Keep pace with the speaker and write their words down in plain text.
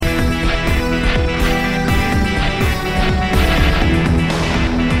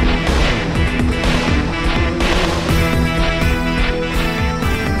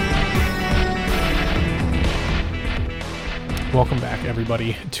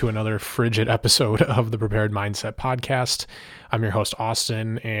everybody, to another frigid episode of the Prepared Mindset Podcast. I'm your host,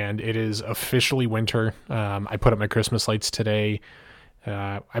 Austin, and it is officially winter. I put up my Christmas lights today.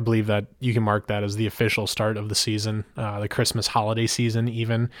 I believe that you can mark that as the official start of the season, the Christmas holiday season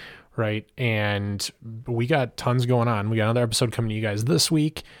even, right? And we got tons going on. We got another episode coming to you guys this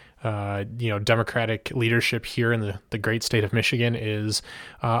week. Democratic leadership here in the great state of Michigan is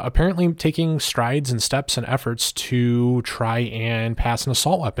apparently taking strides and steps and efforts to try and pass an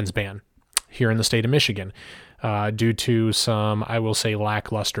assault weapons ban here in the state of Michigan due to some, I will say,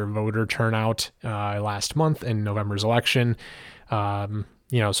 lackluster voter turnout last month in November's election.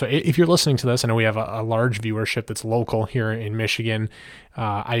 So if you're listening to this, I know we have a large viewership that's local here in Michigan.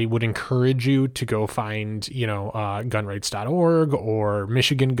 I would encourage you to go find, gunrights.org or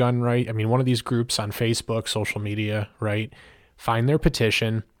Michigan Gun Right. I mean, one of these groups on Facebook, social media, right? Find their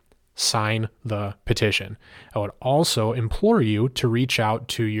petition, sign the petition. I would also implore you to reach out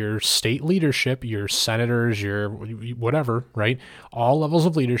to your state leadership, your senators, your whatever, right? All levels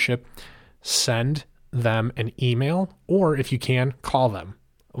of leadership. Send them an email, or if you can, call them.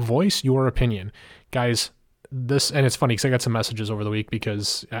 Voice your opinion, guys. This, and it's funny because I got some messages over the week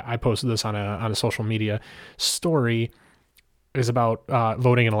because I posted this on a social media story, is about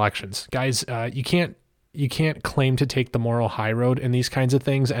voting in elections. Guys, you can't claim to take the moral high road in these kinds of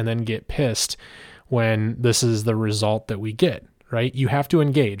things and then get pissed when this is the result that we get. Right? You have to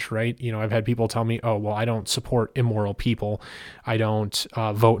engage, right? I've had people tell me, oh, well, I don't support immoral people. I don't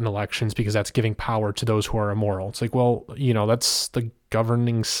vote in elections because that's giving power to those who are immoral. It's like, well, that's the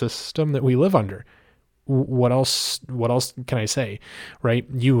governing system that we live under. What else can I say, right?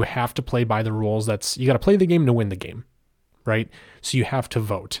 You have to play by the rules. You got to play the game to win the game, right? So you have to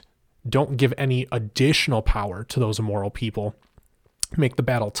vote. Don't give any additional power to those immoral people. Make the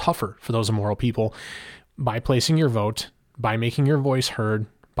battle tougher for those immoral people by placing your vote, by making your voice heard,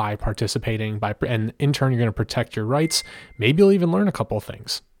 by participating, and in turn, you're going to protect your rights. Maybe you'll even learn a couple of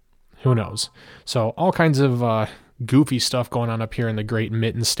things. Who knows? So all kinds of goofy stuff going on up here in the great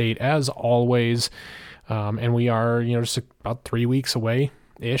Mitten State, as always. And we are, just about 3 weeks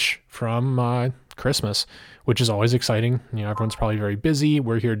away-ish from Christmas, which is always exciting. Everyone's probably very busy.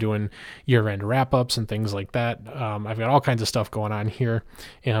 We're here doing year-end wrap-ups and things like that. I've got all kinds of stuff going on here,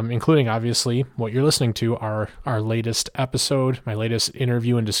 including, obviously, what you're listening to, our latest episode, my latest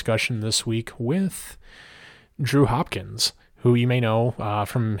interview and discussion this week with Drew Hopkins, who you may know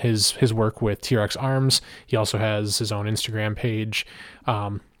from his work with T-Rex Arms. He also has his own Instagram page.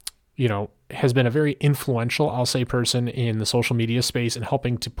 Has been a very influential, I'll say, person in the social media space and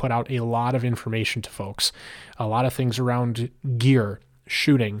helping to put out a lot of information to folks, a lot of things around gear,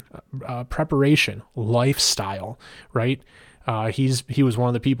 shooting, preparation, lifestyle, right? He was one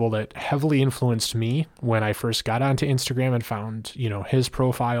of the people that heavily influenced me when I first got onto Instagram and found, his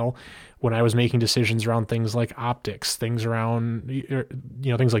profile when I was making decisions around things like optics, things around,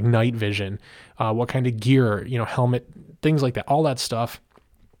 things like night vision, what kind of gear, helmet, things like that, all that stuff.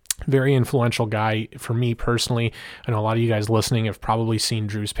 Very influential guy for me personally. I know a lot of you guys listening have probably seen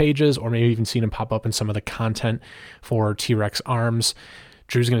Drew's pages or maybe even seen him pop up in some of the content for T-Rex Arms.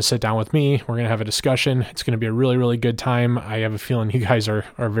 Drew's going to sit down with me. We're going to have a discussion. It's going to be a really, really good time. I have a feeling you guys are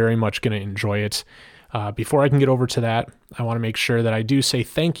very much going to enjoy it. Before I can get over to that, I want to make sure that I do say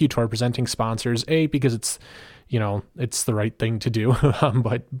thank you to our presenting sponsors. A, because it's the right thing to do.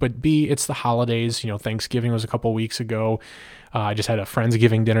 But B, it's the holidays. Thanksgiving was a couple weeks ago. I just had a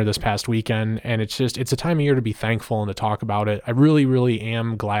Friendsgiving dinner this past weekend, and it's a time of year to be thankful and to talk about it. I really, really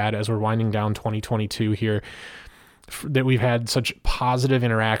am glad as we're winding down 2022 here that we've had such positive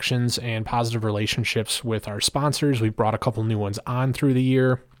interactions and positive relationships with our sponsors. We've brought a couple new ones on through the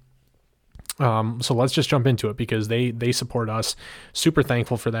year. So let's just jump into it because they support us. Super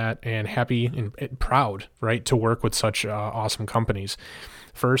thankful for that and happy and proud, right, to work with such awesome companies.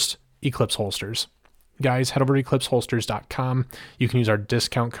 First, Eclipse Holsters. Guys, head over to eclipseholsters.com. You can use our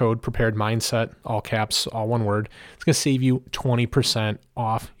discount code Prepared Mindset, all caps, all one word. It's going to save you 20%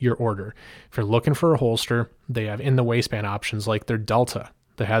 off your order. If you're looking for a holster, they have in the waistband options like their Delta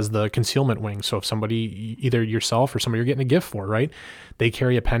that has the concealment wing. So if somebody, either yourself or somebody you're getting a gift for, right, they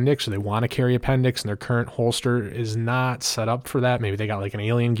carry appendix or they want to carry appendix and their current holster is not set up for that. Maybe they got like an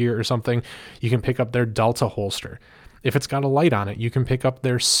alien gear or something. You can pick up their Delta holster. If it's got a light on it, you can pick up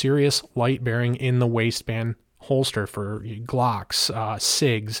their Sirius light bearing in the waistband holster for Glocks,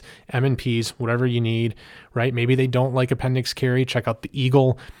 SIGs, M&Ps, whatever you need, right? Maybe they don't like appendix carry. Check out the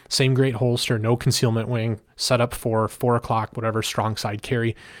Eagle, same great holster, no concealment wing, set up for 4 o'clock, whatever, strong side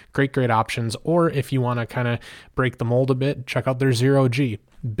carry. Great options. Or if you want to kind of break the mold a bit, check out their Zero G.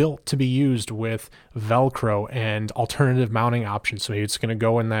 built to be used with Velcro and alternative mounting options. So it's going to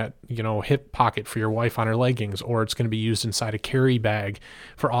go in that, hip pocket for your wife on her leggings, or it's going to be used inside a carry bag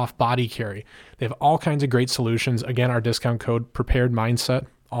for off-body carry. They have all kinds of great solutions. Again, our discount code Prepared Mindset,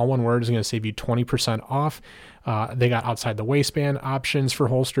 all one word, is going to save you 20% off. They got outside the waistband options for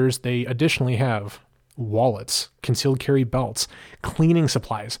holsters. They additionally have wallets, concealed carry belts, cleaning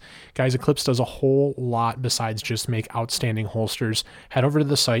supplies. Guys, Eclipse does a whole lot besides just make outstanding holsters. Head over to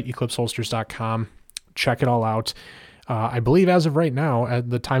the site, eclipseholsters.com. Check it all out. I believe as of right now, at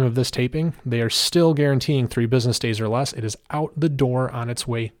the time of this taping, they are still guaranteeing 3 business days or less. It is out the door on its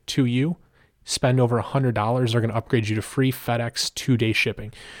way to you. Spend over $100, they're going to upgrade you to free FedEx 2-day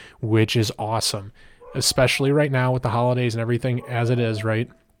shipping, which is awesome, especially right now with the holidays and everything as it is, right?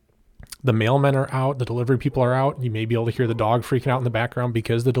 The mailmen are out, the delivery people are out. You may be able to hear the dog freaking out in the background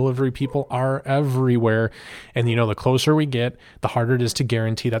because the delivery people are everywhere. And the closer we get, the harder it is to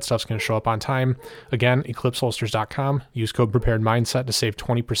guarantee that stuff's going to show up on time. Again, eclipseholsters.com. Use code Prepared Mindset to save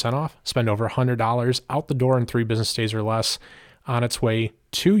 20% off. Spend over $100 out the door in 3 business days or less, on its way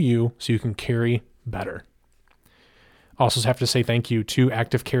to you so you can carry better. Also have to say thank you to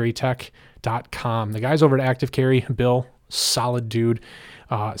ActiveCarryTech.com. The guys over at Active Carry, Bill, solid dude,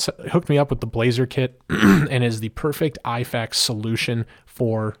 hooked me up with the Blazer kit and is the perfect IFAC solution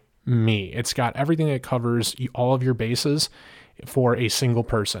for me. It's got everything that covers all of your bases for a single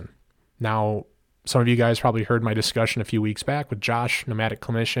person. Now, some of you guys probably heard my discussion a few weeks back with Josh, Nomadic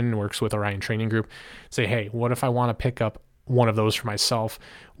Clinician, works with Orion Training Group. Say, hey, what if I want to pick up one of those for myself?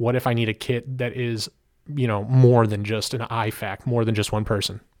 What if I need a kit that is, more than just an IFAC, more than just one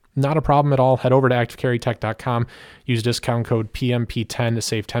person? Not a problem at all. Head over to ActiveCarryTech.com. Use discount code PMP10 to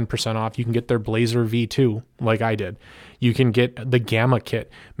save 10% off. You can get their Blazer V2 like I did. You can get the Gamma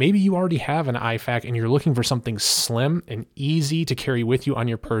kit. Maybe you already have an IFAC and you're looking for something slim and easy to carry with you on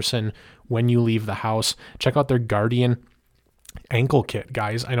your person when you leave the house. Check out their Guardian ankle kit,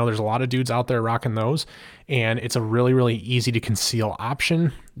 guys. I know there's a lot of dudes out there rocking those, and it's a really, really easy to conceal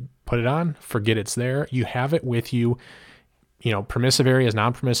option. Put it on, forget it's there. You have it with you, permissive areas,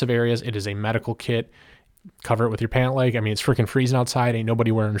 non-permissive areas. It is a medical kit. Cover it with your pant leg. I mean, it's freaking freezing outside. Ain't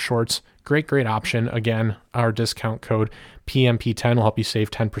nobody wearing shorts. Great option. Again, our discount code PMP10 will help you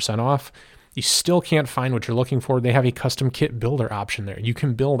save 10% off. You still can't find what you're looking for. They have a custom kit builder option there. You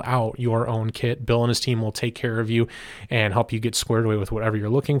can build out your own kit. Bill and his team will take care of you and help you get squared away with whatever you're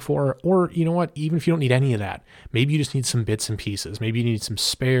looking for. Or you know what? Even if you don't need any of that, maybe you just need some bits and pieces. Maybe you need some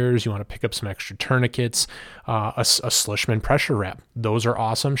spares. You want to pick up some extra tourniquets, a Slishman pressure wrap. Those are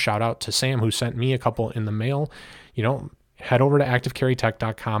awesome. Shout out to Sam who sent me a couple in the mail. Head over to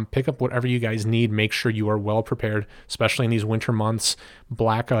ActiveCarryTech.com, pick up whatever you guys need. Make sure you are well prepared, especially in these winter months,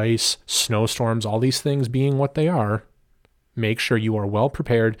 black ice, snowstorms, all these things being what they are. Make sure you are well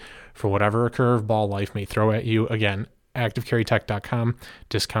prepared for whatever curveball life may throw at you. Again, ActiveCarryTech.com,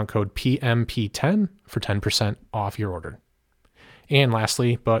 discount code PMP10 for 10% off your order. And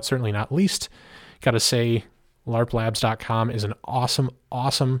lastly, but certainly not least, got to say LARPLabs.com is an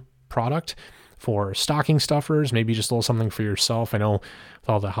awesome product for stocking stuffers, maybe just a little something for yourself. I know with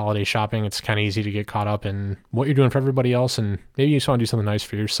all the holiday shopping, it's kind of easy to get caught up in what you're doing for everybody else, and maybe you just want to do something nice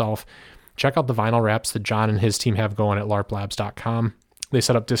for yourself. Check out the vinyl wraps that John and his team have going at LARPLabs.com. They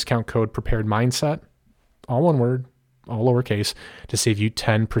set up discount code Prepared Mindset, all one word, all lowercase, to save you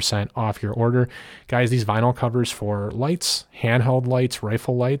 10% off your order. Guys, these vinyl covers for lights, handheld lights,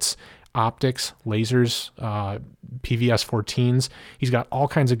 rifle lights, optics, lasers, PVS 14s. He's got all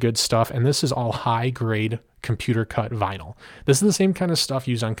kinds of good stuff, and this is all high-grade computer cut vinyl. This is the same kind of stuff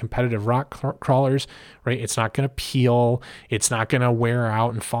used on competitive rock crawlers, right? It's not going to peel. It's not going to wear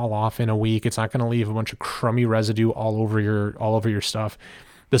out and fall off in a week. It's not going to leave a bunch of crummy residue all over your stuff.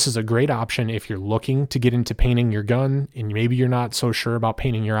 This is a great option if you're looking to get into painting your gun and maybe you're not so sure about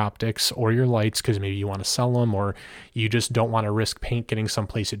painting your optics or your lights because maybe you want to sell them, or you just don't want to risk paint getting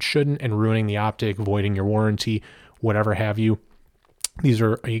someplace it shouldn't and ruining the optic, voiding your warranty, whatever have you. These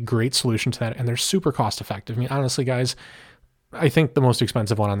are a great solution to that, and they're super cost effective. I mean, honestly, guys, I think the most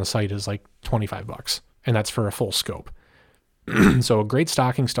expensive one on the site is like $25, and that's for a full scope. So a great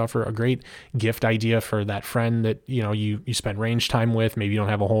stocking stuffer, a great gift idea for that friend that, you spend range time with. Maybe you don't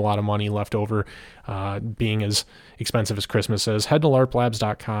have a whole lot of money left over, being as expensive as Christmas is. Head to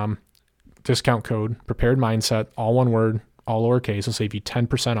larplabs.com, discount code Prepared Mindset, all one word, all lowercase, will save you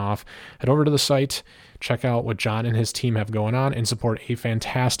 10% off. Head over to the site, check out what John and his team have going on, and support a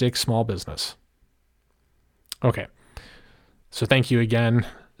fantastic small business. Okay. So thank you again.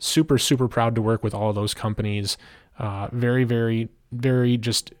 Super, super proud to work with all of those companies. Very, very, very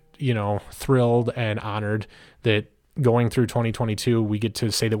just, thrilled and honored that going through 2022, we get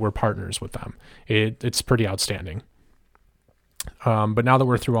to say that we're partners with them. It's pretty outstanding. But now that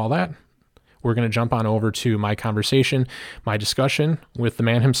we're through all that, we're going to jump on over to my conversation, my discussion with the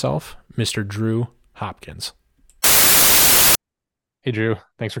man himself, Mr. Drew Hopkins. Hey, Drew,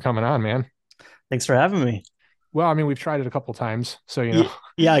 thanks for coming on, man. Thanks for having me. Well, I mean, we've tried it a couple times, so you know.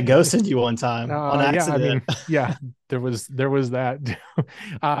 Yeah, I ghosted you one time on Yeah, I accident. mean, yeah, there was that.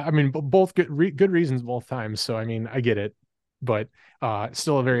 I mean, both good reasons both times. So I mean, I get it, but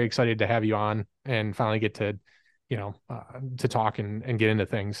still very excited to have you on and finally get to, to talk and get into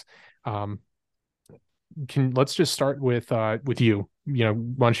things. Um, can let's just start with you. Why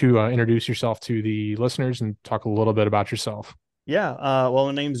don't you introduce yourself to the listeners and talk a little bit about yourself? Yeah, well,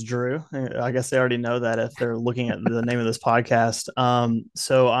 my name's Drew. I guess they already know that if they're looking at the name of this podcast.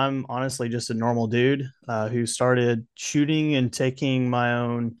 So I'm honestly just a normal dude who started shooting and taking my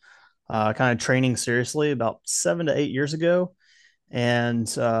own kind of training seriously about 7 to 8 years ago, and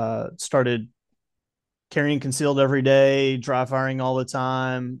started carrying concealed every day, dry firing all the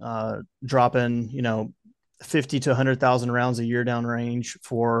time, dropping 50 to 100,000 rounds a year downrange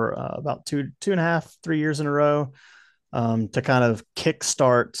for about 2.5, 3 years in a row, to kind of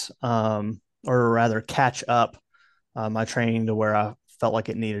kickstart, or rather catch up my training to where I felt like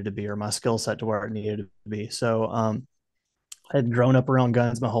it needed to be, or my skill set to where it needed to be. So I had grown up around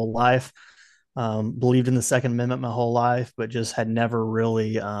guns my whole life, believed in the Second Amendment my whole life, but just had never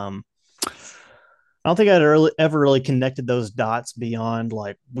really I don't think I'd ever really connected those dots beyond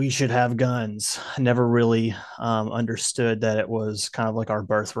like we should have guns. I never really understood that it was kind of like our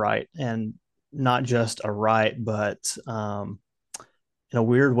birthright, and not just a right, but in a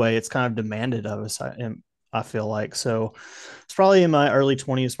weird way, it's kind of demanded of us. I feel like so. It's probably in my early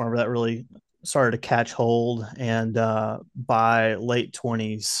 20s whenever that really started to catch hold, and by late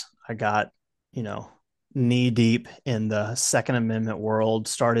 20s, I got you know knee deep in the Second Amendment world.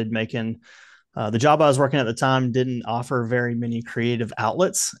 Started making the job I was working at the time didn't offer very many creative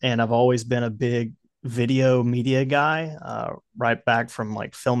outlets, and I've always been a big video media guy, right back from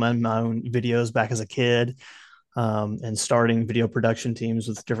like filming my own videos back as a kid, and starting video production teams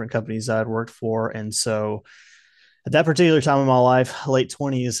with different companies I'd worked for. And so at that particular time in my life, late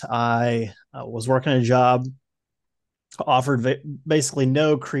 20s, I was working a job offered basically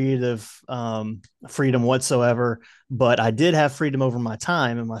no creative freedom whatsoever, but I did have freedom over my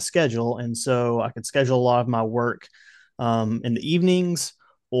time and my schedule. And so I could schedule a lot of my work in the evenings,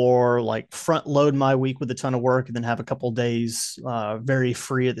 or like front load my week with a ton of work and then have a couple days very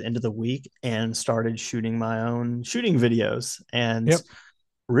free at the end of the week, and started shooting my own shooting videos, and Yep.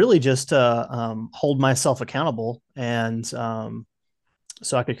 really just to hold myself accountable, and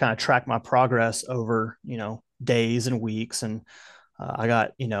so I could kind of track my progress over, days and weeks. And I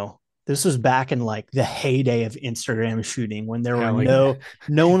got, this was back in like the heyday of Instagram shooting, when there Yeah, were like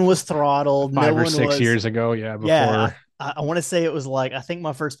no one was throttled. No five or one six was, years ago. Yeah, yeah. before. I want to say it was like, I think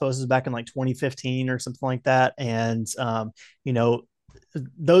my first post was back in like 2015 or something like that. And, you know,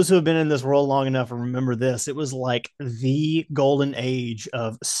 those who have been in this world long enough remember this. It was like the golden age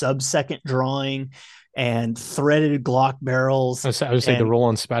of sub-second drawing and threaded Glock barrels. I would say the And roll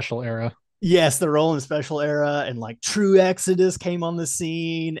on special era. yes, the Roland Special era, and like True Exodus came on the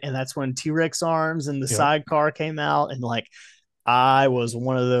scene, and that's when T-Rex arms and the Yep. sidecar came out. And like I was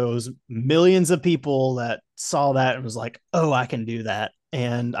one of those millions of people that saw that and was like, "Oh, I can do that,"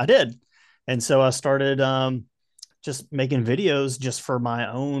 and I did. And so I started just making videos just for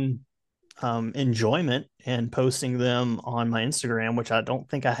my own enjoyment, and posting them on my Instagram, which I don't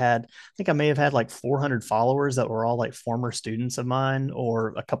think I had. I think I may have had like 400 followers that were all like former students of mine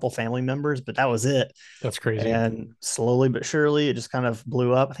or a couple family members, but that was it. That's crazy. And slowly but surely, it just kind of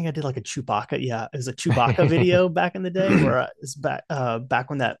blew up. I think I did like a Chewbacca. Yeah, it was a Chewbacca video back in the day, where it's back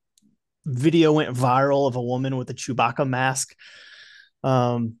when that video went viral of a woman with a Chewbacca mask.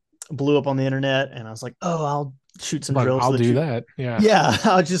 Um, Blew up on the internet, and I was like, oh, I'll shoot some But drills I'll for the do that. Yeah.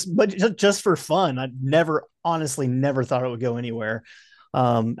 yeah, but just for fun. I never, honestly, never thought it would go anywhere.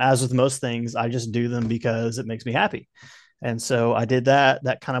 As with most things, I just do them because it makes me happy. And so I did that.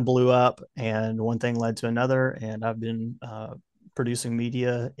 That kind of blew up, and one thing led to another. And I've been producing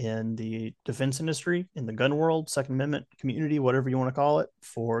media in the defense industry, in the gun world, Second Amendment community, whatever you want to call it,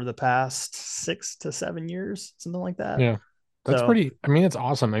 for the past 6 to 7 years, something like that. Yeah. That's So pretty, I mean, it's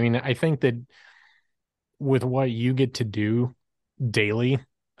awesome. I mean, I think that with what you get to do daily,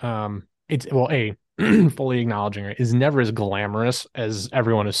 it's well, a fully acknowledging it is never as glamorous as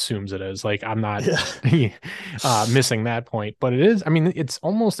everyone assumes it is. Like I'm not yeah, missing that point, but it is. I mean, it's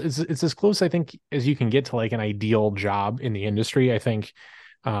as close I think as you can get to like an ideal job in the industry. I think,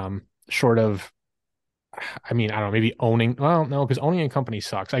 short of I mean, I don't know, maybe owning. Well, no, because owning a company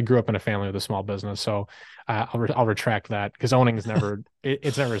sucks. I grew up in a family with a small business, so I'll retract that because owning is never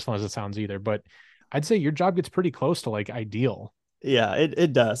it's never as fun as it sounds either. But I'd say your job gets pretty close to like ideal. Yeah,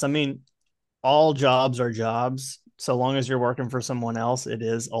 it does. I mean, all jobs are jobs. So long as you're working for someone else, it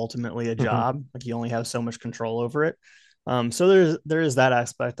is ultimately a Hmm. job. Like you only have so much control over it. So there is that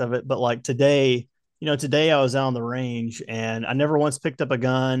aspect of it. But like today, today I was out on the range and I never once picked up a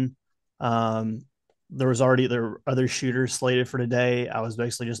gun. Um, there were other shooters slated for today. I was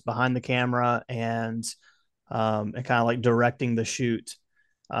basically just behind the camera and kind of like directing the shoot.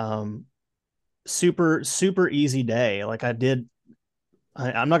 Um, super easy day. Like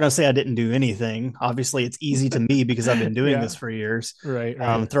I'm not going to say I didn't do anything. Obviously, it's easy to me because I've been doing Yeah, this for years. right,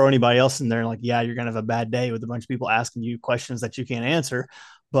 right. Throw anybody else in there, like, yeah, you're going to have a bad day with a bunch of people asking you questions that you can't answer.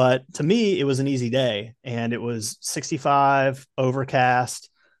 But to me, it was an easy day, and it was 65, overcast,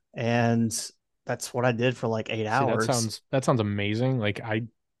 and that's what I did for like eight See, hours. that sounds amazing. Like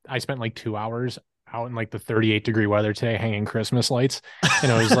I spent like 2 hours out in like the 38-degree weather today hanging Christmas lights.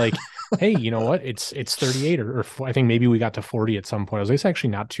 And I was like, hey, you know what? It's 38 or I think maybe we got to 40 at some point. I was like, it's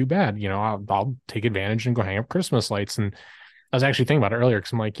actually not too bad. You know, I'll take advantage and go hang up Christmas lights. And I was actually thinking about it earlier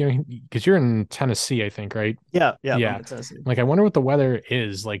because I'm like, you know, because you're in Tennessee, I think, right? Yeah, yeah, I'm Yeah. in Tennessee. Like I wonder what the weather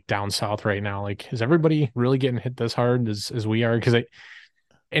is like down south right now. Like, is everybody really getting hit this hard as we are? Because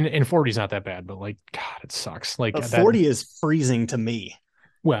and 40 is not that bad, but like, God, it sucks. Like But that. 40 is freezing to me.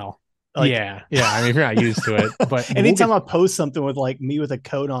 Well, Like yeah, yeah. I mean, if you're not used to it, but we'll anytime get I post something with like me with a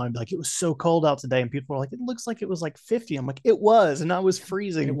coat on, like it was so cold out today, and people were like, it looks like it was like 50. I'm like, it was, and I was it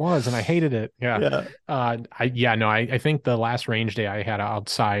freezing. was, and I hated it. Yeah. Yeah, No, I think the last range day I had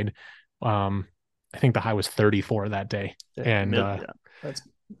outside, um, I think the high was 34 that day. yeah, And yeah. That's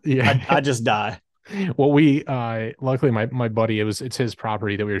yeah. I just die. Well, luckily my buddy, it's his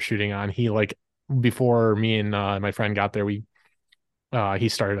property that we were shooting on. He like before me and my friend got there, we he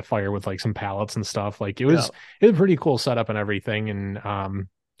started a fire with like some pallets and stuff. Like Yeah, it was a pretty cool setup and everything. And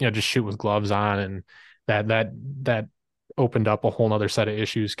you know, just shoot with gloves on, and that opened up a whole nother set of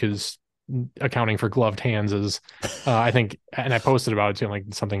issues because accounting for gloved hands is I think, and I posted about it too, like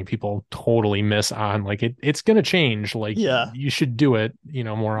something people totally miss on. Like it's gonna change. Like yeah, you should do it, you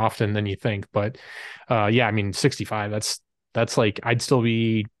know, more often than you think. But yeah, I mean 65, that's like I'd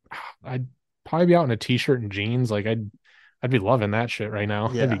probably be out in a t-shirt and jeans. Like I'd be loving that shit right now.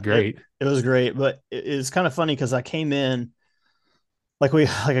 That'd be yeah. great. It was great, but it's kind of funny because I came in like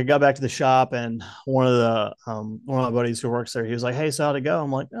I got back to the shop and one of my buddies who works there, he was like, "Hey, so how'd it go?"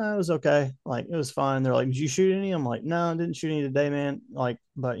 I'm like, "Oh, it was okay. Like it was fine." They're like, "Did you shoot any?" I'm like, "No, I didn't shoot any today, man." Like,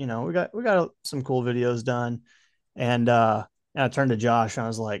 but we got some cool videos done. And I turned to Josh and I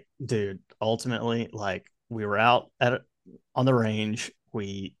was like, "Dude, ultimately, like we were out on the range.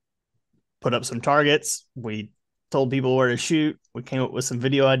 We put up some targets. We told people where to shoot. We came up with some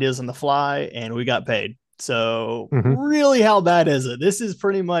video ideas on the fly, and we got paid. So Hmm. really, how bad is it? This is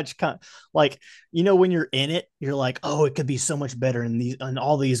pretty much like when you're in it, you're like, oh, it could be so much better in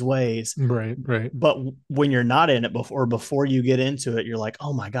all these ways. Right, right. But when you're not in it before you get into it, you're like,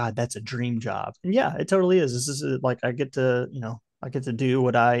 oh my god, that's a dream job. And yeah, it totally is. This is like I get to do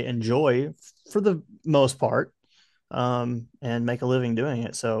what I enjoy for the most part, and make a living doing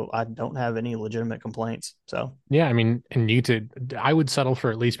it. So I don't have any legitimate complaints. So Yeah, I mean, and I would settle for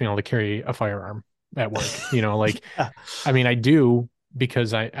at least being able to carry a firearm at work. You know, like, yeah, I mean, I do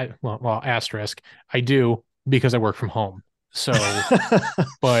because asterisk, I do because I work from home. So,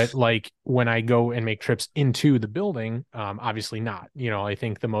 but like when I go and make trips into the building, obviously not. You know, I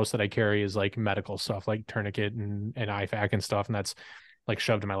think the most that I carry is like medical stuff, like tourniquet and IFAC and stuff, and that's like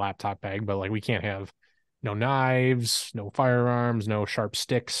shoved in my laptop bag. But like we can't have no knives, no firearms, no sharp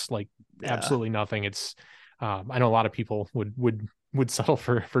sticks, like yeah, absolutely nothing. It's I know a lot of people would settle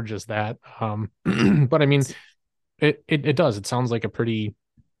for just that. But I mean, it does. It sounds like a pretty,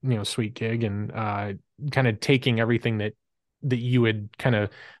 you know, sweet gig, and kind of taking everything that you had kind of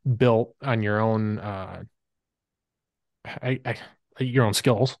built on your own I your own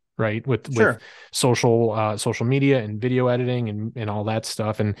skills, right? With sure, social media and video editing and all that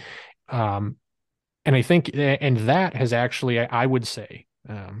stuff. Um and I think and that has actually I would say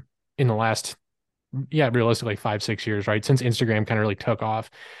in the last, yeah, realistically 5 6 years, right, since Instagram kind of really took off,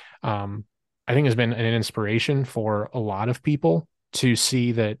 um I think has been an inspiration for a lot of people to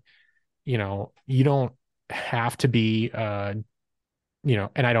see that, you know, you don't have to be you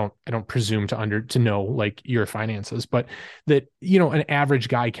know, and I don't presume to know like your finances, but that, you know, an average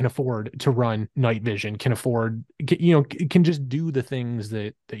guy can afford to run night vision, can afford, you know, can just do the things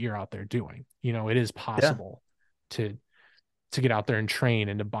that you're out there doing. You know, it is yeah, possible to to get out there and train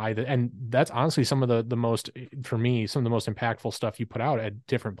and to buy and that's honestly some of the most, for me, some of the most impactful stuff you put out at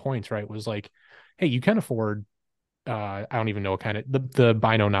different points, right? Was like, hey, you can afford, I don't even know what kind of the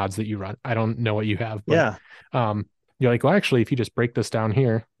bino nods that you run. I don't know what you have, but Yeah. um, you're like, well, actually, if you just break this down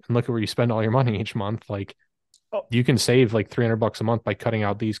here and look at where you spend all your money each month, like Oh, you can save like $300 a month by cutting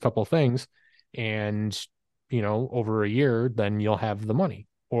out these couple things, and over a year, then you'll have the money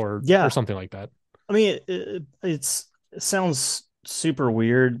or yeah. something like that. I mean, it sounds super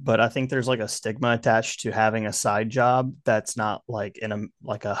weird, but I think there's like a stigma attached to having a side job that's not like in a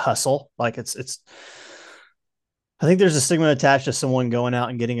like a hustle. Like it's I think there's a stigma attached to someone going out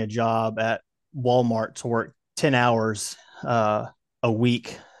and getting a job at Walmart to work 10 hours a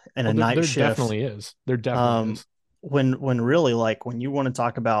week in Oh, a night there shift. definitely is. There definitely Um, is. when really like when you want to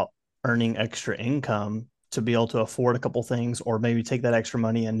talk about earning extra income to be able to afford a couple things, or maybe take that extra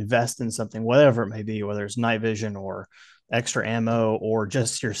money and invest in something, whatever it may be, whether it's night vision or extra ammo or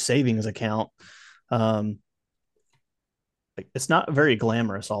just your savings account. Um, it's not very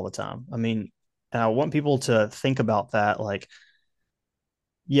glamorous all the time. I mean, and I want people to think about that. Like,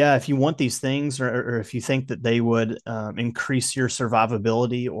 yeah, if you want these things, or if you think that they would increase your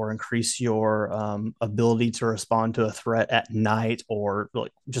survivability or increase your ability to respond to a threat at night or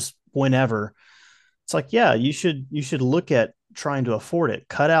like just whenever, it's like, yeah, you should look at trying to afford it.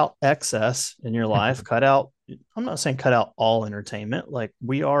 Cut out excess in your life. Cut out. I'm not saying cut out all entertainment. Like,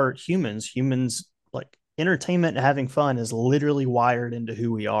 we are humans. Humans, like, entertainment and having fun is literally wired into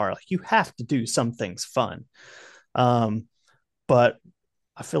who we are. Like, you have to do some things fun. Um, but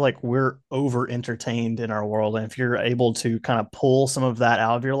I feel like we're over entertained in our world. And if you're able to kind of pull some of that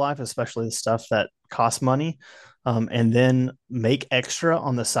out of your life, especially the stuff that costs money, and then make extra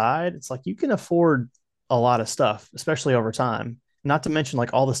on the side, it's like you can afford a lot of stuff, especially over time. Not to mention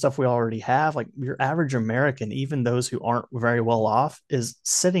like all the stuff we already have. Like, your average American, even those who aren't very well off, is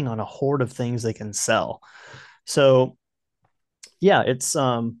sitting on a hoard of things they can sell. So yeah, it's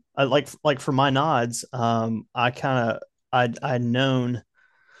I like for my nods, I kind of I'd known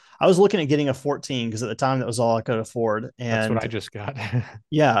I was looking at getting a 14 because at the time that was all I could afford. That's what And I just got.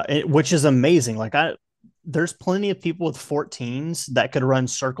 yeah, which is amazing. There's plenty of people with 14s that could run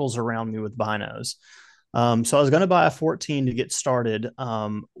circles around me with binos. So I was going to buy a 14 to get started.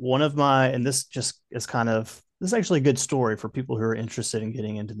 One of my, and this just is this is actually a good story for people who are interested in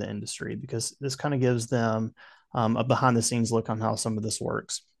getting into the industry, because this kind of gives them a behind the scenes look on how some of this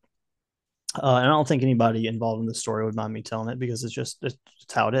works. And I don't think anybody involved in the story would mind me telling it, because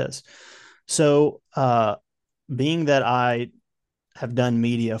it's how it is. So, being that I have done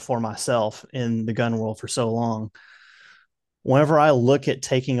media for myself in the gun world for so long, whenever I look at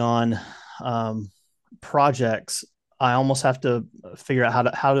taking on um, projects, I almost have to figure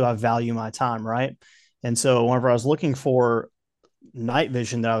out how do I value my time, right? And so, whenever I was looking for night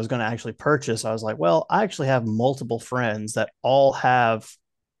vision that I was going to actually purchase, I was like, well, I actually have multiple friends that all have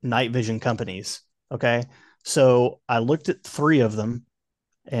night vision companies. Okay. So I looked at three of them,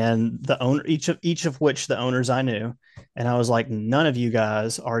 and the owner, each of which the owners I knew, and I was like, none of you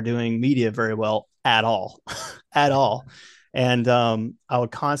guys are doing media very well at all, at all. And I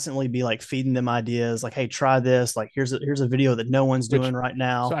would constantly be like feeding them ideas, like, hey, try this. Like, here's a video that no one's Which, doing right so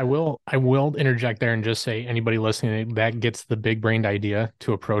now. I will interject there and just say, anybody listening that gets the big brained idea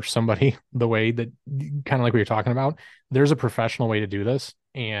to approach somebody the way that, kind of like what you're talking about, there's a professional way to do this.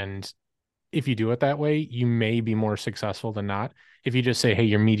 And if you do it that way, you may be more successful than not. If you just say, hey,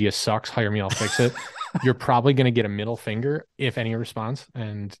 your media sucks, hire me, I'll fix it, you're probably going to get a middle finger, if any response,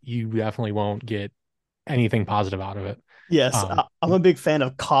 and you definitely won't get anything positive out of it. Yes, Um, I'm a big fan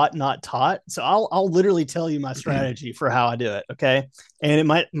of caught, not taught. So I'll literally tell you my strategy for how I do it. Okay, and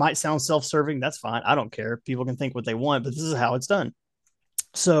it might sound self serving. That's fine. I don't care. People can think what they want, but this is how it's done.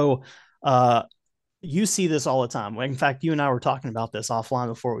 So, uh, you see this all the time. In fact, you and I were talking about this offline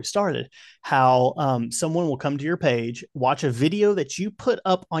before we started. How someone will come to your page, watch a video that you put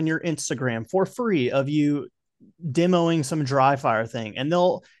up on your Instagram for free of you demoing some dry fire thing, and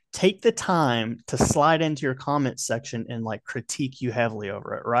they'll take the time to slide into your comments section and like critique you heavily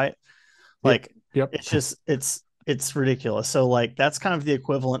over it, right? yep, Like, yep. it's ridiculous. So like that's kind of the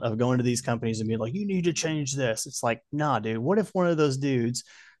equivalent of going to these companies and being like, you need to change this. It's like, nah, dude, what if one of those dudes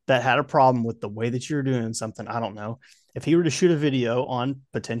that had a problem with the way that you're doing something, I don't know, if he were to shoot a video on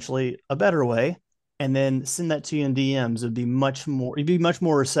potentially a better way and then send that to you in DMs, you'd be much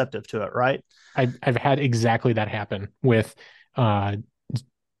more receptive to it, right? I've had exactly that happen with uh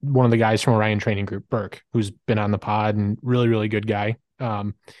one of the guys from Orion Training Group, Burke, who's been on the pod and really, really good guy.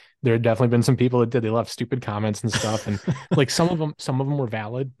 There had definitely been some people that did. They left stupid comments and stuff. And like some of them were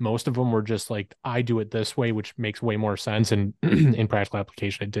valid. Most of them were just like, I do it this way, which makes way more sense. And in practical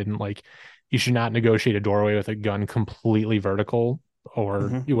application, it didn't. Like, you should not negotiate a doorway with a gun completely vertical or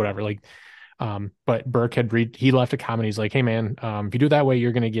Hmm. whatever. Like, but Burke he left a comment. He's like, hey man, if you do it that way,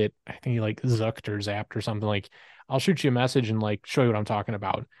 you're gonna get, I think he like zucked or zapped or something. Like, I'll shoot you a message and like show you what I'm talking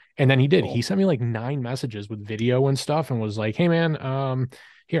about. And then he did. He Cool. sent me like 9 messages with video and stuff and was like, hey man,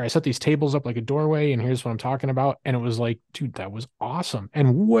 here, I set these tables up like a doorway, and here's what I'm talking about. And it was like, dude, that was awesome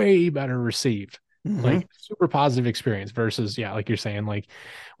and way better received. Hmm. Like super positive experience versus, yeah, like you're saying, like,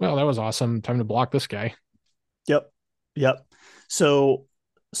 well, that was awesome. Time to block this guy. Yep. Yep. So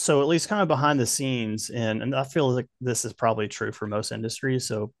so at least kind of behind the scenes, and I feel like this is probably true for most industries.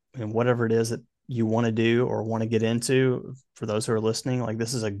 So and whatever it is that you want to do or want to get into, for those who are listening, like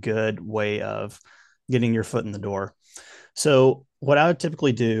this is a good way of getting your foot in the door. So what I would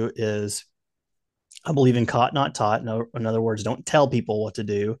typically do is I believe in caught, not taught. No, in other words, don't tell people what to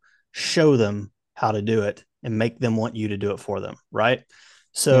do, show them how to do it and make them want you to do it for them. Right. Yeah.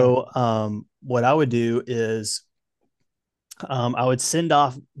 So, what I would do is I would send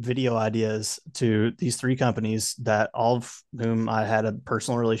off video ideas to these three companies that all of whom I had a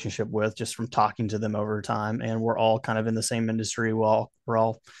personal relationship with just from talking to them over time. And we're all kind of in the same industry. We're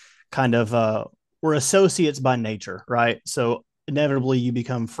all kind of, we're associates by nature, right? So inevitably you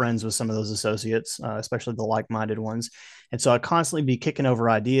become friends with some of those associates, especially the like-minded ones. And so I constantly be kicking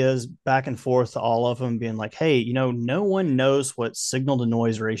over ideas back and forth to all of them, being like, hey, no one knows what signal to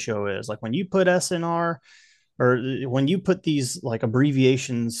noise ratio is. Like when you put SNR, or when you put these like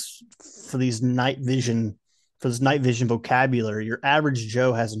abbreviations for these night vision for this night vision vocabulary, your average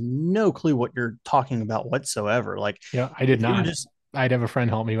Joe has no clue what you're talking about whatsoever. Like Yeah. I did if you were not. just I'd have a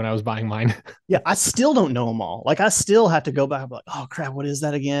friend help me when I was buying mine. yeah, I still don't know them all. Like I still have to go back and be like, oh crap, what is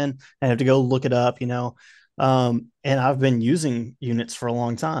that again? I have to go look it up. And I've been using units for a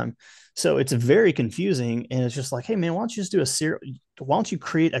long time. So it's very confusing. And it's just like, hey man, why don't you just do why don't you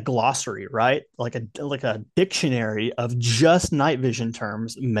create a glossary, right? Like a dictionary of just night vision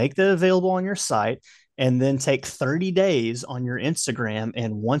terms, make that available on your site, and then take 30 days on your Instagram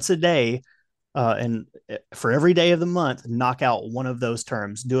and once a day and for every day of the month, knock out one of those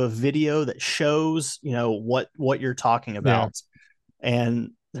terms. Do a video that shows what you're talking Yeah. about,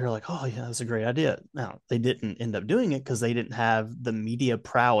 and they're like, "Oh yeah, that's a great idea." Now they didn't end up doing it because they didn't have the media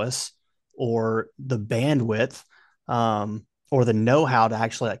prowess or the bandwidth or the know-how to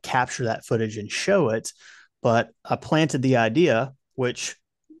actually like, capture that footage and show it. But I planted the idea, which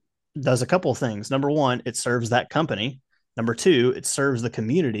does a couple of things. Number one, it serves that company. Number two, it serves the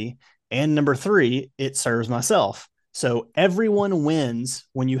community. And number three, it serves myself. So everyone wins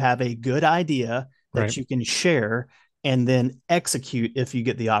when you have a good idea Right. that you can share and then execute if you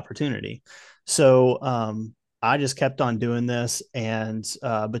get the opportunity. So I just kept on doing this. And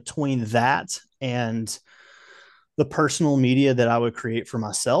between that and the personal media that I would create for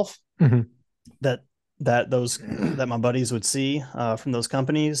myself, Hmm. that that my buddies would see from those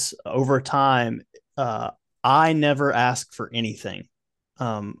companies over time. Uh, I never ask for anything.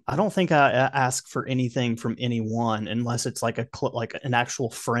 I don't think I ask for anything from anyone unless it's like like an actual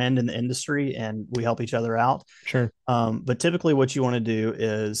friend in the industry and we help each other out. Sure. But typically, what you want to do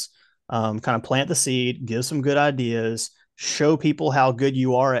is kind of plant the seed, give some good ideas, show people how good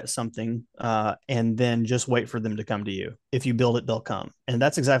you are at something, and then just wait for them to come to you. If you build it, they'll come. And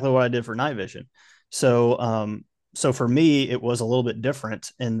that's exactly what I did for Night Vision. So, so for me, it was a little bit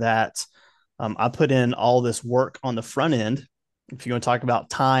different in that I put in all this work on the front end. If you're going to talk about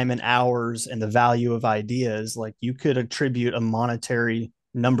time and hours and the value of ideas, like you could attribute a monetary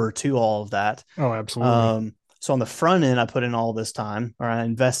number to all of that. Oh, absolutely. So on the front end, I put in all this time, or I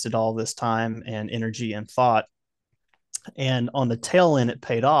invested all this time and energy and thought. And on the tail end, it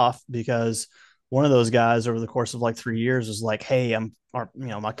paid off because one of those guys over the course of like 3 years was like, "Hey,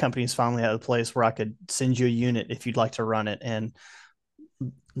 my company's finally at a place where I could send you a unit if you'd like to run it." And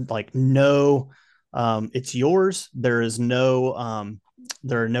like, no, it's yours. There are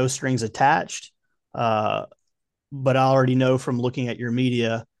no strings attached. Uh, but I already know from looking at your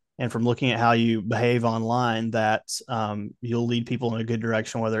media and from looking at how you behave online that you'll lead people in a good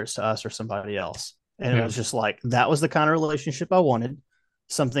direction, whether it's to us or somebody else. And it Yeah. was just like that was the kind of relationship I wanted,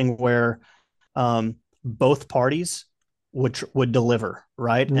 something where both parties would deliver,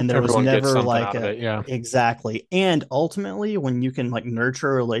 right? And there was Everyone gets never something like out of a it. Yeah. exactly. And ultimately, when you can like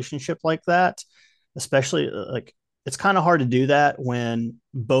nurture a relationship like that, especially like it's kind of hard to do that when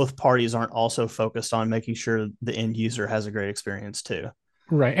both parties aren't also focused on making sure the end user has a great experience too.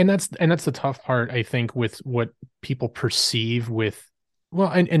 Right. And that's the tough part, I think, with what people perceive with well,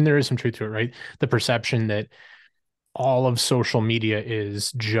 and there is some truth to it, right? The perception that all of social media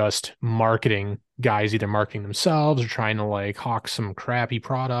is just marketing, guys either marketing themselves or trying to like hawk some crappy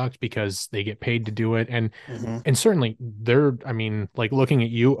product because they get paid to do it. Mm-hmm. And certainly there, I mean, like looking at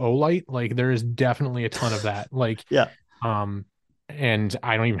you, Olight, like there is definitely a ton of that. Like, Yeah. um, and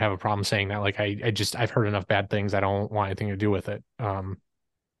I don't even have a problem saying that. Like I've heard enough bad things. I don't want anything to do with it.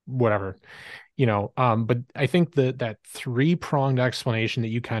 Whatever, but I think that that three-pronged explanation that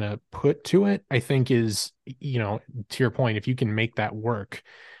you kind of put to it, I think is, to your point, if you can make that work,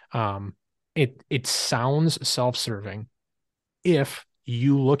 um, it sounds self-serving if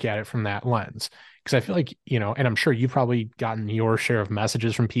you look at it from that lens. Because I feel like, and I'm sure you've probably gotten your share of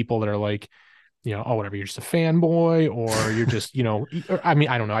messages from people that are like, oh, whatever, you're just a fanboy, or you're just, I mean,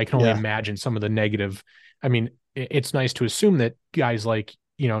 I don't know. I can only Yeah. imagine some of the negative. I mean, it's nice to assume that guys like,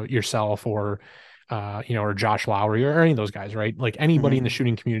 yourself or Josh Lowry or any of those guys, right? Like anybody in the Mm-hmm.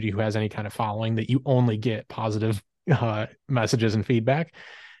 shooting community who has any kind of following, that you only get positive messages and feedback.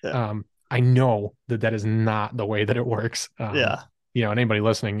 Yeah. I know that that is not the way that it works. Yeah. And anybody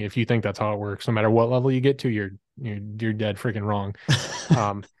listening, if you think that's how it works, no matter what level you get to, you're dead freaking wrong.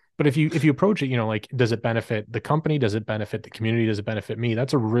 Um, but if you approach it, like, does it benefit the company? Does it benefit the community? Does it benefit me?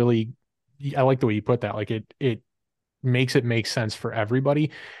 That's a really, I like the way you put that. Like it makes it make sense for everybody.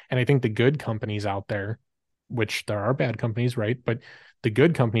 And I think the good companies out there, which there are bad companies, right? But the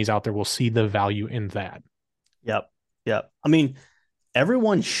good companies out there will see the value in that. Yep. Yep. I mean,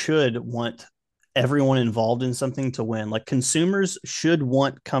 everyone should want everyone involved in something to win. Like consumers should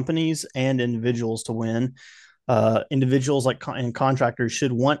want companies and individuals to win. Individuals and contractors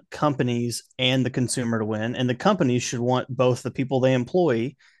should want companies and the consumer to win, and the companies should want both the people they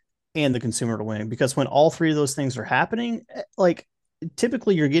employ and the consumer to win. Because when all three of those things are happening, like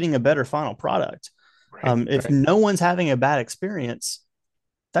typically you're getting a better final product. Right. If Right. no one's having a bad experience,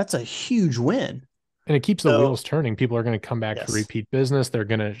 that's a huge win. And it keeps the So wheels turning. People are going to come back for yes. repeat business. They're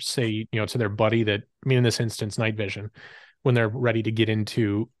going to say, to their buddy that, I mean, in this instance, night vision, when they're ready to get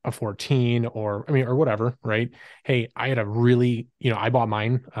into a 14 or, I mean, or whatever, right? Hey, I had a really, I bought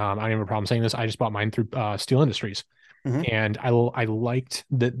mine. I don't have a problem saying this. I just bought mine through Steel Industries. Mm-hmm. And I liked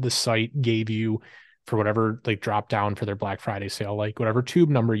that the site gave you, for whatever, like, drop down for their Black Friday sale, like whatever tube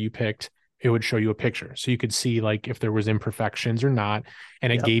number you picked, it would show you a picture. So you could see like if there was imperfections or not.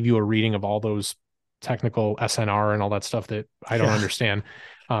 And it Yep. gave you a reading of all those technical SNR and all that stuff that I don't Yeah. understand.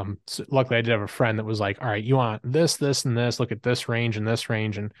 So luckily I did have a friend that was like, all right, you want this, and this, look at this range and this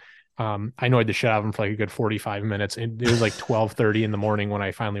range. And I annoyed the shit out of him for like a good 45 minutes. It was like 12:30 in the morning when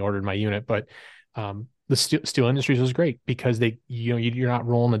I finally ordered my unit. But the steel industries was great because you're not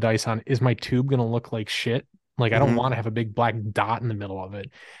rolling the dice on, is my tube going to look like shit? Like, I don't Mm-hmm. want to have a big black dot in the middle of it.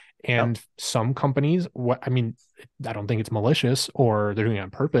 Yep. And some companies, I mean, I don't think it's malicious or they're doing it on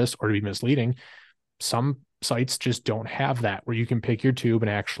purpose or to be misleading. Some sites just don't have that where you can pick your tube and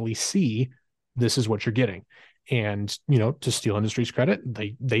actually see this is what you're getting. And, to Steel Industries credit,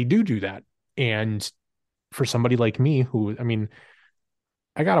 they do that. And for somebody like me who, I mean,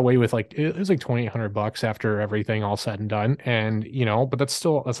 I got away with like, it was like $2,800 after everything all said and done. And, but that's a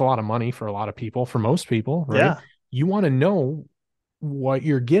lot of money for a lot of people, for most people, right? Yeah. You want to know what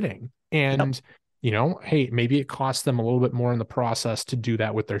you're getting. Yep. And, hey, maybe it costs them a little bit more in the process to do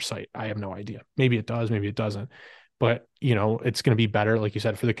that with their site. I have no idea. Maybe it does, maybe it doesn't. But, it's going to be better, like you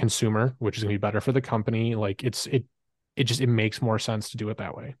said, for the consumer, which is going to be better for the company. Like it makes more sense to do it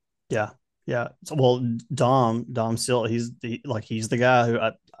that way. Yeah. Yeah. So, well, Dom still, he's the guy who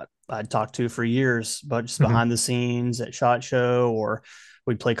I talked to for years, but just Mhm. behind the scenes at SHOT Show, or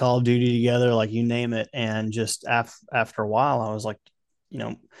we'd play Call of Duty together, like you name it. And just after a while, I was like, you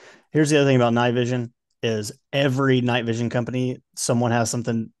know, here's the other thing about night vision is every night vision company, someone has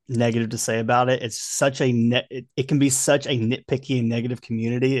something negative to say about it. It's such a it can be such a nitpicky and negative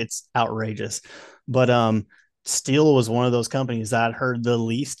community. It's outrageous. But Steel was one of those companies that I heard the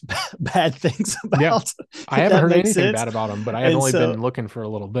least bad things Yeah. about, I if haven't that heard makes anything sense. bad about them, but I had And only so, been looking for a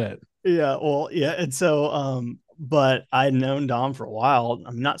little bit. yeah, well, yeah. And so, but I'd known Dom for a while.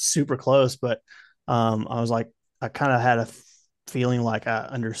 I'm not super close, but I was like, I kind of had a feeling like I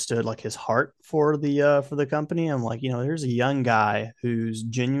understood like his heart for the company. I'm like, there's a young guy who's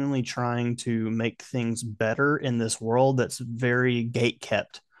genuinely trying to make things better in this world that's very gate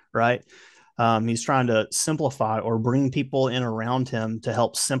kept, right? He's trying to simplify or bring people in around him to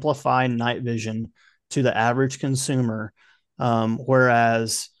help simplify night vision to the average consumer.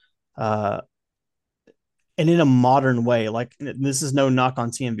 Whereas, uh, and in a modern way, like this is no knock on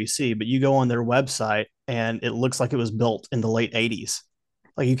CNBC, but you go on their website and it looks like it was built in the late 80s.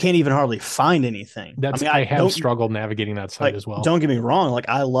 Like you can't even hardly find anything. I That's mean, I I have don't struggled navigating that site like as well. don't get me wrong, like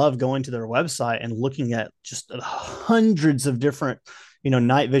I love going to their website and looking at just hundreds of different,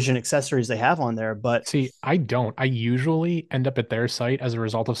 night vision accessories they have on there, but See, I don't. I usually end up at their site as a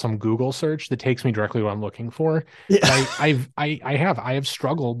result of some Google search that takes me directly to what I'm looking for. yeah. But I have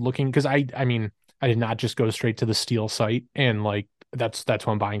struggled looking because I mean, I did not just go straight to the Steel site and like that's what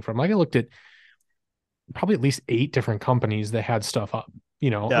I'm buying from. Like I looked at probably at least 8 different companies that had stuff up. I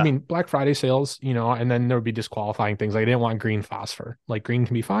Yeah. mean, Black Friday sales, and then there would be disqualifying things. Like I didn't want green phosphor. Like green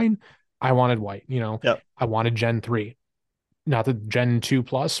can be fine. I wanted white. Yep. I wanted Gen 3. Not the Gen 2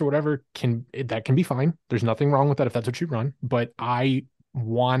 Plus or whatever that can be fine. There's nothing wrong with that if that's what you run. But I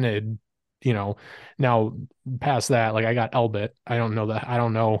wanted, you know, now past that, like I got Elbit. I don't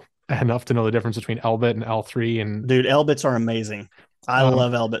know enough to know the difference between Elbit and L3 and Dude, Elbits are amazing. I um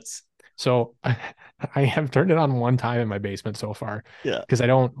love Elbits. so I have turned it on one time in my basement so far Yeah. because I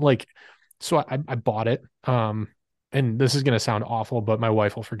don't like. So I bought it. And this is gonna sound awful, but my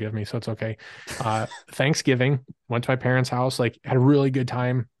wife will forgive me, so it's okay. Thanksgiving, went to my parents' house, like had a really good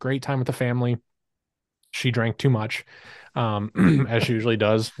time, great time with the family. She drank too much, as she usually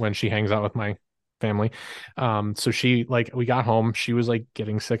does when she hangs out with my family. So she like we got home, she was like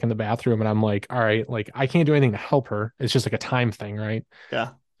getting sick in the bathroom, and I'm like, all right, like I can't do anything to help her. It's just like a time thing, right?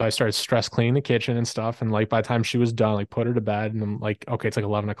 Yeah. So I started stress cleaning the kitchen and stuff. And like by the time she was done, like put her to bed. And I'm like, okay, it's like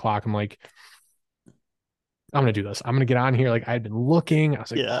 11 o'clock. I'm like, I'm gonna do this. I'm gonna get on here. Like I had been looking, I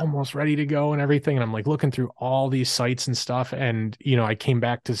was like Yeah. almost ready to go and everything. And I'm like looking through all these sites and stuff. And I came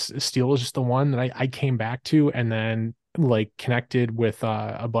back to Steel was just the one that I came back to, and then like connected with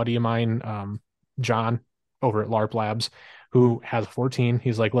a buddy of mine, John over at LARP Labs, Mhm. who has 14.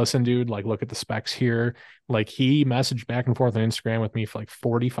 He's like, listen, dude, like look at the specs here. Like he messaged back and forth on Instagram with me for like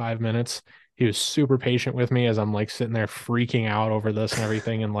 45 minutes. He was super patient with me as I'm like sitting there freaking out over this and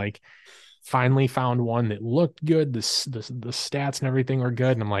everything. And like finally found one that looked good. The stats and everything were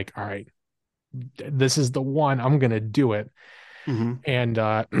good. And I'm like, all right, this is the one. I'm going to do it. Mhm.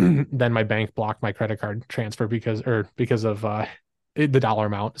 And then my bank blocked my credit card transfer because of the dollar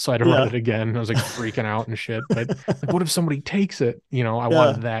amount. So I had to run Yeah. it again. I was like freaking out and shit. But like, what if somebody takes it? I Yeah.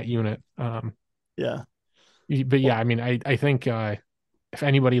 wanted that unit. Yeah. But yeah, Well, I mean, I think if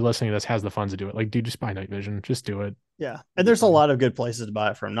anybody listening to this has the funds to do it, like, dude, just buy night vision. Just do it. yeah. You'll And be there's a fine. lot of good places to buy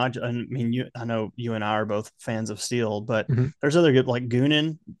it from. Not, I mean, I know you and I are both fans of steel, but Mhm. there's other good like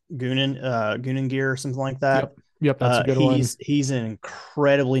Goonin Gear or something like that. Yep. Yep. That's a good one. He's an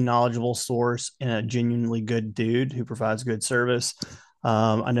incredibly knowledgeable source and a genuinely good dude who provides good service.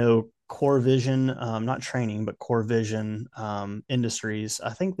 I know Core Vision, not training, but Core Vision Industries. I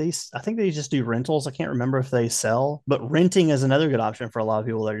think they just do rentals. I can't remember if they sell, but renting is another good option for a lot of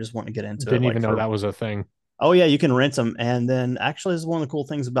people that are just wanting to get into it. Didn't Like even know for that was a thing. oh yeah, you can rent them, and then actually, this is one of the cool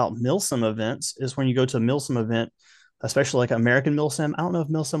things about Milsim events is when you go to a Milsim event, especially like American Milsim. I don't know if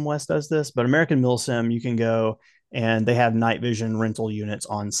Milsim West does this, but American Milsim, you can go and they have night vision rental units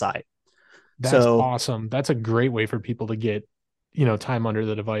on site. That's So awesome. That's a great way for people to get, time under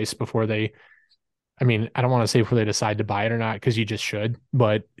the device before they, I mean, I don't want to say before they decide to buy it or not, because you just should.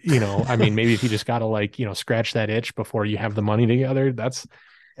 But, I mean, maybe if you just got to like, scratch that itch before you have the money together, that's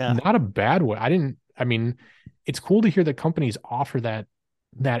yeah, not a bad way. I mean, it's cool to hear that companies offer that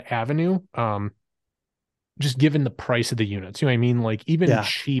avenue. Just given the price of the units, what I mean? Like even yeah,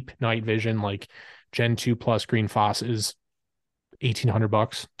 cheap night vision, like Gen 2 plus green phos is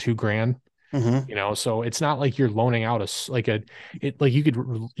 $1,800, 2 grand. hmm, So it's not like you're loaning out like you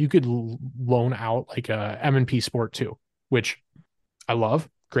could loan out like a M&P Sport 2, which I love.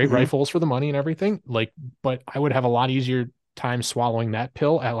 Great hmm, rifles for the money and everything. Like, but I would have a lot easier time swallowing that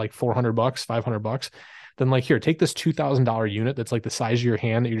pill at like $400, $500 than like, here, take this $2,000 unit that's like the size of your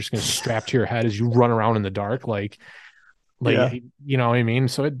hand that you're just going to strap to your head as you run around in the dark. yeah. You know what I mean?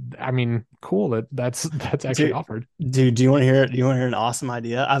 So I mean, cool that's actually Do offered. do you want to hear it? Do you want to hear an awesome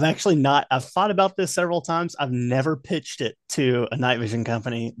idea? I've actually not. I've thought about this several times. I've never pitched it to a night vision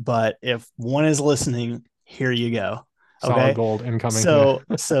company, but if one is listening, here you go. Solid Okay. gold incoming. Yeah.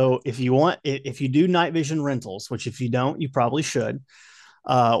 So if you want, if you do night vision rentals, which if you don't, you probably should.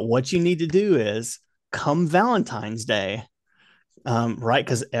 What you need to do is come Valentine's Day, right?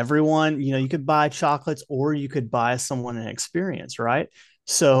 Because everyone, you could buy chocolates or you could buy someone an experience, right?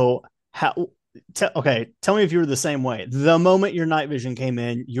 So how? Okay, tell me if you were the same way. The moment your night vision came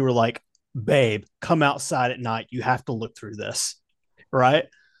in, you were like, "Babe, come outside at night. You have to look through this," right?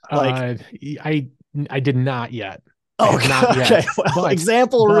 Like, Uh, I I did not yet. I have okay, not okay. yet, Well, but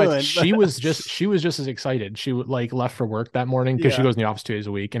example ruined. she was just as excited. She would like left for work that morning because she Yeah. goes in the office 2 days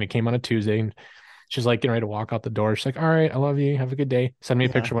a week, and it came on a Tuesday. And she's like getting ready to walk out the door. She's like, all right, I love you. Have a good day. Send me a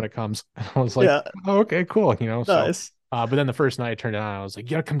Yeah. picture when it comes. I was like, Yeah. oh, okay, cool. So, Nice. but then the first night I turned it on, I was like,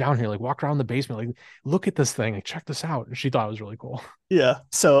 you gotta come down here, like walk around the basement, like look at this thing, like check this out. And she thought it was really cool. Yeah.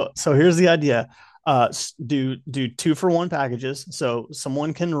 So here's the idea. Do 2-for-1 packages. So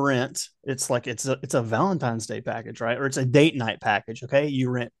someone can rent. It's like it's a Valentine's Day package, right? Or it's a date night package. Okay. You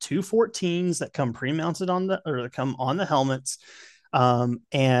rent two 14s that come pre-mounted on the or that come on the helmets.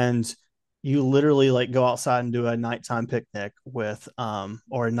 And you literally like go outside and do a nighttime picnic with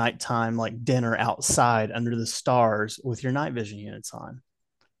or a nighttime like dinner outside under the stars with your night vision units on.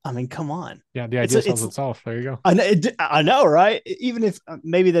 I mean, come on. Yeah, the It's idea a, sells it's itself. There you go. I know, right? Even if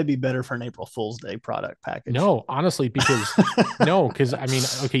maybe that'd be better for an April Fool's Day product package. No, honestly, because no, because I mean,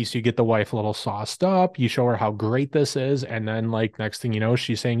 okay, so you get the wife a little sauced up, you show her how great this is, and then like next thing you know,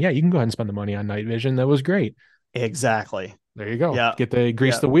 she's saying, yeah, you can go ahead and spend the money on night vision. That was great. Exactly. There you go. Yeah. Get the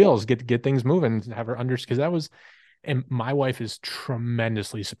grease Yeah. the wheels, get things moving, have her under because that was and my wife is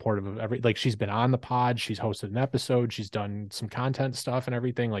tremendously supportive of like she's been on the pod, she's hosted an episode, she's done some content stuff and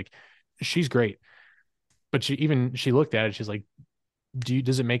everything. Like she's great. But she looked at it, she's like,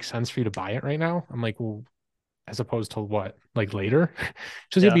 does it make sense for you to buy it right now? I'm like, well, as opposed to what, like later?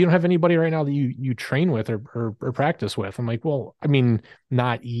 She says, yeah, but Yeah. you don't have anybody right now that you train with or practice with. I'm like, well, I mean,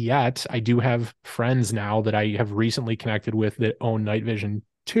 not yet. I do have friends now that I have recently connected with that own night vision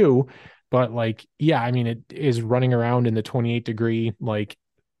too. But like, yeah, I mean, it is running around in the 28-degree like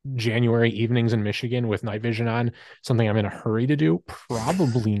January evenings in Michigan with night vision on something I'm in a hurry to do?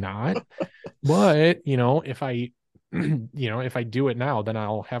 Probably not. But, if I if I do it now, then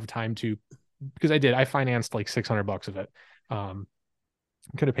I'll have time to because I financed like $600 of it. Um,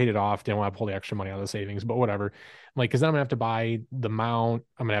 could have paid it off. Didn't want to pull the extra money out of the savings, but whatever. Like, because then I'm gonna have to buy the mount.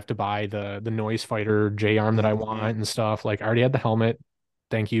 I'm gonna have to buy the noise fighter J arm that I Mm-hmm. want and stuff. Like, I already had the helmet.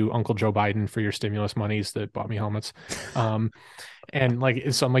 Thank you, Uncle Joe Biden, for your stimulus monies that bought me helmets. Um, and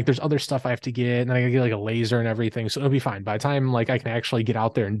like, so I'm like, there's other stuff I have to get, and I gotta get like a laser and everything. So it'll be fine. By the time like I can actually get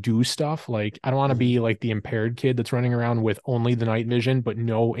out there and do stuff, like I don't want to Mm-hmm. be like the impaired kid that's running around with only the night vision but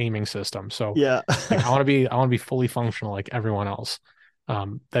no aiming system. So Yeah. like I want to be fully functional like everyone else.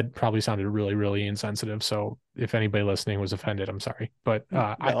 That probably sounded really, really insensitive. So if anybody listening was offended, I'm sorry. But No,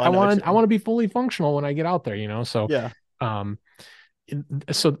 I know what you I mean. want to be fully functional when I get out there. So Yeah. um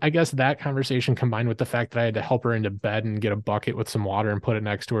so I guess that conversation combined with the fact that I had to help her into bed and get a bucket with some water and put it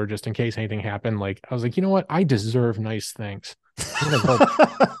next to her just in case anything happened, like I was like, you know what? I deserve nice things. I'm gonna go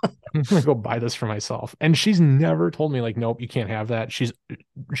I'm gonna go buy this for myself. And she's never told me like, nope, you can't have that. She's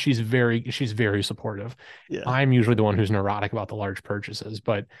very supportive. Yeah. I'm usually the one who's neurotic about the large purchases,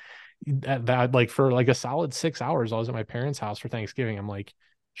 but that like for like a solid 6 hours, I was at my parents' house for Thanksgiving. I'm like,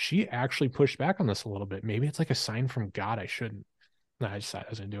 she actually pushed back on this a little bit. Maybe it's like a sign from God I shouldn't. No, I decided I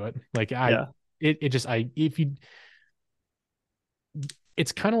was gonna do it. Like Yeah. it just if you,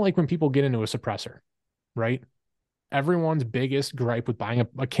 it's kind of like when people get into a suppressor, right? Everyone's biggest gripe with buying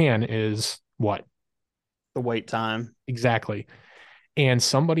a can is what? The wait time. Exactly. And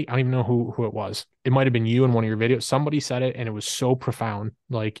somebody, I don't even know who it was. It might have been you in one of your videos. Somebody said it and it was so profound.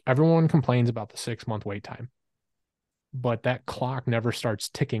 Like everyone complains about the 6 month wait time, but that clock never starts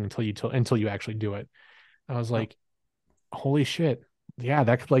ticking until you actually do it. I was Oh, like, holy shit. Yeah,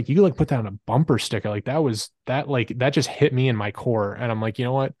 that could like you could like put that on a bumper sticker. Like that just hit me in my core. And I'm like, you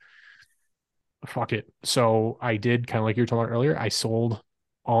know what? Fuck it. So I did kind of like you were talking about earlier. I sold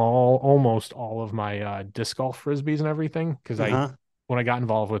almost all of my disc golf frisbees and everything because I uh-huh. when I got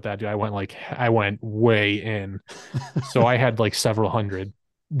involved with that, dude, I went way in. So I had like several hundred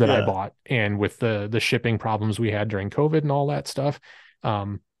that I Yeah. bought, and with the shipping problems we had during COVID and all that stuff,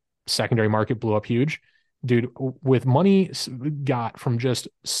 um, secondary market blew up huge. Dude, with money got from just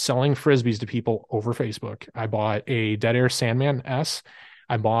selling frisbees to people over Facebook, I bought a Dead Air Sandman S.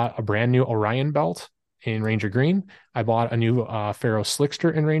 I bought a brand new Orion belt in Ranger Green. I bought a new Pharaoh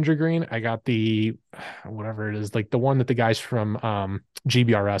Slickster in Ranger Green. I got the whatever it is, like the one that the guys from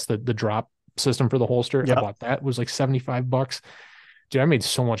GBRS, the drop system for the holster. I Yeah. bought that. It was like $75. Dude, I made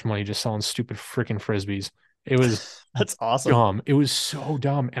so much money just selling stupid freaking frisbees. It was That's awesome. dumb. It was so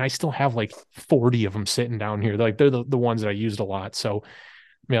dumb. And I still have like 40 of them sitting down here. They're the ones that I used a lot. So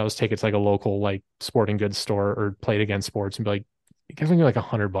maybe I'll just take it to like a local like sporting goods store or Play It Again Sports and be like, it gives me like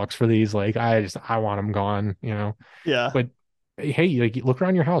 $100 for these. Like I want them gone. Yeah. But hey, like look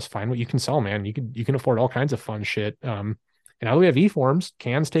around your house, find what you can sell, man. You can afford all kinds of fun shit. And now that we have e-forms,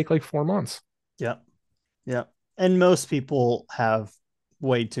 cans take like 4 months. Yeah. Yeah. And most people have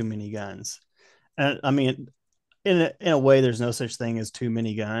way too many guns. And I mean, in a way, there's no such thing as too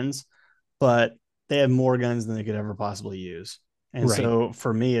many guns, but they have more guns than they could ever possibly use. And Right. so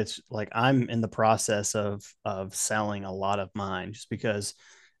for me, it's like I'm in the process of selling a lot of mine just because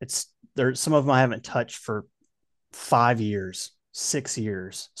it's there. Some of them I haven't touched for 5 years, 6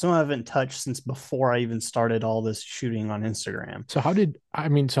 years. Some I haven't touched since before I even started all this shooting on Instagram. So how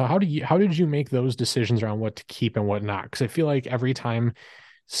did you make those decisions around what to keep and what not? Because I feel like every time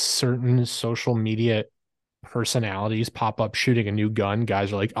certain social media personalities pop up shooting a new gun,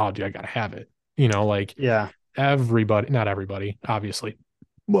 guys are like, oh, dude, I gotta have it. Like Yeah, everybody, not everybody, obviously,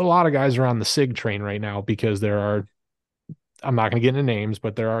 but a lot of guys are on the SIG train right now because I'm not going to get into names,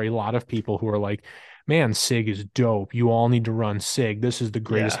 but there are a lot of people who are like, man, SIG is dope. You all need to run SIG. This is the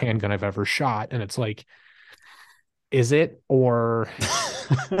greatest yeah. handgun I've ever shot. And it's like, is it? Or,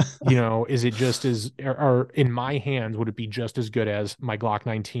 is it just as, or in my hands, would it be just as good as my Glock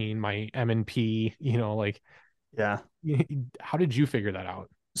 19, my M&P, like, Yeah. how did you figure that out?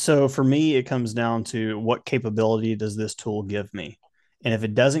 So for me, it comes down to what capability does this tool give me? And if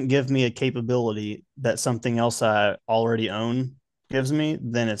it doesn't give me a capability that something else I already own gives me,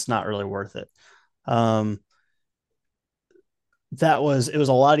 then it's not really worth it. Um, it was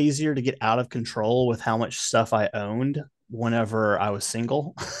a lot easier to get out of control with how much stuff I owned whenever I was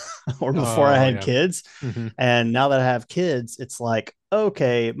single or before I Oh, had yeah. kids. Hmm. And now that I have kids, it's like,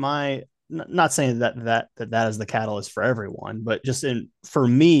 okay, not saying that is the catalyst for everyone, but just for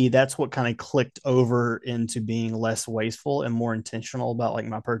me, that's what kind of clicked over into being less wasteful and more intentional about like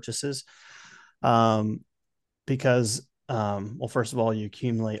my purchases. Um, because well, first of all, you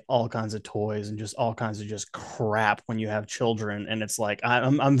accumulate all kinds of toys and just all kinds of just crap when you have children, and it's like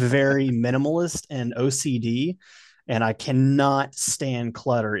I'm very minimalist and OCD, and I cannot stand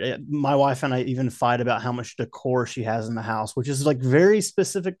clutter. My wife and I even fight about how much decor she has in the house, which is like very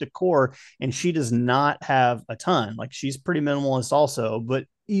specific decor, and she does not have a ton. Like she's pretty minimalist also, but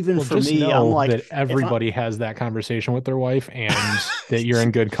even Well, for just me, I'm know like, that if I everybody has that conversation with their wife and that you're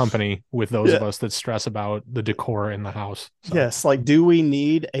in good company with those of yeah, us that stress about the decor in the house. So, yes, like do we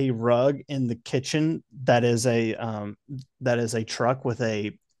need a rug in the kitchen that is a truck with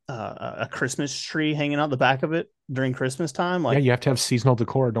a Christmas tree hanging out the back of it during Christmas time? yeah, Like, you have to have seasonal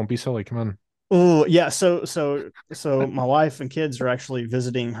decor. Don't be silly. Come on. oh yeah, so my wife and kids are actually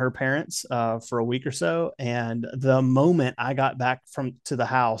visiting her parents for a week or so, and the moment I got back from to the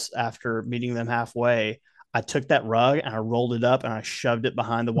house after meeting them halfway, I took that rug and I rolled it up and I shoved it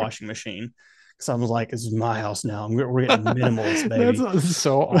behind the washing machine. So I was like, "This is my house now. We're getting minimalist, baby." That's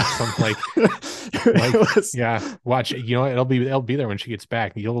so awesome. It was, Yeah, watch. It'll be there when she gets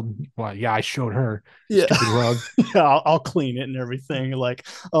back. Well, yeah, I showed her yeah, stupid rug. yeah. I'll clean it and everything. Like,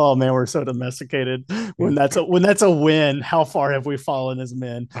 oh man, we're so domesticated. Yeah. When that's a win, how far have we fallen as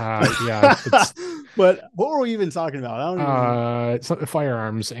men? Yeah, it's But what were we even talking about? I don't even remember.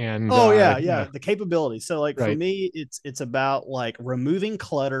 firearms and Oh yeah, yeah, yeah, the capability. So like for right. me, it's about like removing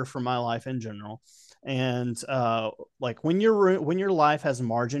clutter from my life in general. And like when your life has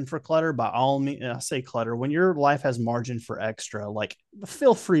margin for clutter, by all means, I say clutter. When your life has margin for extra, like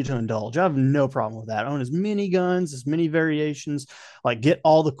feel free to indulge. I have no problem with that. Own as many guns, as many variations. Like get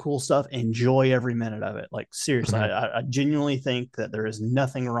all the cool stuff. Enjoy every minute of it. Like seriously, Mhm. I genuinely think that there is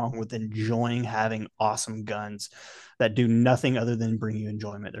nothing wrong with enjoying having awesome guns that do nothing other than bring you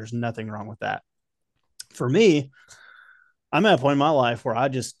enjoyment. There's nothing wrong with that. For me, I'm at a point in my life where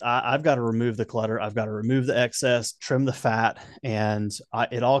I've got to remove the clutter, I've got to remove the excess, trim the fat, and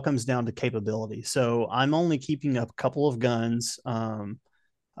it all comes down to capability. So I'm only keeping a couple of guns.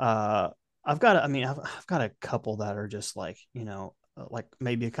 Uh, I've got a couple that are just like like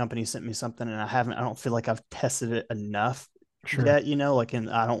maybe a company sent me something and I don't feel like I've tested it enough Sure. yet, like, and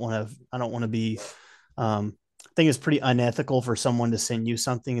I don't want to be, I think it's pretty unethical for someone to send you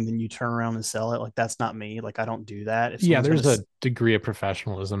something and then you turn around and sell it. Like that's not me. Like I don't do that. If Yeah, someone's going there's to a degree of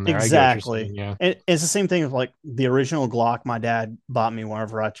professionalism there. I get what you're exactly. saying. Yeah. And it's the same thing with like the original Glock my dad bought me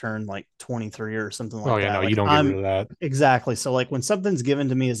whenever I turned like 23 or something Oh like yeah, no, that. you Like don't get rid I'm of that. exactly. So like when something's given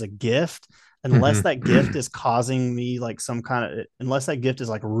to me as a gift, unless Hmm. that gift is causing me like some kind of unless that gift is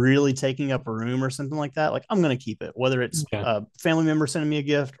like really taking up a room or something like that, like I'm going to keep it, whether it's Yeah. a family member sending me a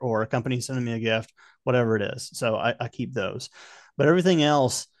gift or a company sending me a gift, whatever it is. So I keep those. But everything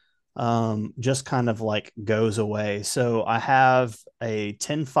else just kind of like goes away. So I have a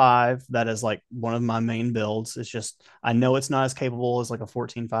 10.5 that is like one of my main builds. It's just I know it's not as capable as like a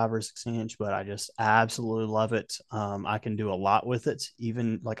 14.5 or a 16 inch, but I just absolutely love it. I can do a lot with it.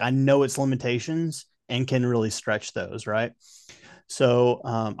 Even like I know its limitations and can really stretch those, right? So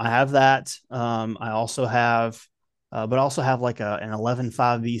I have that. I also have, but also have like an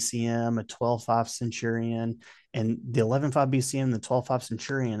 11.5 BCM, a 12.5 Centurion, and the 11.5 BCM, the 12.5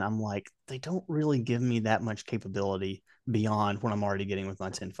 Centurion. I'm like, they don't really give me that much capability beyond what I'm already getting with my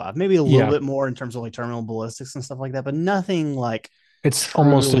 10.5. Maybe a little Yeah. bit more in terms of like terminal ballistics and stuff like that, but nothing like It's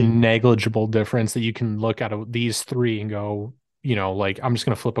almost a truly. negligible difference that you can look at these three and go, like I'm just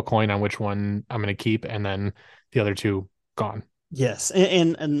going to flip a coin on which one I'm going to keep, and then the other two gone. Yes,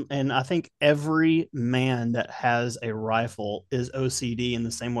 and I think every man that has a rifle is OCD in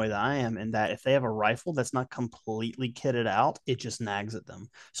the same way that I am, in that if they have a rifle that's not completely kitted out, it just nags at them.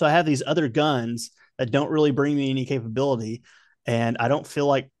 So I have these other guns that don't really bring me any capability, and I don't feel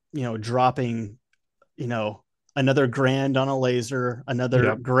like, dropping, you know, another grand on a laser, another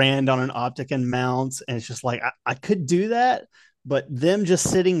Yep. grand on an optic and mounts. And it's just like, I could do that, but them just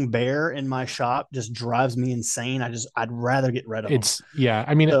sitting bare in my shop just drives me insane. I'd rather get rid of them. Yeah.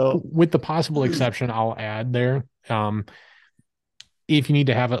 I mean, So, with the possible exception, I'll add there. If you need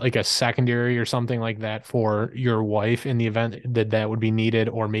to have like a secondary or something like that for your wife in the event that would be needed,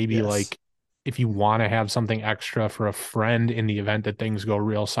 or maybe yes. like if you want to have something extra for a friend in the event that things go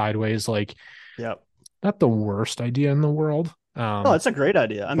real sideways, like Yep. not the worst idea in the world. No, it's a great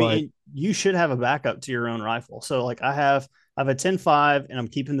idea. I But mean, you should have a backup to your own rifle. So like I have a 10.5 and I'm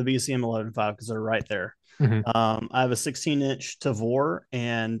keeping the BCM 11.5 because they're right there. mhm, I have a 16-inch Tavor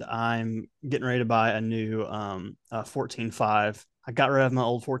and I'm getting ready to buy a new 14.5. I got rid of my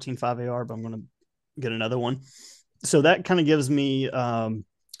old 14.5 AR, but I'm going to get another one. So that kind of gives me,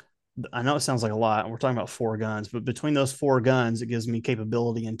 I know it sounds like a lot. We're talking about four guns, but between those four guns, it gives me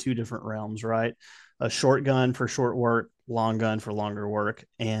capability in two different realms, right? A short gun for short work, long gun for longer work.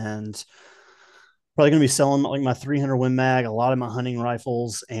 And probably going to be selling like my 300 Win Mag, a lot of my hunting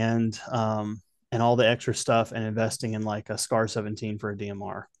rifles, and all the extra stuff, and investing in like a Scar 17 for a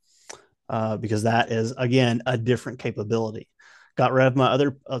DMR, because that is again a different capability. Got rid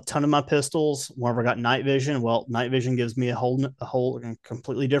of a ton of my pistols. Whenever I got night vision, well, night vision gives me a whole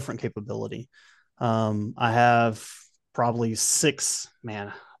completely different capability. I have probably six, man,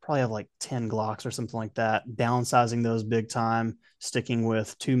 I probably have like 10 Glocks or something like that. Downsizing those big time, sticking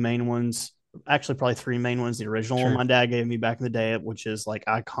with two main ones, actually probably three main ones. The original one sure. my dad gave me back in the day, which is like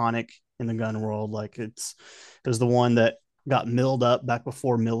iconic in the gun world. Like it was the one that got milled up back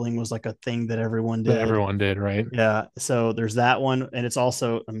before milling was like a thing that everyone That did. everyone did, right? Yeah. So there's that one. And it's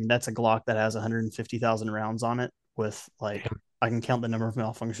also, I mean, that's a Glock that has 150,000 rounds on it with like, Damn. I can count the number of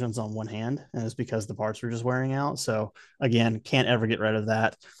malfunctions on one hand. And it's because the parts were just wearing out. So again, can't ever get rid of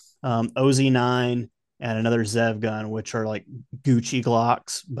that. OZ9 and another Zev gun, which are like Gucci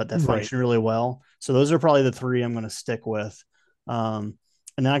Glocks, but that Right. function really well. So those are probably the three I'm going to stick with. And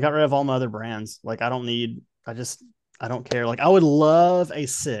then I got rid of all my other brands. Like I don't care. Like I would love a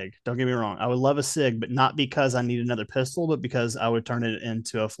SIG. Don't get me wrong. I would love a SIG, but not because I need another pistol, but because I would turn it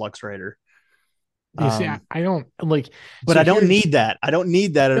into a Flux Raider. You see, Um, I don't like, but so I don't here's need that. I don't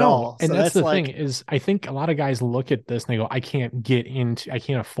need that at no, all. and So that's that's the thing like, is I think a lot of guys look at this and they go, I can't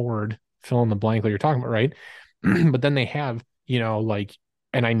afford fill in the blank like you're talking about, right? But then they have, like,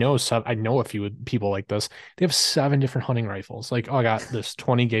 and I know a few people like this. They have seven different hunting rifles. Like, oh, I got this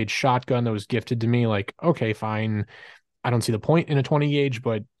 20 gauge shotgun that was gifted to me. Like, okay, fine. I don't see the point in a 20 gauge,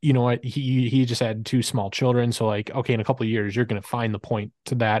 but you know what? He just had two small children. So like, okay, in a couple of years, you're gonna find the point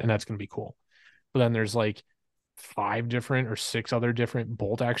to that, and that's gonna be cool. But then there's like five different or six other different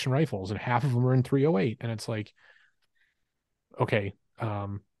bolt action rifles, and half of them are in 308. And it's like, okay,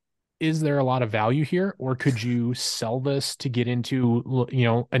 is there a lot of value here, or could you sell this to get into,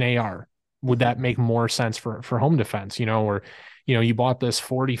 an AR? Would mhm. that make more sense for home defense? Or you bought this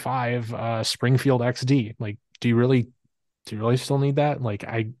 45 Springfield XD. Like, do you really still need that? Like,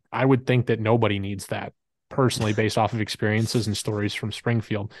 I would think that nobody needs that personally, based off of experiences and stories from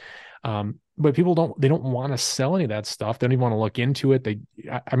Springfield. But people they don't want to sell any of that stuff. They don't even want to look into it.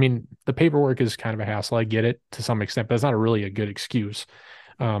 I mean, the paperwork is kind of a hassle. I get it to some extent, but it's not really a good excuse.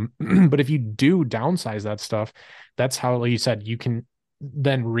 But if you do downsize that stuff, that's how, like you said, you can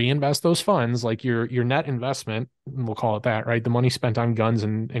then reinvest those funds, like your net investment, we'll call it that, right? The money spent on guns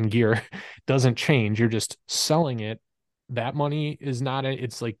and gear doesn't change. You're just selling it. That money is not,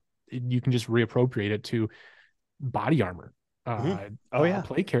 it's like you can just reappropriate it to body armor, Mhm. Oh yeah.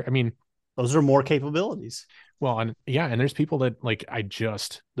 plate care. I mean, Those are more capabilities. well, and yeah, and there's people that like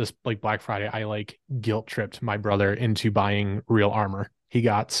this like Black Friday, I like guilt tripped my brother into buying real armor. He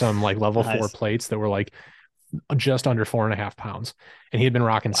got some like level four Nice. plates that were like just under 4.5 pounds, and he had been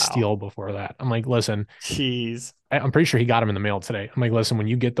rocking Wow. steel before that. I'm like, listen, Jeez. I'm pretty sure he got them in the mail today. I'm like, listen, when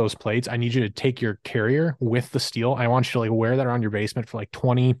you get those plates, I need you to take your carrier with the steel. I want you to like wear that around your basement for like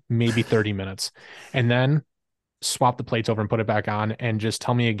 20, maybe 30 minutes, and then swap the plates over and put it back on, and just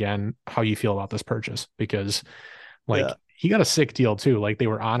tell me again how you feel about this purchase, because Yeah. like he got a sick deal too. Like they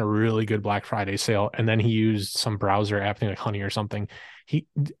were on a really good Black Friday sale, and then he used some browser app thing like Honey or something. He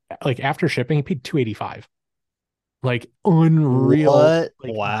like after shipping, he paid 285. Like unreal, What?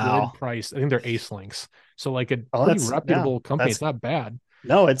 like good Wow. price. I think they're Ace Links. So like a Oh, pretty that's yeah. reputable company. It's That's not bad.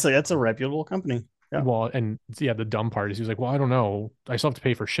 no, it's a reputable company. Yeah. Well, and yeah, the dumb part is he was like, well, I don't know. I still have to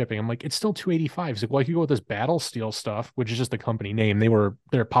pay for shipping. I'm like, it's still 285. He's like, well, I could go with this Battle Steel stuff, which is just the company name.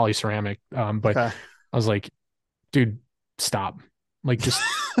 They're polyceramic. But Okay. I was like, dude, stop. Like just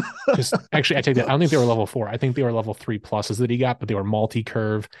actually I take that. I don't think they were level 4. I think they were level 3 pluses that he got, but they were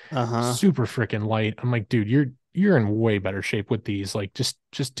multi-curve, Uh-huh. super freaking light. I'm like, dude, you're in way better shape with these. Like just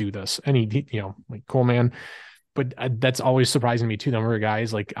do this. And like cool man. But that's always surprising me too. Number of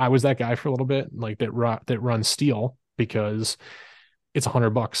guys, like I was that guy for a little bit, like that runs steel because it's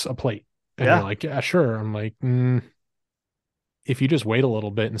 $100 a plate, and they're Yeah. like, yeah, sure. I'm like, if you just wait a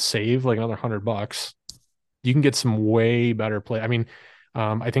little bit and save like another $100, you can get some way better plate. I mean,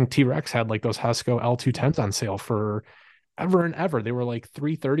 I think T Rex had like those Hesco L210s on sale for ever and ever. They were like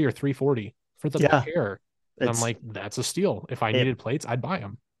 330 or 340 for the Yeah. pair, and I'm It's like, that's a steal. If I it needed plates, I'd buy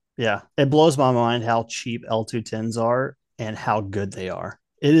them. yeah. It blows my mind how cheap L210s are and how good they are.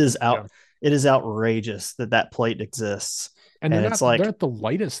 It is Yeah. out it is outrageous that that plate exists. And And it's they're like, not the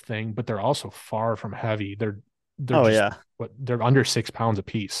lightest thing, but they're also far from heavy. They're oh just yeah. they're under 6 pounds a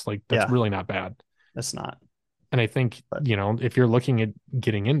piece. Like that's Yeah, really not bad. it's not. And I think, But if you're looking at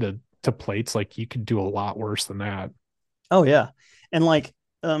getting into plates, like you could do a lot worse than that. oh yeah. And like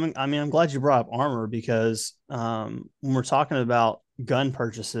I mean, I'm glad you brought up armor because when we're talking about gun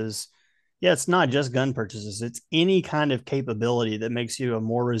purchases, yeah, it's not just gun purchases. It's any kind of capability that makes you a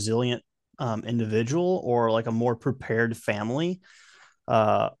more resilient individual or like a more prepared family.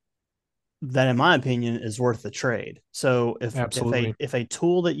 Uh, that in my opinion is worth the trade. So Absolutely. if a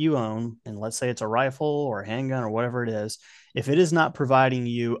tool that you own, and let's say it's a rifle or a handgun or whatever it is, if it is not providing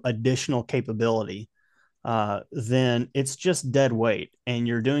you additional capability, then it's just dead weight and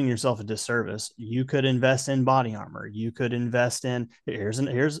you're doing yourself a disservice. You could invest in body armor. You could invest in here's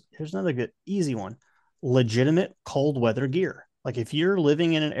another good easy one. Legitimate cold weather gear. Like if you're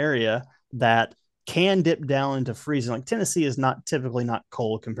living in an area that can dip down into freezing, like Tennessee is not typically not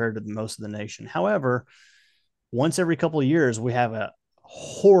cold compared to most of the nation. However, once every couple of years, we have a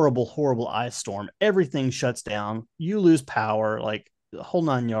horrible ice storm. Everything shuts down. You lose power, like the whole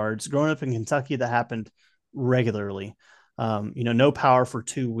 9 yards. Growing up in Kentucky, that happened regularly. No power for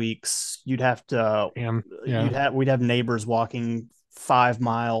 2 weeks. And yeah. We'd have neighbors walking 5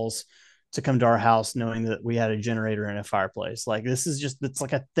 miles to come to our house knowing that we had a generator and a fireplace. Like this is just, it's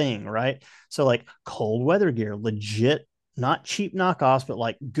like a thing, right? So like cold weather gear, legit, not cheap knockoffs, but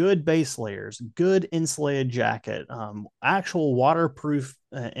like good base layers, good insulated jacket, actual waterproof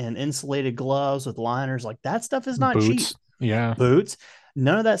and insulated gloves with liners. Like that stuff is not cheap. Boots. Yeah. Boots,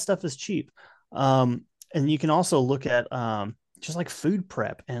 none of that stuff is cheap. And you can also look at just like food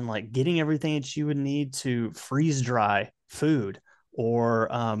prep and like getting everything that you would need to freeze dry food or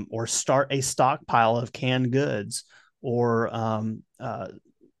start a stockpile of canned goods or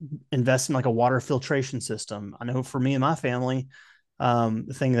invest in like a water filtration system. I know for me and my family,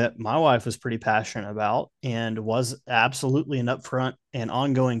 the thing that my wife was pretty passionate about and was absolutely an upfront and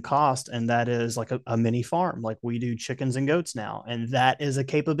ongoing cost, and that is like a mini farm. Like we do chickens and goats now, and that is a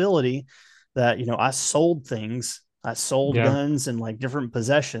capability that I sold things. I sold Yeah. guns and like different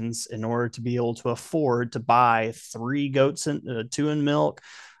possessions in order to be able to afford to buy 3 goats and 2 in milk,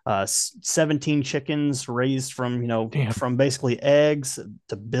 17 chickens raised from Damn. from basically eggs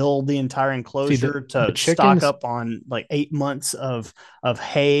to build the entire See enclosure the to stock chickens. up on like 8 months of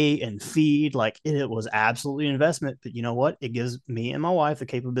hay and feed. Like it was absolutely an investment, but you know what, it gives me and my wife the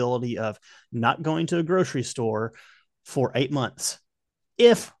capability of not going to a grocery store for 8 months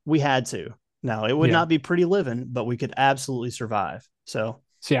if we had to. Now it would Yeah. not be pretty living, but we could absolutely survive. So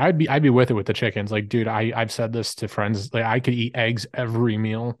See, I'd be with it with the chickens. Like, dude, I've said this to friends. Like, I could eat eggs every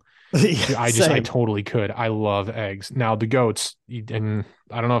meal. Dude, I same. totally could. I love eggs. Now the goats, and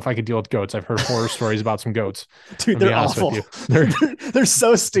I don't know if I could deal with goats. I've heard horror stories about some goats. Dude, I'll be they're honest with awful. you. They're They're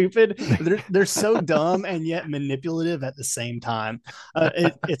so stupid. They're so dumb and yet manipulative at the same time.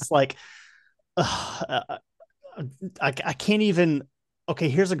 It's like I can't even. Okay,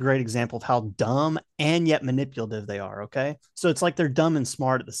 here's a great example of how dumb and yet manipulative they are. Okay, so it's like they're dumb and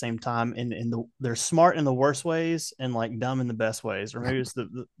smart at the same time, and they're smart in the worst ways and like dumb in the best ways, or maybe it's the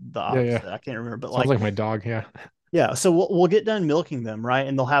yeah, yeah. opposite. I can't remember, but Sounds like like my dog. Yeah. Yeah, so we'll get done milking them, right?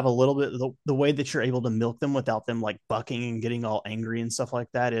 And they'll have a little bit the way that you're able to milk them without them like bucking and getting all angry and stuff like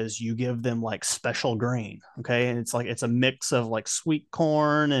that is you give them like special grain, okay? And it's like it's a mix of like sweet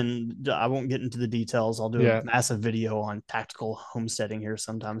corn and I won't get into the details. I'll do a Yeah. massive video on tactical homesteading here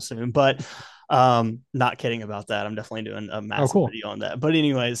sometime soon, but not kidding about that. I'm definitely doing a Oh, massive cool. video on that. But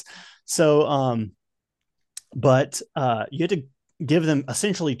anyways, so but you have to give them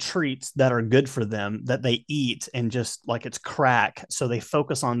essentially treats that are good for them that they eat and just like it's crack, so they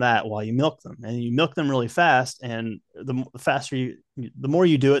focus on that while you milk them, and you milk them really fast, and the faster you the more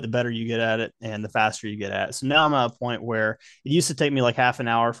you do it, the better you get at it and the faster you get at it. So now I'm at a point where it used to take me like half an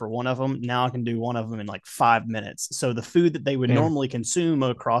hour for one of them. Now I can do one of them in like 5 minutes. So the food that they would Damn. normally consume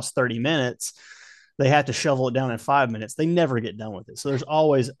across 30 minutes, they have to shovel it down in 5 minutes. They never get done with it. So there's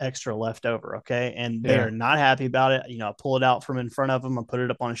always extra left over. Okay. And they Yeah. are not happy about it. I pull it out from in front of them. I put it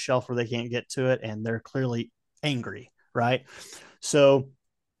up on a shelf where they can't get to it. And they're clearly angry. Right. So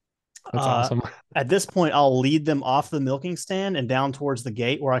That's awesome. at this point, I'll lead them off the milking stand and down towards the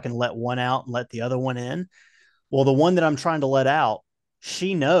gate where I can let one out and let the other one in. Well, the one that I'm trying to let out,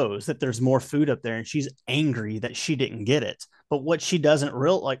 she knows that there's more food up there and she's angry that she didn't get it. But what she doesn't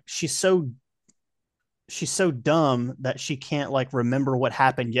real like, she's so dumb that she can't like remember what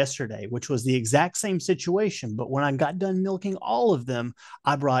happened yesterday, which was the exact same situation. But when I got done milking all of them,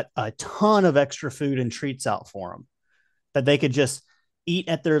 I brought a ton of extra food and treats out for them that they could just eat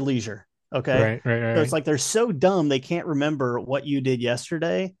at their leisure. Okay. Right, right, So it's right. like they're so dumb they can't remember what you did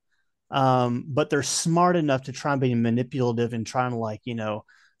yesterday. But they're smart enough to try and be manipulative and trying to like,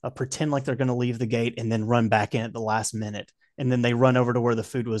 pretend like they're going to leave the gate and then run back in at the last minute. And then they run over to where the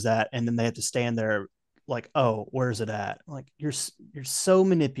food was at. And then they have to stand there like, oh, where's it at? Like you're so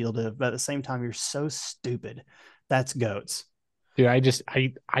manipulative, but at the same time, you're so stupid. That's goats. Dude, I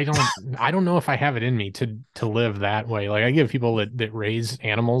don't know if I have it in me to live that way. Like I give people that raise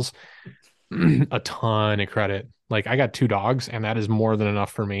animals a ton of credit. Like I got two dogs and that is more than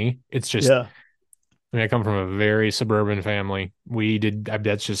enough for me. It's just, Yeah. I mean, I come from a very suburban family.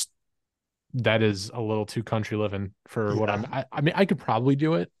 That's just, that is a little too country living for what Yeah. I mean, I could probably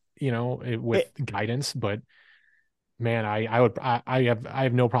do it, with It, guidance, but man, I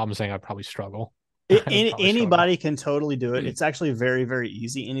have no problem saying I'd probably struggle. it, I would probably struggle. anybody can totally do it. It's actually very, very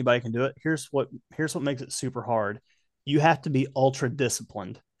easy. Anybody can do it. Here's what makes it super hard. You have to be ultra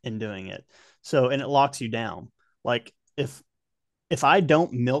disciplined in doing it. So, and it locks you down. Like if I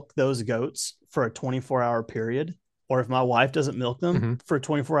don't milk those goats for a 24-hour period, or if my wife doesn't milk them Hmm. for a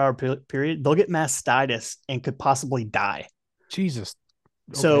 24-hour period, they'll get mastitis and could possibly die. Jesus.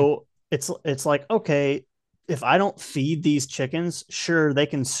 Okay. So it's like, okay, if I don't feed these chickens, sure, they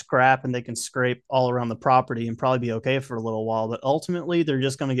can scrap and they can scrape all around the property and probably be okay for a little while, but ultimately they're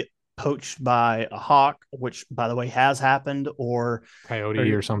just going to get poached by a hawk, which by the way has happened,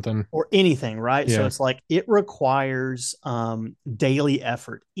 Coyote or or something. or anything, right? So Yeah. it's like it requires daily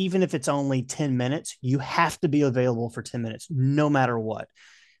effort. Even if it's only 10 minutes, you have to be available for 10 minutes, no matter what.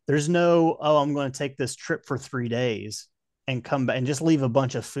 There's no, oh, I'm going to take this trip for 3 days and come back and just leave a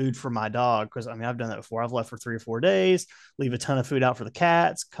bunch of food for my dog. Cause I mean, I've done that before. I've left for 3 or 4 days, leave a ton of food out for the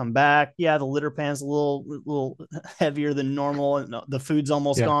cats, come back. Yeah, the litter pan's a little heavier than normal. And the food's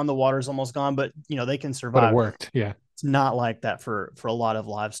almost Yeah. gone. The water's almost gone, but they can But it survive. worked. Yeah. It's not like that for a lot of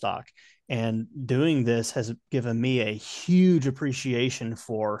livestock. And doing this has given me a huge appreciation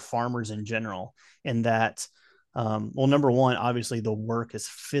for farmers in general, in that well, number one, obviously the work is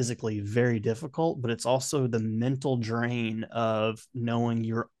physically very difficult, but it's also the mental drain of knowing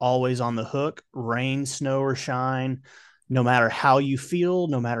you're always on the hook, rain, snow, or shine. No matter how you feel,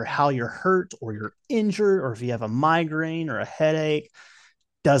 no matter how you're hurt or you're injured, or if you have a migraine or a headache,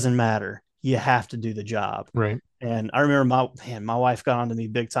 doesn't matter. You have to do the job. Right. And I remember my wife got onto me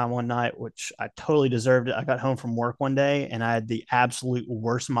big time one night, which I totally deserved it. I got home from work one day and I had the absolute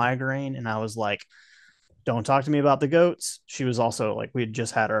worst migraine. And I was like, don't talk to me about the goats. She was also like, we had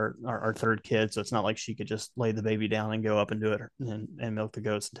just had our third kid. So it's not like she could just lay the baby down and go up and do it and milk the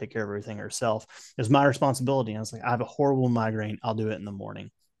goats and take care of everything herself. It was my responsibility. And I was like, I have a horrible migraine. I'll do it in the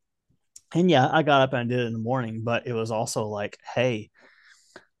morning. And yeah, I got up and I did it in the morning, but it was also like, hey,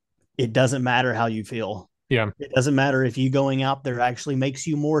 it doesn't matter how you feel. Yeah. It doesn't matter if you going out there actually makes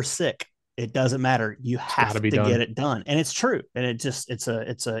you more sick. It doesn't matter. You It's got have to be to get done. it done. And it's true. And it's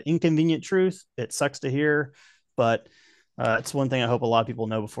a inconvenient truth. It sucks to hear, but it's one thing I hope a lot of people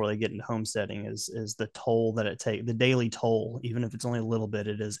know before they get into homesteading is the toll that it takes, the daily toll, even if it's only a little bit,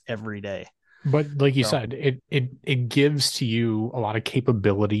 it is every day. But like you So, said, it gives to you a lot of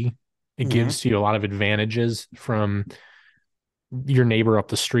capability. It mm-hmm. gives to you a lot of advantages from your neighbor up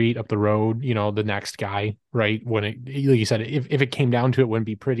the street, up the road, the next guy, right? When it, like you said, if it came down to it, wouldn't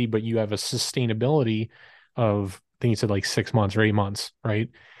be pretty, but you have a sustainability of, I think you said like 6 months or 8 months, right?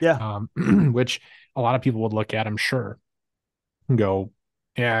 Yeah. Um, which a lot of people would look at, I'm sure, and go,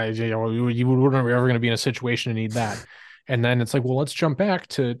 yeah, you we're never ever going to be in a situation to need that. And then it's like, well, let's jump back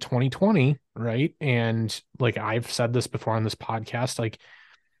to 2020, right? And like I've said this before on this podcast, like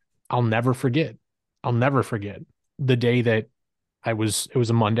I'll never forget. I'll never forget the day that it was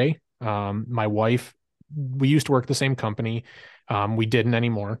a Monday. My wife, we used to work the same company. We didn't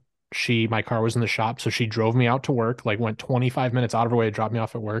anymore. My car was in the shop. So she drove me out to work, like went 25 minutes out of her way to drop me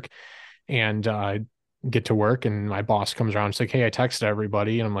off at work and, get to work. And my boss comes around. She's like, hey, I texted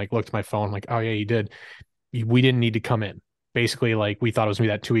everybody. And I'm like, looked at my phone. I'm like, oh, yeah, you did. We didn't need to come in. Basically, like we thought it was gonna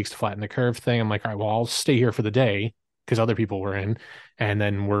be that 2 weeks to flatten the curve thing. I'm like, all right, well, I'll stay here for the day because other people were in, and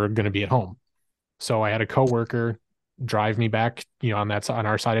then we're gonna be at home. So I had a coworker drive me back, on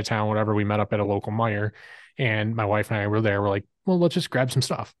our side of town, whatever. We met up at a local Meijer, and my wife and I were there. We're like, well, let's just grab some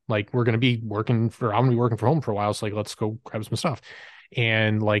stuff. Like I'm gonna be working from home for a while, so like let's go grab some stuff.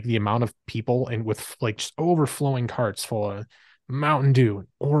 And like the amount of people and with like just overflowing carts full of Mountain Dew,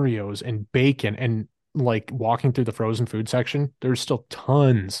 Oreos, and bacon, and like walking through the frozen food section, there's still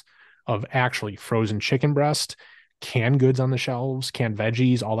tons of actually frozen chicken breast, canned goods on the shelves, canned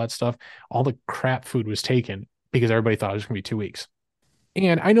veggies, all that stuff. All the crap food was taken because everybody thought it was going to be 2 weeks.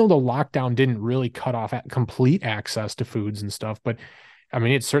 And I know the lockdown didn't really cut off complete access to foods and stuff, but I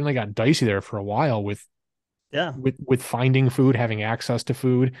mean, it certainly got dicey there for a while with Yeah. finding food, having access to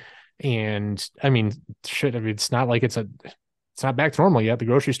food. And I mean, shit, I mean, it's not back to normal yet. The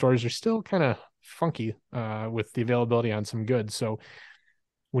grocery stores are still kind of funky with the availability on some goods. So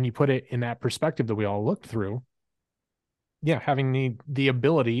when you put it in that perspective that we all looked through, yeah, having the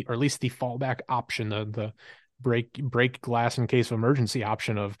ability, or at least the fallback option, the break glass in case of emergency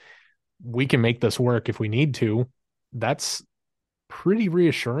option of we can make this work if we need to, that's pretty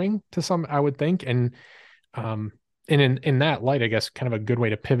reassuring to some, I would think. Um and in that light, I guess kind of a good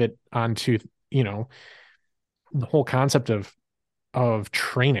way to pivot onto, you know, the whole concept of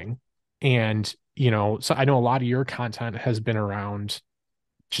training. And, so I know a lot of your content has been around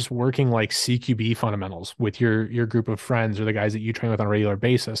just working like CQB fundamentals with your group of friends or the guys that you train with on a regular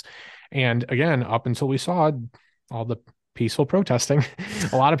basis. And again, up until we saw all the peaceful protesting,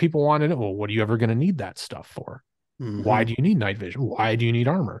 a lot of people wanted to know, well, what are you ever going to need that stuff for? Why Mm-hmm. do you need night vision? Why do you need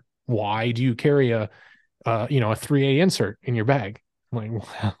armor? Why do you carry a 3A insert in your bag? I'm like,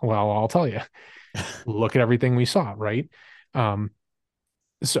 well, I'll tell you. Look at everything we saw, right? Um,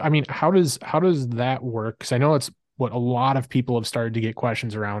 so I mean, how does that work? Because I know it's what a lot of people have started to get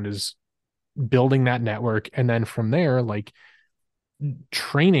questions around is building that network, and then from there, like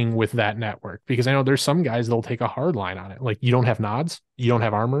training with that network. Because I know there's some guys that'll take a hard line on it. Like you don't have nods, you don't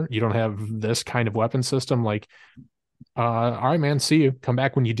have armor, you don't have this kind of weapon system. Like, all right, man, see you. Come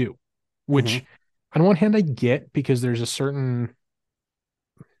back when you do. Mm-hmm. Which, on one hand, I get because there's a certain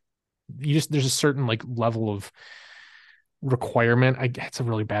like level of requirement. It's a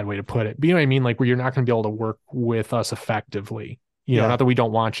really bad way to put it, but you know what I mean? Like where you're not going to be able to work with us effectively. Yeah. Not that we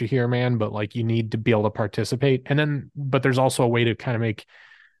don't want you here, man, but like you need to be able to participate. And then, but there's also a way to kind of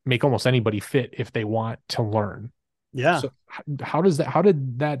make almost anybody fit if they want to learn. Yeah. So how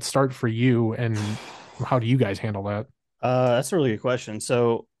did that start for you, and how do you guys handle that? That's a really good question.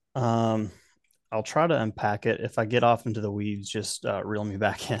 So, I'll try to unpack it. If I get off into the weeds, just reel me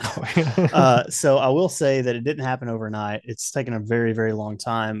back in. So I will say that it didn't happen overnight. It's taken a very, very long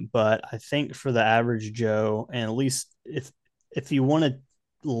time. But I think for the average Joe, and at least if you want to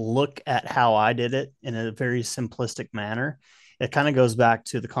look at how I did it in a very simplistic manner, it kind of goes back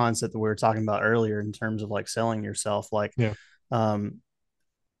to the concept that we were talking about earlier in terms of like selling yourself. Like, Yeah, um,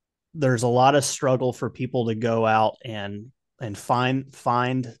 there's a lot of struggle for people to go out and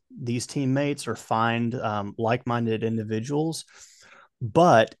find these teammates or find like-minded individuals.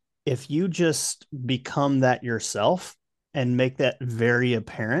 But if you just become that yourself and make that very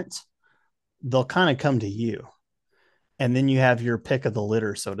apparent, they'll kind of come to you, and then you have your pick of the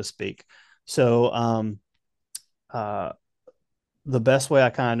litter, so to speak. So uh, the best way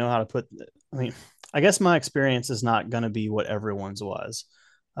I kind of know how to put, I mean, I guess my experience is not going to be what everyone's was.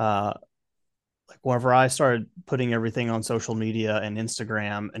 Uh, like whenever I started putting everything on social media and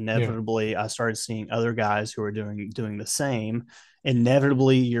Instagram, yeah, inevitably I started seeing other guys who are doing the same.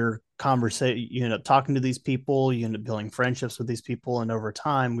 Inevitably, your conversation, you end up talking to these people, you end up building friendships with these people, and over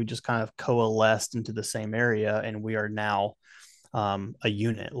time, we just kind of coalesced into the same area, and we are now a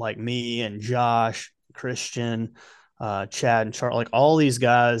unit. Like me and Josh, Christian, Chad and Charlie, like all these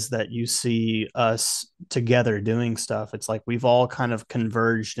guys that you see us together doing stuff. It's like we've all kind of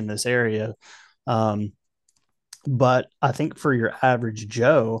converged in this area. Um, but I think for your average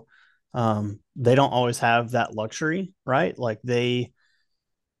Joe, they don't always have that luxury, right? Like there's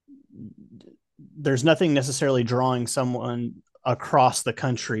nothing necessarily drawing someone across the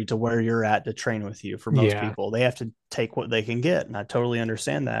country to where you're at to train with you. For most Yeah. people, they have to take what they can get, and I totally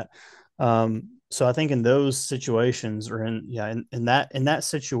understand that. So I think in those situations, or in that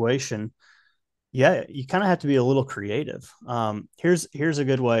situation, yeah, you kind of have to be a little creative. Here's a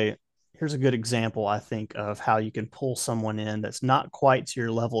good way. Here's a good example, I think, of how you can pull someone in that's not quite to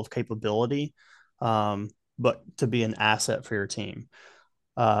your level of capability, um, but to be an asset for your team.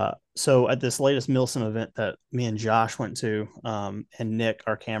 So at this latest Milsim event that me and Josh went to, and Nick,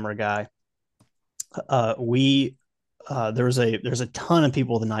 our camera guy, we there's a ton of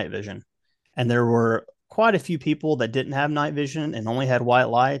people with night vision, and there were quite a few people that didn't have night vision and only had white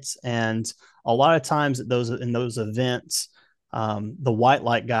lights. And a lot of times at those events, the white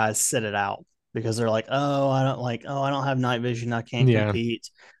light guys sit it out because they're like, oh, I don't have night vision, I can't Yeah. compete.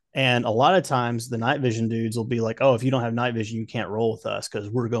 And a lot of times the night vision dudes will be like, oh, if you don't have night vision, you can't roll with us because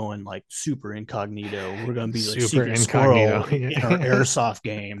we're going like super incognito. We're going to be like Super secret incognito. squirrel in our airsoft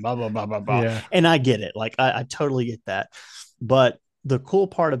game, blah, blah, blah, blah, blah. Yeah. And I get it. Like, I totally get that. But the cool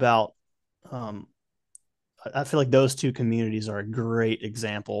part about, um, I feel like those two communities are a great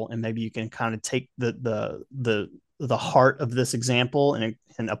example, and maybe you can kind of take the heart of this example and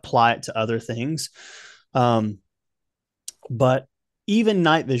apply it to other things. Um, but even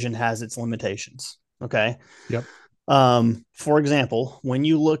night vision has its limitations. Okay. Yep. For example, when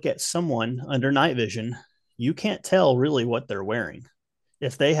you look at someone under night vision, you can't tell really what they're wearing.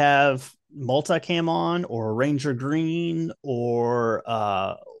 If they have multicam on, or Ranger Green, or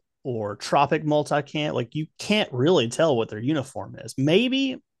Tropic multicam, like you can't really tell what their uniform is.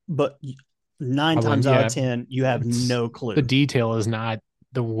 Maybe, but nine I wouldn't, times out of yeah. 10, you have It's no the clue. detail is not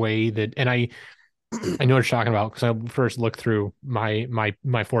the way that, and I know what you're talking about because I first looked through my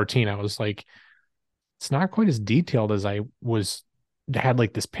 14. I was like, it's not quite as detailed as I was had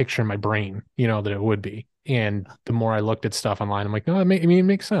like this picture in my brain, that it would be. And the more I looked at stuff online, I'm like, no, it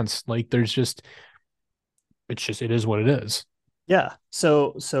makes sense. Like it is what it is. Yeah.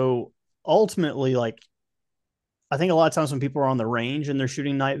 So ultimately, like, I think a lot of times when people are on the range and they're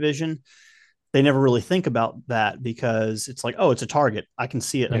shooting night vision, they never really think about that because it's like, oh, it's a target. I can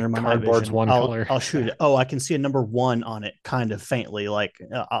see it Yeah, under my night cardboard's vision. one color. I'll shoot Yeah. it. Oh, I can see a number one on it kind of faintly. Like,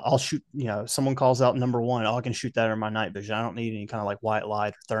 I'll shoot. Someone calls out number one. Oh, I can shoot that under my night vision. I don't need any kind of like white light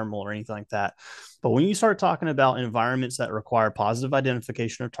or thermal or anything like that. But when you start talking about environments that require positive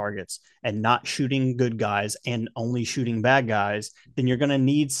identification of targets and not shooting good guys and only shooting bad guys, then you're going to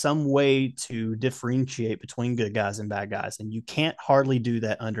need some way to differentiate between good guys and bad guys. And you can't hardly do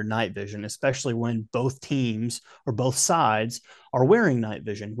that under night vision, especially when both teams or both sides are wearing night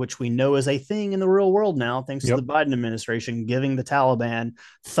vision, which we know is a thing in the real world now, thanks to the Yep. Biden administration giving the Taliban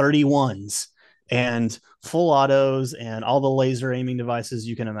 31s and full autos and all the laser aiming devices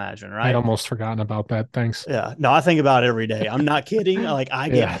you can imagine, I'd right? almost forgotten about that. Thanks. Yeah. No, I think about it every day. I'm not kidding. Like, I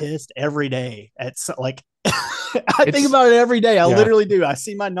get Yeah. pissed every day at like I think It's about it every day. I yeah. literally do. I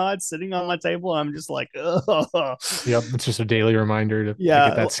see my nods sitting on my table, and I'm just like, oh, Yep. It's just a daily reminder to pick at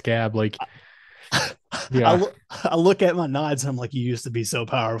yeah. that scab. Like, I yeah. look, I look at my nods, and I'm like, you used to be so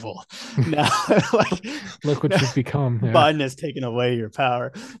powerful. Now, like, Look what you've become. Yeah. Biden has taken away your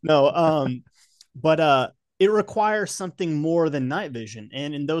power. No, but it requires something more than night vision,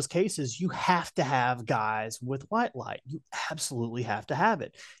 and in those cases, you have to have guys with white light. You absolutely have to have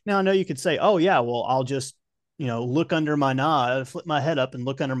it. Now, I know you could say, oh yeah, well, I'll just look under my nod, flip my head up and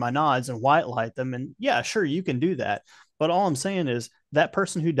look under my nods and white light them, and yeah, sure, you can do that. But all I'm saying is that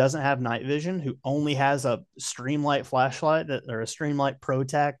person who doesn't have night vision, who only has a Streamlight flashlight or a Streamlight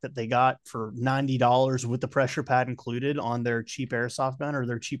ProTac that they got for $90 with the pressure pad included on their cheap airsoft gun or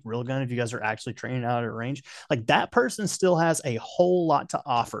their cheap real gun, if you guys are actually training out at range, like that person still has a whole lot to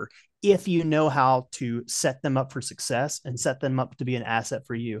offer if you know how to set them up for success and set them up to be an asset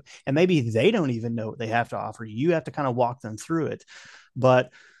for you. And maybe they don't even know what they have to offer. You have to kind of walk them through it. But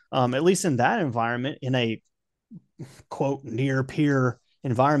at least in that environment, in a quote near peer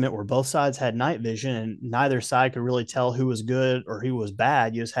environment where both sides had night vision and neither side could really tell who was good or who was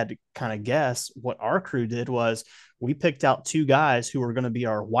bad, you just had to kind of guess. What our crew did was we picked out two guys who were going to be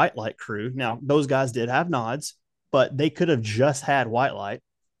our white light crew. Now, those guys did have nods, but they could have just had white light.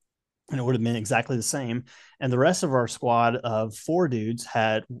 and it would have been exactly the same. And the rest of our squad of 4 dudes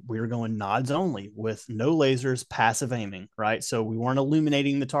we were going nods only with no lasers, passive aiming, right? So we weren't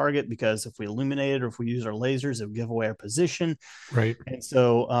illuminating the target, because if we illuminated or if we use our lasers, it would give away our position. Right. And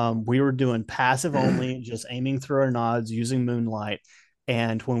so we were doing passive only, just aiming through our nods using moonlight.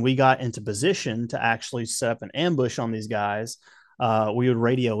 And when we got into position to actually set up an ambush on these guys, we would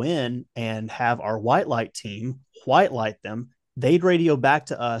radio in and have our white light team white light them. They'd radio back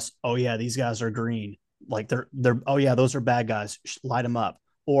to us, "Oh yeah, these guys are green. Like they're oh yeah, those are bad guys. Light them up."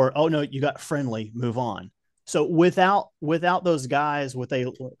 Or, "Oh no, you got friendly. Move on." So without those guys with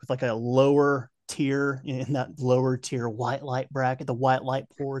like a lower tier, in that lower tier white light bracket, the white light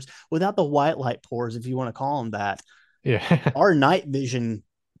pores, without the white light pores, if you want to call them that, Yeah. our night vision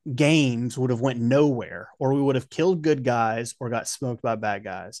games would have went nowhere, or we would have killed good guys or got smoked by bad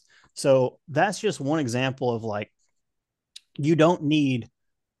guys. So that's just one example of, like, you don't need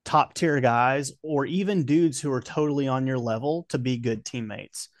top tier guys or even dudes who are totally on your level to be good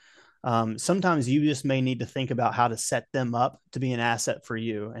teammates. Sometimes you just may need to think about how to set them up to be an asset for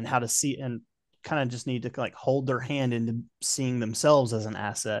you, and how to see, and kind of just need to like hold their hand into seeing themselves as an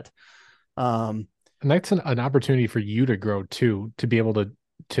asset. Um, And that's an opportunity for you to grow too, to be able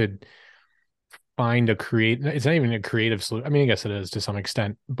to find a create. It's not even a creative solution. I mean, I guess it is to some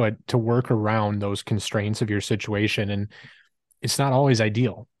extent, but to work around those constraints of your situation. And it's not always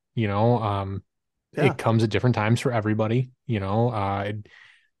ideal, you know. yeah, It comes at different times for everybody, you know.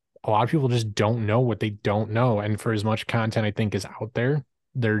 A lot of people just don't know what they don't know. And for as much content I think is out there,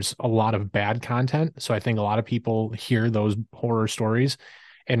 there's a lot of bad content. So I think a lot of people hear those horror stories,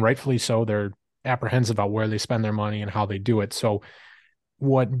 and rightfully so, they're apprehensive about where they spend their money and how they do it. So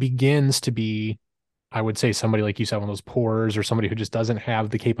what begins to be, I would say, somebody like you said, one of those poorers or somebody who just doesn't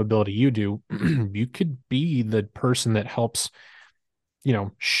have the capability you do, you could be the person that helps, you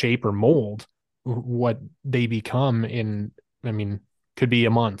know, shape or mold what they become in, I mean, could be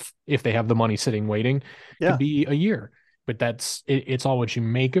a month if they have the money sitting waiting, could yeah, be a year, but it's all what you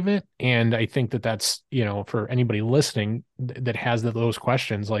make of it. And I think that that's, you know, for anybody listening that has those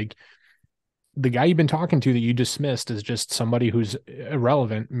questions, like the guy you've been talking to that you dismissed as just somebody who's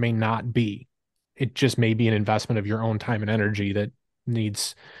irrelevant may not be. It just may be an investment of your own time and energy that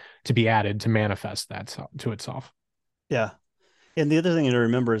needs to be added to manifest that to itself. yeah. And the other thing to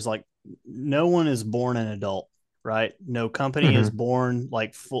remember is, like, no one is born an adult, right? No company is Mm-hmm. born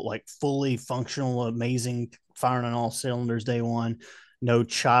like fully functional, amazing, firing on all cylinders day one. No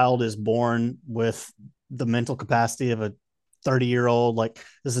child is born with the mental capacity of a 30-year-old. Like,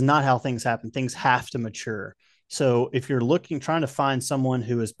 this is not how things happen. Things have to mature. So if you're trying to find someone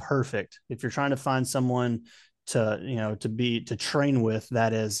who is perfect, if you're trying to find someone to train with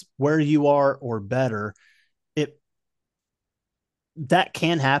that is where you are or better, it that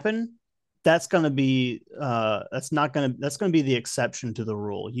can happen. That's going to be that's going to be the exception to the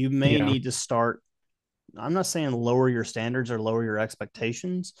rule. You may Yeah. need to start, I'm not saying lower your standards or lower your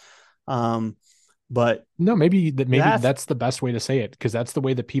expectations, um, but No, you maybe have that's the best way to say it, because that's the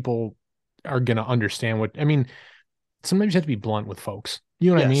way that people are gonna understand what I mean. Sometimes you have to be blunt with folks.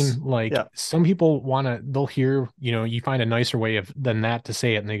 You know what I yes, mean? Like yeah, some people they'll hear, you know, you find a nicer way of than that to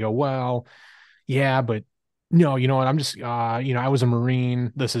say it, and they go, well, yeah, but no, you know what? I'm just you know, I was a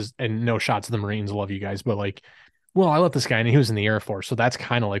Marine. This is, and no shots of the Marines, love you guys, but like, well, I let this guy and he was in the Air Force. So that's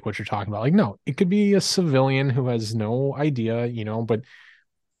kind of like what you're talking about. Like, no, it could be a civilian who has no idea, you know, but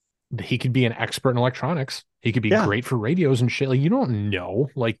he could be an expert in electronics. He could be yeah, great for radios and shit. Like, you don't know.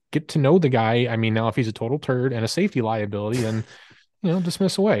 Like, get to know the guy. I mean, now if he's a total turd and a safety liability, then you know,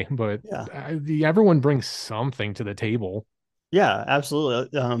 dismiss away. But yeah, everyone brings something to the table. yeah,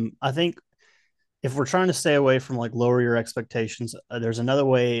 absolutely. I think if we're trying to stay away from like lower your expectations, there's another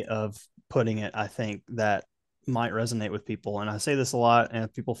way of putting it, I think, that might resonate with people. And I say this a lot, and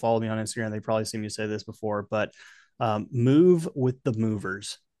if people follow me on Instagram, they probably seen me say this before, but move with the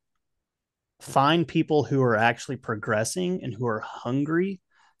movers. Find people who are actually progressing and who are hungry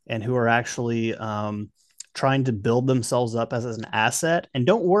and who are actually trying to build themselves up as an asset. And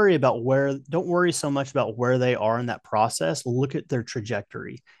don't worry so much about where they are in that process. Look at their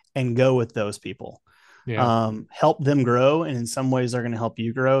trajectory and go with those people. Yeah. Help them grow, and in some ways they're going to help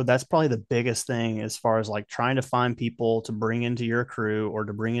you grow. That's probably the biggest thing, as far as like trying to find people to bring into your crew or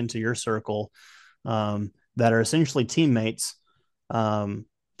to bring into your circle, that are essentially teammates. um,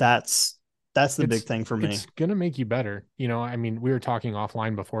 that's that's the big it's thing for me. it's gonna make you better. You know, I mean, we were talking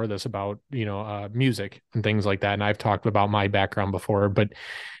offline before this about, you know, music and things like that. And I've talked about my background before, but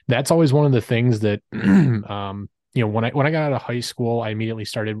that's always one of the things that you know, when I got out of high school, I immediately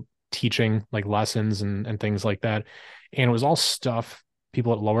started teaching like lessons and things like that. And it was all stuff.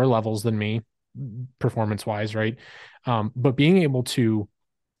 people at lower levels than me, performance wise, right? But being able to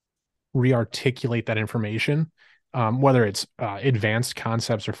re-articulate that information, whether it's advanced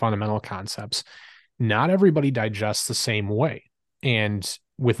concepts or fundamental concepts, not everybody digests the same way. And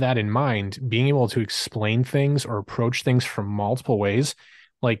with that in mind, being able to explain things or approach things from multiple ways,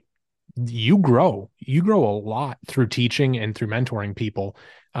 like you grow a lot through teaching and through mentoring people.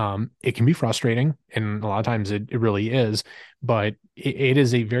 It can be frustrating, and a lot of times it really is, but it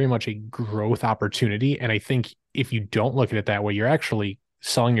is a very much a growth opportunity. And I think if you don't look at it that way, you're actually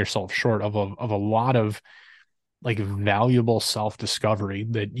selling yourself short of a lot of like valuable self-discovery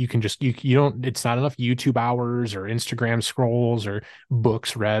that you can just you don't, it's not enough YouTube hours or Instagram scrolls or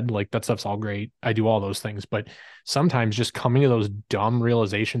books read. Like that stuff's all great. I do all those things, but sometimes just coming to those dumb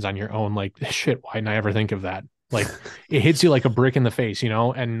realizations on your own, like shit, why didn't I ever think of that? Like it hits you like a brick in the face, you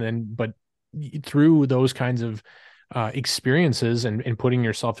know? And then but through those kinds of experiences and putting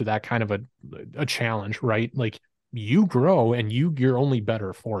yourself through that kind of a challenge, right? Like you grow and you're only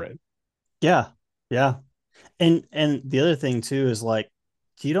better for it. Yeah. Yeah. And the other thing too is like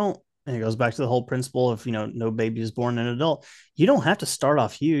you don't, and it goes back to the whole principle of, no baby is born an adult. You don't have to start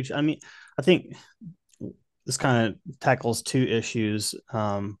off huge. I mean, I think this kind of tackles two issues.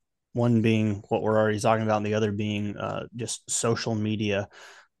 One being what we're already talking about, and the other being just social media.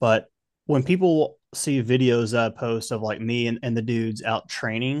 But when people see videos that I post of like me and the dudes out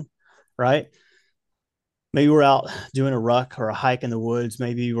training, right? Maybe we're out doing a ruck or a hike in the woods.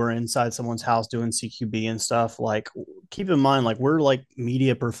 Maybe we're inside someone's house doing CQB and stuff. Like, keep in mind, like, we're like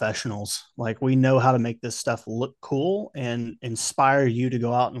media professionals. Like, we know how to make this stuff look cool and inspire you to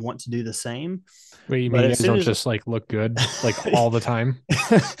go out and want to do the same. Wait, you mean But you as guys soon don't as just like look good like all the time?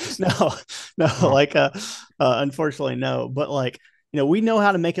 no, no, Oh, like, unfortunately, no. But like, we know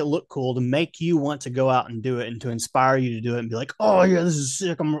how to make it look cool to make you want to go out and do it and to inspire you to do it and be like, oh yeah, this is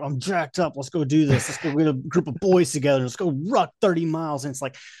sick. I'm jacked up. Let's go do this. Let's go get a group of boys together. Let's go ruck 30 miles. And it's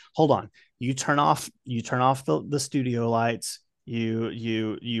like, hold on. You turn off the studio lights.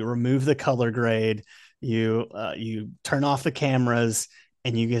 You remove the color grade. You turn off the cameras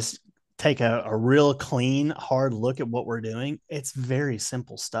and you just take a real clean, hard look at what we're doing. It's very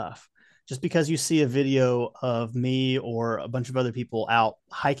simple stuff. Just because you see a video of me or a bunch of other people out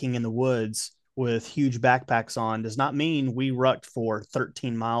hiking in the woods with huge backpacks on does not mean we rucked for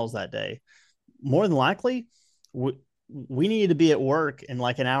 13 miles that day. More than likely, we needed to be at work in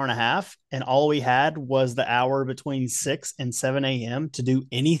like an hour and a half, and all we had was the hour between 6 and 7 a.m. to do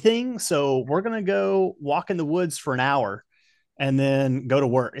anything. So we're going to go walk in the woods for an hour and then go to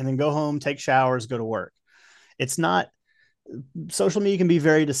work and then go home, take showers, go to work. It's not, social media can be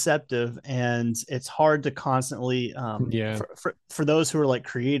very deceptive, and it's hard to constantly, yeah. for those who are like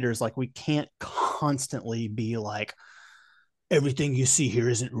creators, like we can't constantly be like, everything you see here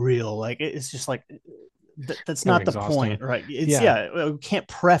isn't real. Like it's just like, that's Kind of not the exhausting. point, right? It's, Yeah. yeah, we can't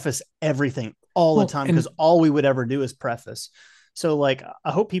preface everything all the Well, time because and all we would ever do is preface. So like,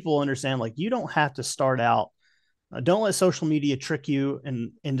 I hope people understand, like, you don't have to start out, don't let social media trick you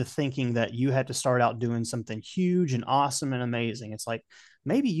into thinking that you had to start out doing something huge and awesome and amazing. It's like,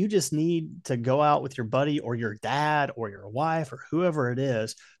 maybe you just need to go out with your buddy or your dad or your wife or whoever it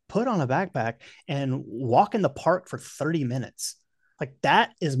is, put on a backpack and walk in the park for 30 minutes. Like,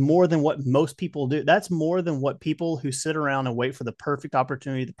 that is more than what most people do. That's more than what people who sit around and wait for the perfect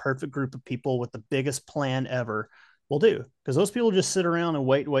opportunity, the perfect group of people with the biggest plan ever will do. Because those people just sit around and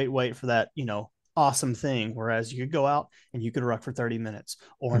wait for that, awesome thing. Whereas you could go out and you could ruck for 30 minutes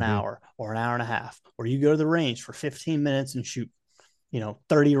or an mhm. hour or an hour and a half, or you go to the range for 15 minutes and shoot,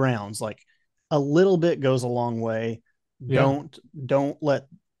 30 rounds. Like, a little bit goes a long way. Yeah. Don't let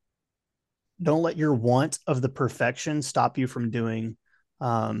don't let your want of the perfection stop you from doing,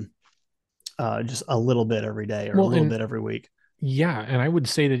 um, just a little bit every day or a Well, little and bit every week. yeah, and I would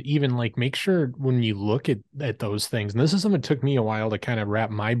say that even like make sure when you look at those things, and this is something that took me a while to kind of wrap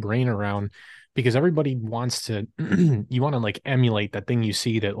my brain around because everybody wants to you want to like emulate that thing you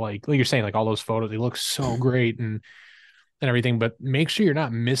see that like you're saying, like all those photos, they look so great and everything, but make sure you're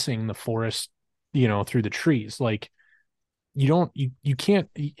not missing the forest, through the trees. Like you can't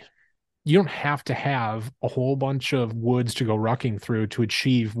you don't have to have a whole bunch of woods to go rucking through to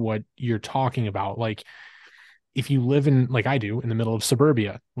achieve what you're talking about. Like if you live in, like I do, in the middle of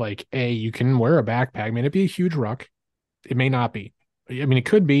suburbia, like you can wear a backpack. May it be a huge ruck? It may not be. I mean, it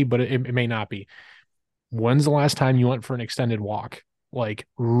could be, but it may not be. When's the last time you went for an extended walk? Like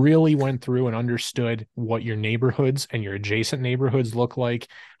really went through and understood what your neighborhoods and your adjacent neighborhoods look like,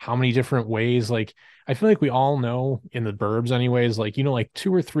 how many different ways. Like I feel like we all know in the burbs anyways, like like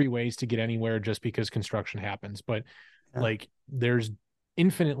two or three ways to get anywhere just because construction happens. But Yeah. like there's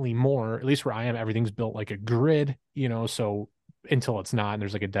infinitely more. At least where I am, everything's built like a grid, so until it's not, and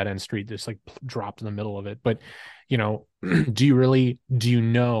there's like a dead end street that's like dropped in the middle of it. But, do you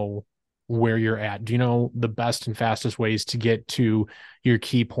know where you're at? Do you know the best and fastest ways to get to your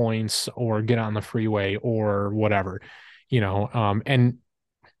key points or get on the freeway or whatever? And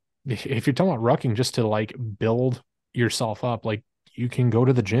if you're talking about rucking just to like build yourself up, like you can go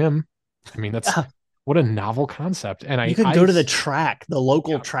to the gym. I mean, that's Yeah. what a novel concept. And You could go to the track, the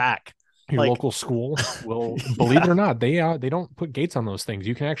local yeah, track. your Like, local school will, believe it yeah, or not, they don't put gates on those things.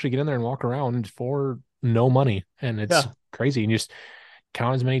 You can actually get in there and walk around for no money, and it's yeah. crazy. And you just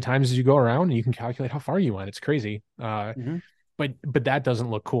count as many times as you go around, and you can calculate how far you went. It's crazy. Hmm. But that doesn't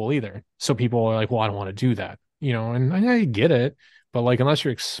look cool either. So people are like, well, I don't want to do that, and I get it. But like, unless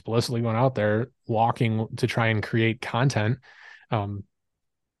you're explicitly going out there walking to try and create content, um,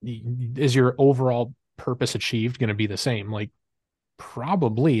 is your overall purpose achieved going to be the same? Like,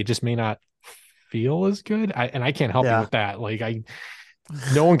 probably it just may not feel as good. I can't help you Yeah. with that. Like,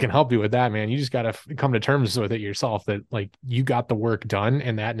 no one can help you with that, man. You just got to come to terms with it yourself that like you got the work done,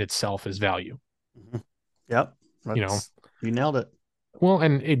 and that in itself is value. Mhm. Yep. You know, You nailed it. well,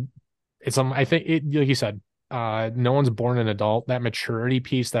 and it's I think it, like you said, no one's born an adult. That maturity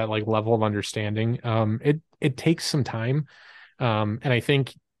piece, that like level of understanding, it takes some time. And I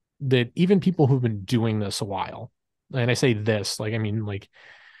think that even people who've been doing this a while, and I say this, like, I mean, like,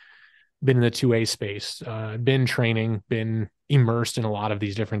 been in the 2A space, been training, been immersed in a lot of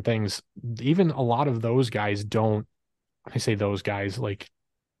these different things. Even a lot of those guys don't, I say those guys, like,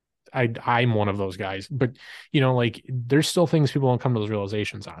 I'm one of those guys, but like there's still things people don't come to those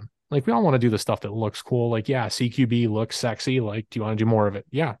realizations on. Like, we all want to do the stuff that looks cool. Like, yeah, CQB looks sexy. Like, do you want to do more of it?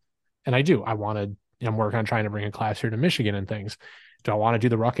 Yeah. And I do. I'm working on trying to bring a class here to Michigan and things. Do I want to do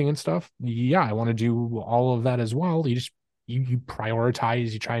the rucking and stuff? Yeah, I want to do all of that as well. You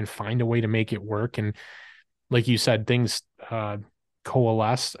prioritize, you try and find a way to make it work. And like you said, things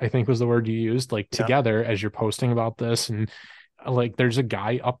coalesce, I think was the word you used, like Yep. together as you're posting about this. And like, there's a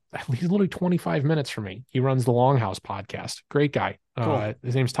guy up, he's literally 25 minutes from me. He runs the Longhouse podcast. Great guy. Cool.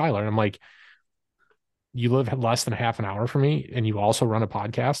 His name's Tyler. And I'm like, you live less than half an hour from me and you also run a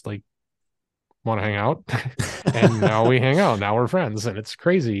podcast. Like, want to hang out? And now we hang out. Now we're friends, and it's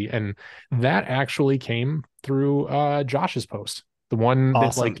crazy. And that actually came through Josh's post. The one that,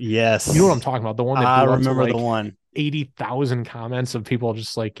 Awesome. like, you know what I'm Yes. talking about? The one that I blew up to remember the like one. 80,000 comments of people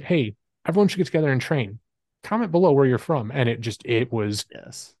just like, hey, everyone should get together and train. Comment below where you're from. And it was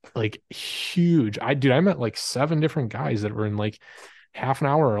Yes. like huge. I met like 7 different guys that were in like half an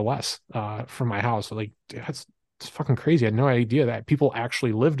hour or less from my house. So like, dude, it's fucking crazy. I had no idea that people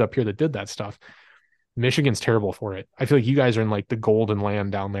actually lived up here that did that stuff. Michigan's terrible for it. I feel like you guys are in like the golden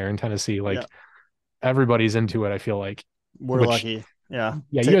land down there in Tennessee. Yeah. Like, everybody's into it, I feel like. We're Which, lucky. Yeah.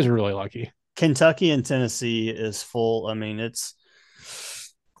 yeah, you guys are really lucky. Kentucky and Tennessee is full. I mean,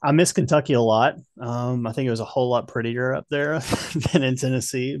 I miss Kentucky a lot. I think it was a whole lot prettier up there than in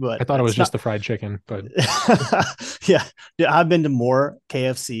Tennessee, but I thought it was it's just not. the fried chicken, but Yeah, dude, I've been to more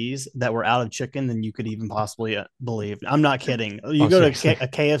KFCs that were out of chicken than you could even possibly believe. I'm not kidding. You oh, go to seriously. a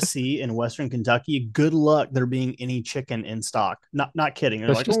KFC in Western Kentucky, good luck there being any chicken in stock. Not kidding. You're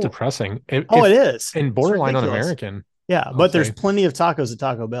That's like, just oh, depressing. oh, it If is. and It's borderline ridiculous. un-American, Yeah, I'll but there's say. plenty of tacos at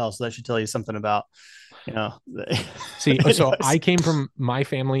Taco Bell, so that should tell you something about, you know. See, so I Anyways, came from, my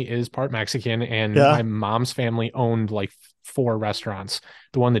family is part Mexican, and my yeah. mom's family owned like 4 restaurants.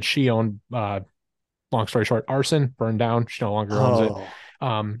 The one that she owned, long story short, arson, burned down. She no longer owns it.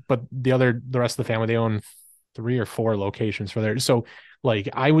 Oh, But the rest of the family, they own 3 or 4 locations for there. So like,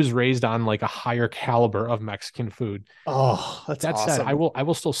 I was raised on like a higher caliber of Mexican food. oh, that's That said, I awesome. will I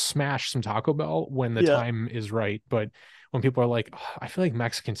will still smash some Taco Bell when the Yeah, time is right. But when people are like, "Oh, I feel like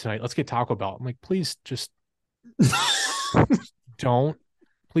Mexican tonight, let's get Taco Bell," I'm like, please just don't,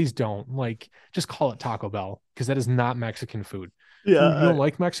 please don't, like, just call it Taco Bell, because that is not Mexican food. You yeah, don't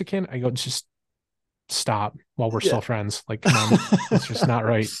like Mexican? I go, just stop while we're yeah, still friends. Like, come on, that's just not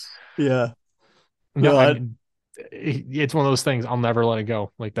right. yeah. No, No, I mean, it's one of those things. I'll never let it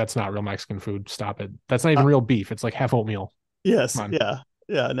go. Like, that's not real Mexican food. Stop it. That's not even I, real beef. It's like half oatmeal. yes, Come on. yeah,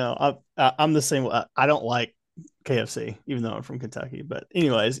 yeah. No, I'm the same. I don't like KFC, even though I'm from Kentucky. But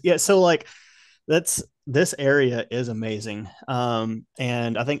anyways, yeah. So like, that's this area is amazing. And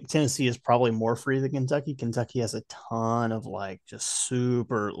I think Tennessee is probably more free than Kentucky. Kentucky has a ton of like just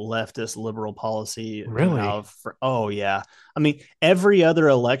super leftist liberal policy coming out Really? of. Oh yeah, I mean every other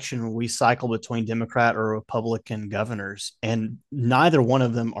election we cycle between Democrat or Republican governors, and neither one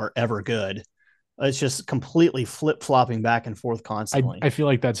of them are ever good. It's just completely flip flopping back and forth I constantly. feel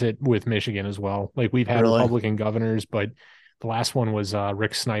like that's it with Michigan as well. Like, we've had Really? Republican governors, but The last one was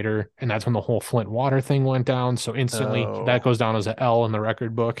Rick Snyder, and that's when the whole Flint water thing went down. So instantly that Oh, goes down as an L in the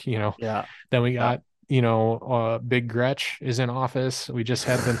record book. yeah. Then we Yeah. got Big Gretch is in office. We just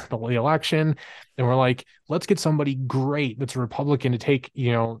had the election, and we're like, let's get somebody great that's a Republican to take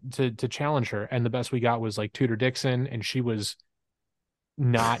to challenge her. And the best we got was like Tudor Dixon, and she was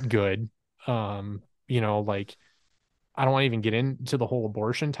not good. Like I don't want to even get into the whole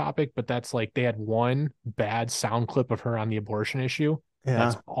abortion topic, but that's like they had one bad sound clip of her on the abortion issue.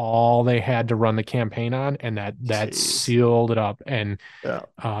 That's Yeah. all they had to run the campaign on, and that Jeez. sealed it up. And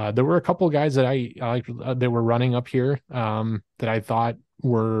Yeah. there were a couple of guys that I like that were running up here that I thought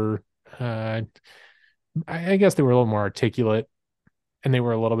were, I guess they were a little more articulate and they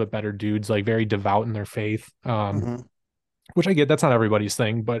were a little bit better dudes, like very devout in their faith. Hmm. Which I get, that's not everybody's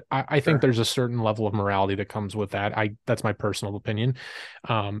thing, but I think Sure. there's a certain level of morality that comes with that. That's my personal opinion.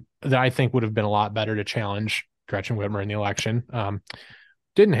 That I think would have been a lot better to challenge Gretchen Whitmer in the election.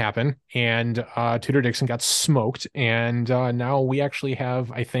 Didn't happen, and Tudor Dixon got smoked, and now we actually have,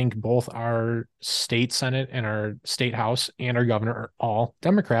 I think, both our state senate and our state house and our governor are all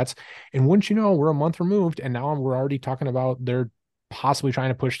Democrats. And wouldn't you know, we're a month removed, and now we're already talking about they're possibly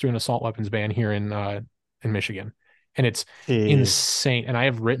trying to push through an assault weapons ban here in Michigan, and it's Jeez. insane. And I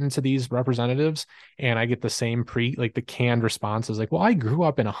have written to these representatives, and I get the same like the canned responses, like, "Well, I grew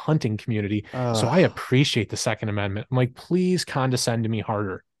up in a hunting community, so I Uh, appreciate the Second Amendment." I'm like, please condescend to me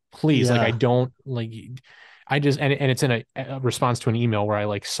harder. Please. Like, I yeah. don't like, I just, and it's in a response to an email where I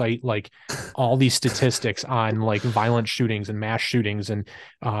like cite like all these statistics on like violent shootings and mass shootings and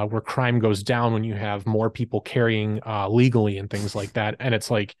where crime goes down when you have more people carrying legally and things like that. And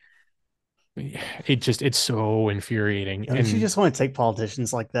it's like, it's so infuriating. Don't you And just want to take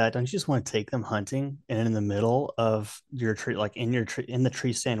politicians like that? Don't you just want to take them hunting and in the middle of your tree, like in your tree, in the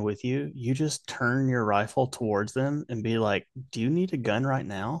tree stand with you, you just turn your rifle towards them and be like, "Do you need a gun right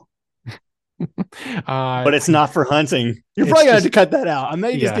now?" But it's I, not for hunting. You're it's probably gonna have to just, cut that out. I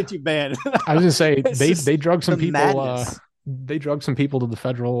may just yeah, get you banned. I was gonna say It's they just drug some the people. madness. They drug some people to the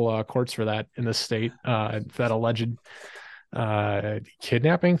federal courts for that in the state. For that alleged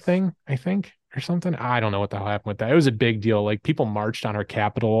kidnapping thing, I think, or something. I don't know what the hell happened with that. It was a big deal. Like people marched on our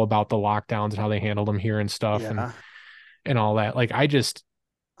capital about the lockdowns and how they handled them here and stuff Yeah. and all that. Like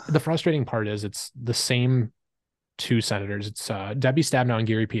the frustrating part is it's the same two senators. It's Debbie Stabenow and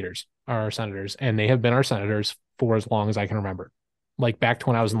Gary Peters are our senators, and they have been our senators for as long as I can remember. Like back to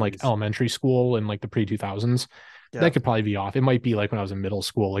when I was in like Jeez. elementary school in like the pre 2000s. That Yeah. could probably be off. It might be like when I was in middle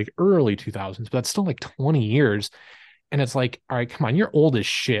school, like early 2000s, but that's still like 20 years. And it's like, all right, come on, you're old as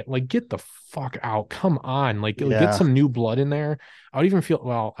shit. Like, get the fuck out. Come on. Like, get Yeah. some new blood in there. I would even feel,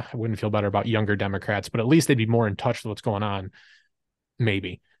 well, I wouldn't feel better about younger Democrats, but at least they'd be more in touch with what's going on.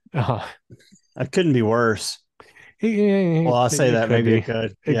 Maybe. Uh, It couldn't be worse. Well, I'll say it that could maybe it be.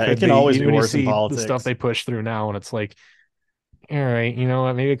 could. It Yeah, it could can be. always be When you worse in see the stuff politics. they push through now, and it's like, all right, you know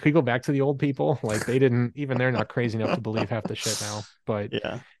what? Maybe could we go back to the old people? Like they didn't even they're not crazy enough to believe half the shit now. But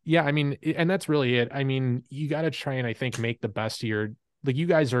Yeah. yeah, I mean, and that's really it. I mean, you got to try and I think make the best of your like you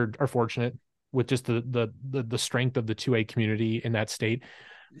guys are fortunate with just the strength of the 2A community in that state,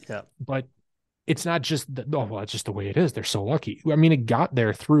 Yeah. but it's not just oh well, it's just the way it is. They're so lucky. I mean, it got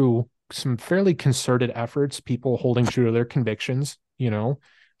there through some fairly concerted efforts, people holding true to their convictions,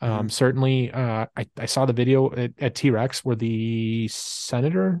 Mhm. certainly, I saw the video at T-Rex where the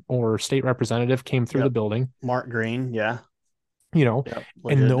senator or state representative came through the Yep. building, Mark Green. Yeah. you know, Yep.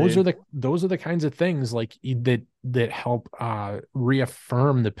 and Legit dude. those are the kinds of things like that help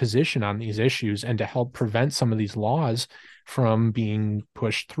reaffirm the position on these issues and to help prevent some of these laws from being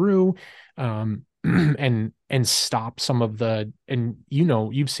pushed through, and stop some of and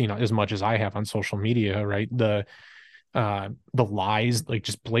you've seen as much as I have on social media, right? The lies, like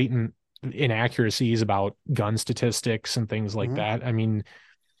just blatant inaccuracies about gun statistics and things like Mhm. that. I mean,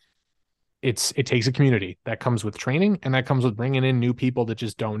 it takes a community that comes with training and that comes with bringing in new people that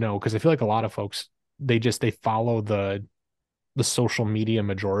just don't know. Because I feel like a lot of folks they follow the social media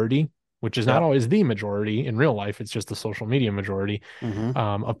majority, which is not Yep. always the majority in real life. It's just the social media majority Mhm.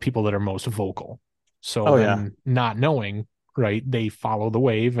 of people that are most vocal. So Oh yeah. then, not knowing, right, they follow the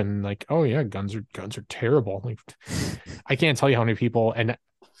wave and like, oh yeah, guns are terrible. Like I can't tell you how many people, and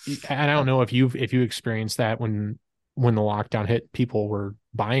I don't know if you experienced that when the lockdown hit, people were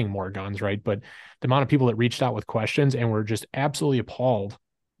buying more guns, right? But the amount of people that reached out with questions and were just absolutely appalled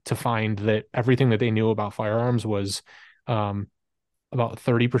to find that everything that they knew about firearms was um, about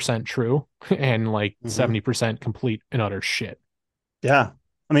 30% true and like Mhm. 70% complete and utter shit. Yeah.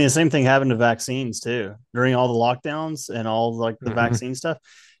 I mean, the same thing happened to vaccines too. During all the lockdowns and all like the Mm-hmm. vaccine stuff,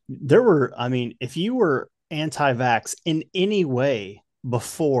 there were, I mean, if you were anti-vax in any way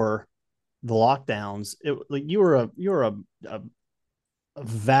before the lockdowns, like you were a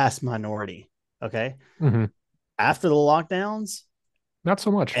vast minority. Okay. Hmm. After the lockdowns, Not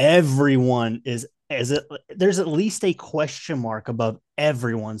so much. everyone is it there's at least a question mark above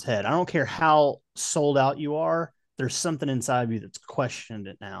everyone's head. I don't care how sold out you are, there's something inside of you that's questioned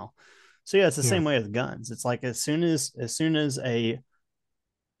it now. So yeah, it's the Yeah. same way with guns. It's like as soon as a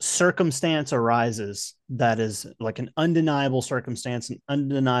circumstance arises that is like an undeniable circumstance, an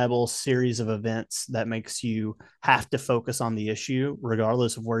undeniable series of events that makes you have to focus on the issue,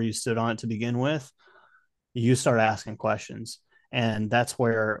 regardless of where you stood on it to begin with, you start asking questions. And that's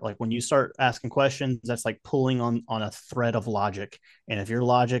where, like, when you start asking questions, that's like pulling on a thread of logic. And if your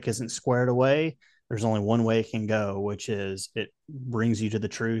logic isn't squared away, there's only one way it can go, which is it brings you to the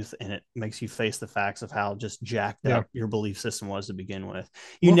truth and it makes you face the facts of how just jacked Yeah. up your belief system was to begin with.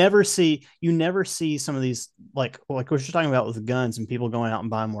 You Well, never see you never see some of these, like what you're talking about with guns and people going out and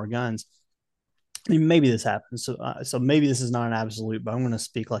buying more guns. I mean, maybe this happens. So maybe this is not an absolute, but I'm going to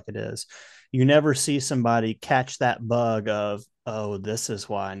speak like it is. You never see somebody catch that bug of, oh, this is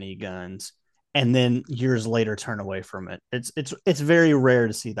why I need guns, and then years later turn away from it. It's very rare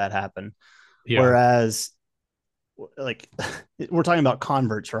to see that happen. yeah. Whereas, like, we're talking about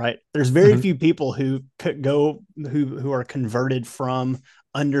converts, right? There's very Hmm. few people who could go who are converted from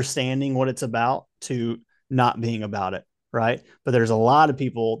understanding what it's about to not being about it, right? But there's a lot of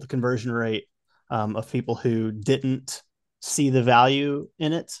people, the conversion rate of people who didn't see the value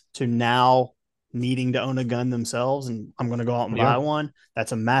in it to now needing to own a gun themselves, and I'm going to go out and Yeah. buy one.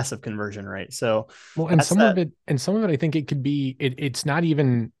 That's a massive conversion rate. So Well, that's that. and some of it, I think it could be, it's not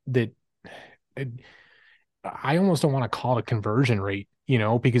even that it, I almost don't want to call it a conversion rate,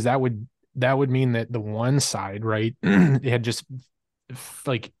 because that would mean that the one side, right, it had just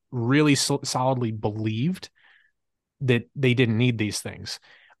like really solidly believed that they didn't need these things.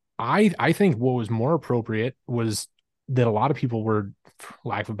 I think what was more appropriate was that a lot of people were, for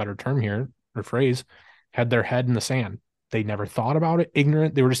lack of a better term here or phrase, had their head in the sand. They never thought about it.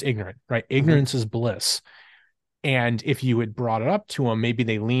 Ignorant. They were just ignorant, right? Mm-hmm. Ignorance is bliss. And if you had brought it up to them, maybe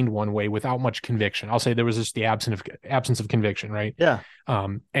they leaned one way without much conviction. I'll say there was just the absence of conviction, right? Yeah.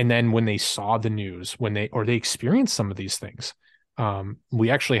 And then when they saw the news, they experienced some of these things, we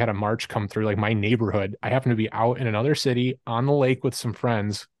actually had a march come through like my neighborhood. I happened to be out in another city on the lake with some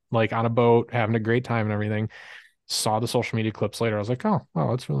friends, like on a boat, having a great time and everything. Saw the social media clips later. I was like, oh, wow,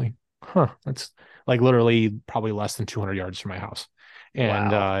 that's really, that's like literally probably less than 200 yards from my house.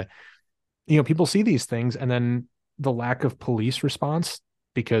 And Wow. people see these things and then the lack of police response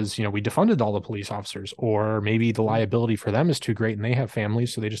because we defunded all the police officers, or maybe the Mm-hmm. liability for them is too great and they have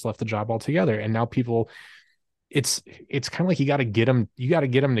families, so they just left the job altogether. And now people, it's kind of like you got to get them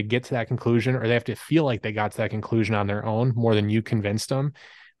to get to that conclusion, or they have to feel like they got to that conclusion on their own more than you convinced them.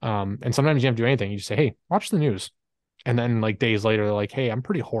 And sometimes you don't have to do anything. You just say, hey, watch the news. And then like days later, they're like, hey, I'm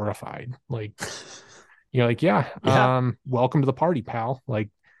pretty horrified. Like, you're like, yeah, Yeah. welcome to the party, pal. Like,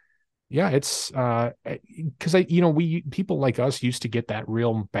 yeah, it's because we people like us used to get that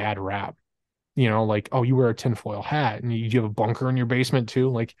real bad rap, like, oh, you wear a tinfoil hat and you have a bunker in your basement too.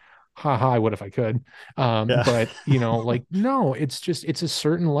 Like, haha, I would if I could. Yeah. But like, no, it's a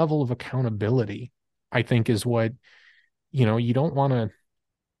certain level of accountability, I think, is what, you don't want to,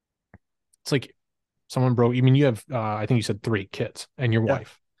 it's like someone broke, I mean, you have I think you said 3 kids and your Yeah.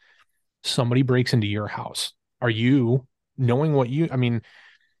 wife. Somebody breaks into your house. Are you knowing what I mean,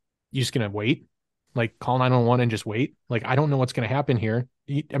 you just gonna wait? Like call 911 and just wait? Like I don't know what's gonna happen here.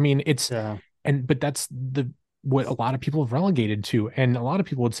 I mean, Yeah. but that's what a lot of people have relegated to. And a lot of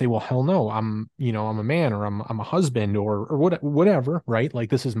people would say, well, hell no, I'm a man, or I'm a husband, or whatever, right? Like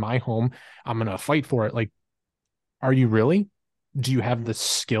this is my home. I'm gonna fight for it. Like, are you really? Do you have the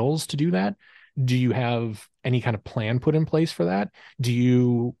skills to do that? Do you have any kind of plan put in place for that? Do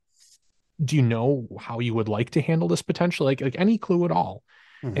you know how you would like to handle this potentially? Like any clue at all?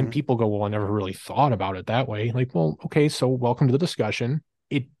 And Mm-hmm. people go, well, I never really thought about it that way. Like, well, okay, so welcome to the discussion.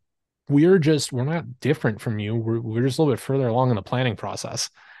 We're not different from you. We're just a little bit further along in the planning process.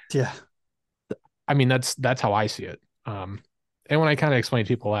 Yeah. I mean, that's how I see it. And when I kind of explain to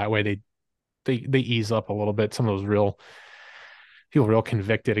people that way, they ease up a little bit. Some of those real people real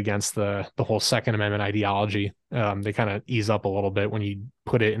convicted against the whole Second Amendment ideology. They kind of ease up a little bit when you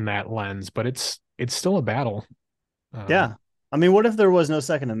put it in that lens, but it's still a battle. Um, Yeah. I mean, what if there was no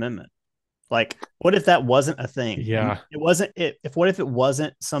Second Amendment? Like, what if that wasn't a thing? And yeah, it wasn't it if what if it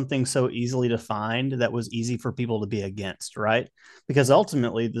wasn't something so easily defined that was easy for people to be against, right? Because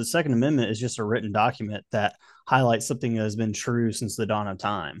ultimately the Second Amendment is just a written document that highlights something that has been true since the dawn of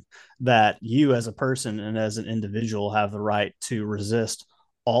time, that you as a person and as an individual have the right to resist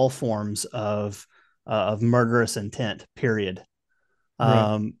all forms of murderous intent, period.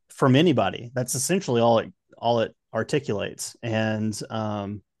 Right. From anybody. That's essentially all it articulates. And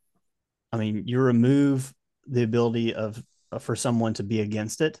I mean, you remove the ability of for someone to be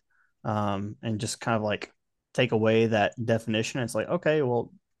against it, and just kind of like take away that definition. It's like, okay,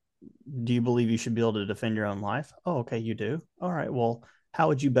 well, do you believe you should be able to defend your own life? Oh, okay, you do. All right, well, how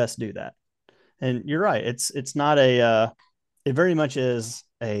would you best do that? And you're right. It's not a. It very much is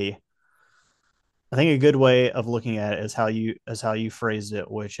a. I think a good way of looking at it is how you phrased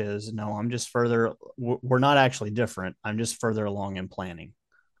it, which is no, I'm just further. We're not actually different. I'm just further along in planning.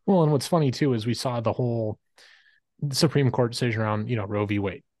 Well, and what's funny too is we saw the whole Supreme Court decision around, Roe v.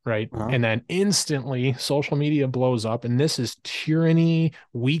 Wade, right? Uh-huh. And then instantly social media blows up and this is tyranny.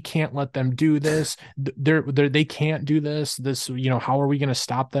 We can't let them do this. They can't do this. This, how are we going to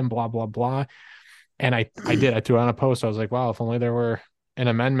stop them? Blah, blah, blah. And I threw on a post. I was like, wow, if only there were an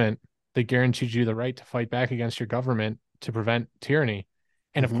amendment that guaranteed you the right to fight back against your government to prevent tyranny.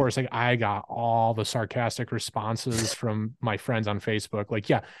 And of Mm-hmm. course, like I got all the sarcastic responses from my friends on Facebook, like,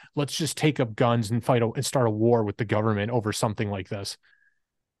 yeah, let's just take up guns and and start a war with the government over something like this.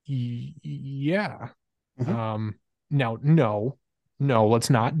 Yeah. Mm-hmm. Um, Now, no, let's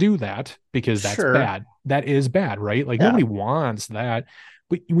not do that because that's Sure. bad. That is bad, right? Like Yeah. nobody wants that.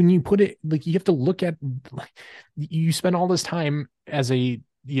 But when you put it, like you have to look at, like, you spend all this time as a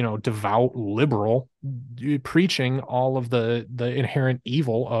devout liberal preaching all of the inherent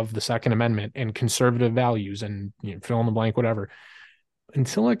evil of the Second Amendment and conservative values and fill in the blank, whatever,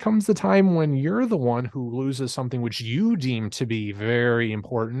 until it comes the time when you're the one who loses something which you deem to be very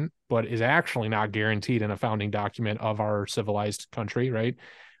important, but is actually not guaranteed in a founding document of our civilized country, right?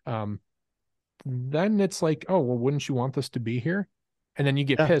 Um, then it's like, oh, well, wouldn't you want this to be here? And then you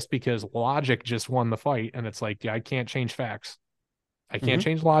get Yeah. pissed because logic just won the fight. And it's like, yeah, I can't change facts. I can't Mm-hmm.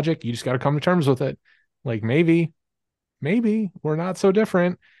 change logic. You just got to come to terms with it. Like maybe we're not so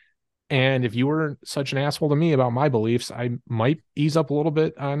different. And if you were such an asshole to me about my beliefs, I might ease up a little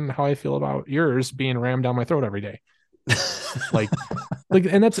bit on how I feel about yours being rammed down my throat every day. Like,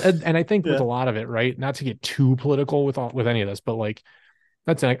 and and I think with Yeah. a lot of it, right? Not to get too political with any of this, but like,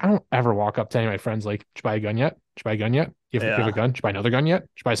 that's like, I don't ever walk up to any of my friends like, did you buy a gun yet? Did you buy a gun yet? You have a Yeah. gun? Did you buy another gun yet? Did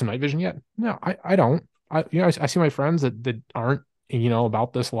you buy some night vision yet? No, I don't. I see my friends that aren't,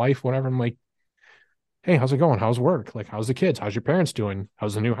 about this life, whatever. I'm like, hey, how's it going? How's work? Like, how's the kids? How's your parents doing?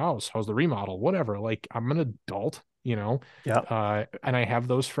 How's the new house? How's the remodel? Whatever. Like, I'm an adult, Yeah. and I have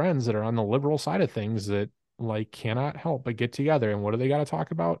those friends that are on the liberal side of things that like cannot help but get together. And what do they got to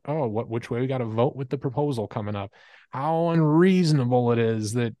talk about? Oh, which way we got to vote with the proposal coming up? How unreasonable it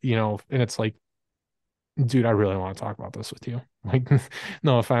is that, and it's like, dude, I really want to talk about this with you. Like,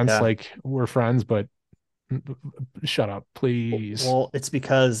 no offense, Yeah. like we're friends, but shut up, please. Well, it's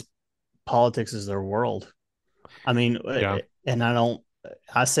because politics is their world. I mean, Yeah. and I don't.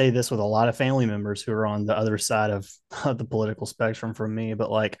 I say this with a lot of family members who are on the other side of the political spectrum from me, but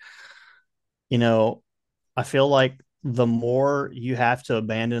like, you know, I feel like the more you have to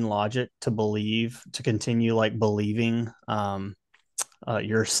abandon logic to believe, to continue like believing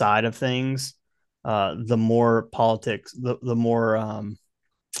your side of things, the more politics, the more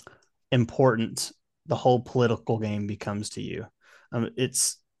important the whole political game becomes to you.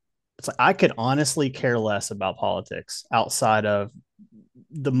 It's like I could honestly care less about politics outside of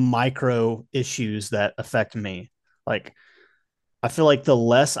the micro issues that affect me. Like I feel like the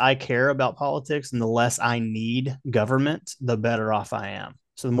less I care about politics and the less I need government, the better off I am.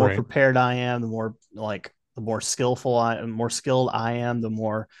 So the more Right. prepared I am, the more more skilled I am, the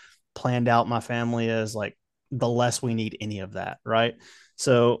more planned out my family is, like the less we need any of that, right?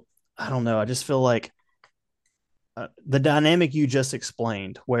 So I don't know. I just feel like the dynamic you just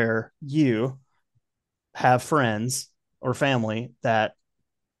explained, where you have friends or family that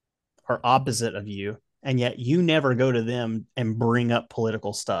are opposite of you, and yet you never go to them and bring up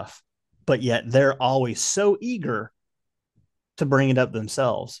political stuff, but yet they're always so eager to bring it up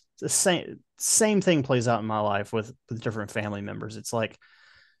themselves. It's the same thing plays out in my life with different family members. It's like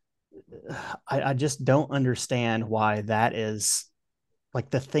I just don't understand why that is like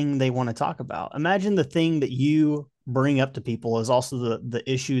the thing they want to talk about. Imagine the thing that you bring up to people is also the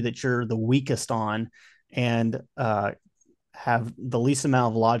issue that you're the weakest on, and have the least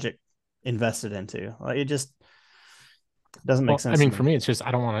amount of logic invested into. Like, it just doesn't make Well, I sense to mean, for me. me, it's just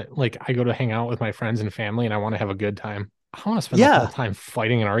I don't want to like I go to hang out with my friends and family, and I want to have a good time. I don't want to spend the whole Yeah. time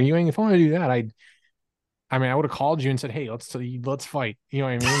fighting and arguing. If I want to do that, I mean, I would have called you and said, "Hey, let's fight." You know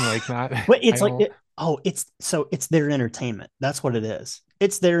what I mean? Like, not. But I it's like don't. it's their entertainment. That's what it is.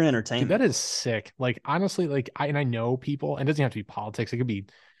 It's their Dude, that entertainment. is sick. Like honestly, like I know people, and it doesn't have to be politics. It could be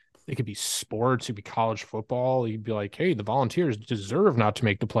sports, it could be college football. You'd be like, hey, the Volunteers deserve not to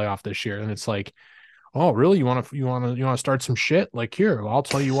make the playoff this year. And it's like, oh, really? You want to start some shit? Like here, well, I'll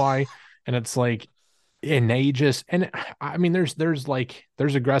tell you why. And it's like, and they just and I mean, there's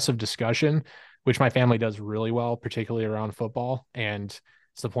aggressive discussion, which my family does really well, particularly around football. And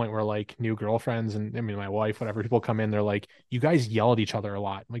it's the point where like new girlfriends and I mean my wife, whatever, people come in, they're like, you guys yell at each other a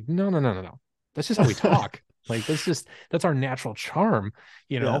lot. I'm like, no, no, no, no, no. That's just how we talk. Like that's our natural charm,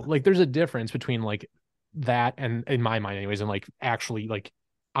 you know. Yeah. Like there's a difference between like that and in my mind, anyways, and like actually like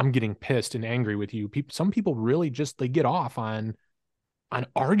I'm getting pissed and angry with you. Some people really just they get off on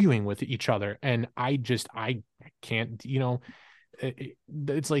arguing with each other, and I can't, you know,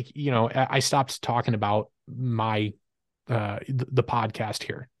 it's like, you know, I stopped talking about my the podcast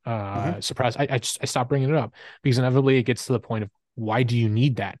here, Mhm. suppress. I stopped bringing it up because inevitably it gets to the point of why do you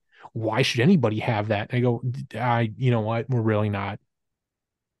need that? Why should anybody have that? And I go, you know what,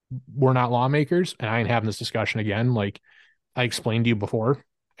 we're not lawmakers, and I ain't having this discussion again. Like I explained to you before,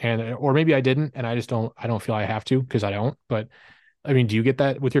 and or maybe I didn't, and I don't feel I have to because I don't. But I mean, do you get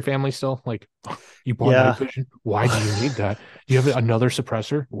that with your family still? Like, you bought night Yeah. vision. Why do you need that? Do you have another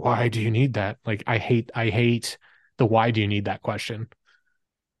suppressor? Why do you need that? Like, I hate the why do you need that question.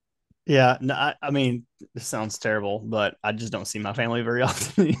 Yeah, no, I mean, this sounds terrible, but I just don't see my family very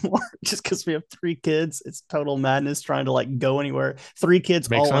often anymore. Just because we have three kids, it's total madness trying to like go anywhere. Three kids,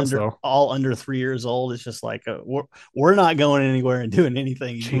 Makes sense though. all under 3 years old. It's just like we're not going anywhere and doing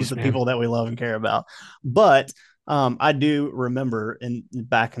anything, even with Jeez, the man. people that we love and care about. But I do remember in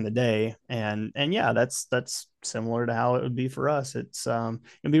back in the day, and yeah, that's similar to how it would be for us.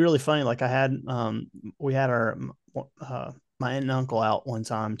 It'd be really funny. Like we had our uh, my aunt and uncle out one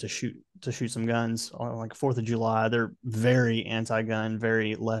time to shoot some guns on like 4th of July. They're very anti-gun,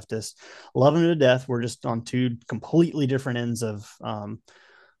 very leftist, love them to death. We're just on two completely different ends Yeah,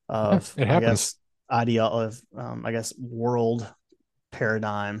 of it I happens. guess idea of I guess world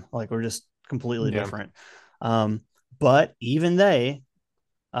paradigm. Like we're just completely Yeah. different. Um, but even they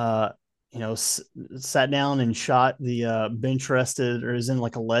uh, sat down and shot the bench rested or is in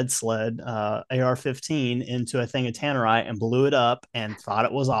like a lead sled AR-15 into a thing of tannerite and blew it up and thought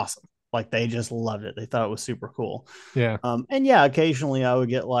it was awesome. Like they just loved it. They thought it was super cool. Yeah. And yeah, occasionally I would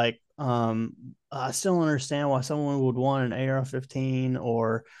get like, I still don't understand why someone would want an AR-15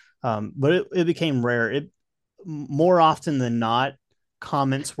 or, but it became rare. It more often than not,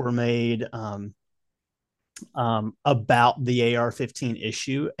 comments were made about the AR-15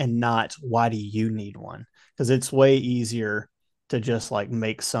 issue and not why do you need one? Because it's way easier to just like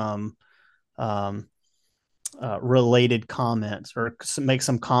make some um, related comments or make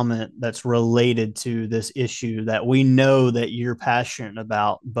some comment that's related to this issue that we know that you're passionate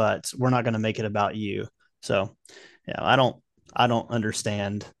about, but we're not going to make it about you. So, yeah, I don't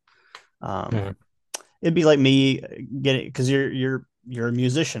understand. Um, Yeah. it'd be like me getting because you're a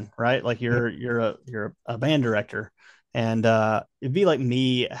musician, right? Like Yep. you're a band director, and it'd be like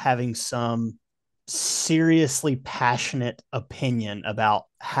me having some seriously passionate opinion about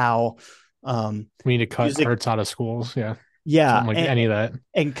how We need to cut music, arts out of schools. Yeah. yeah, Something like any of that.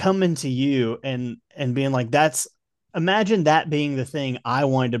 and coming to you and being like, that's imagine that being the thing I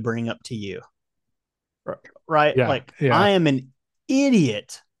wanted to bring up to you, right? Yeah. Like Yeah. I am an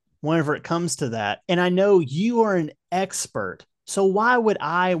idiot whenever it comes to that. And I know you are an expert. So why would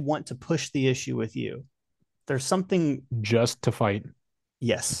I want to push the issue with you? There's something, Just to fight.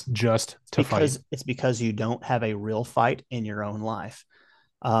 yes, Just to fight. it's because you don't have a real fight in your own life.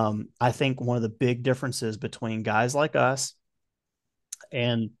 I think one of the big differences between guys like us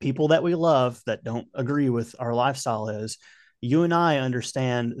and people that we love that don't agree with our lifestyle is you and I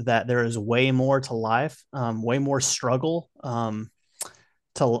understand that there is way more to life, way more struggle to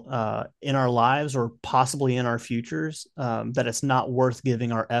in our lives or possibly in our futures. That it's not worth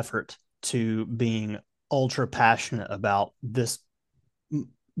giving our effort to being ultra passionate about this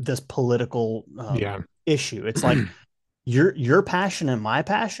political Yeah. issue. It's like your passion and my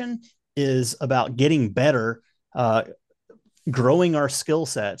passion is about getting better, uh, growing our skill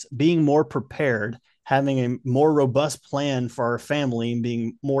sets, being more prepared, having a more robust plan for our family, and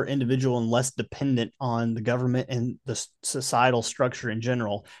being more individual and less dependent on the government and the societal structure in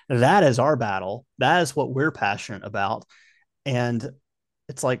general. That is our battle. That is what we're passionate about. And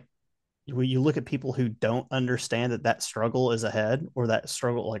it's like when you look at people who don't understand that that struggle is ahead or that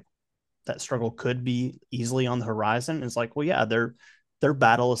struggle could be easily on the horizon. It's like, well, yeah, their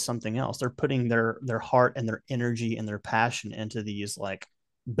battle is something else. They're putting their heart and their energy and their passion into these like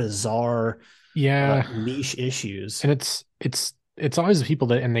bizarre Yeah. niche issues. And it's always the people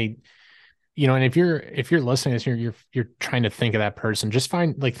that, and they, and if you're listening to this, you're trying to think of that person, just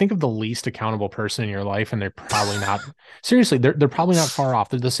think of the least accountable person in your life, and they're probably not, seriously, they're probably not far off.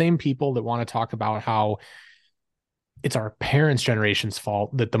 They're the same people that want to talk about how it's our parents' generation's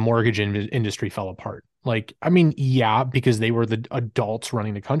fault that the mortgage industry fell apart. Like, I mean, yeah, because they were the adults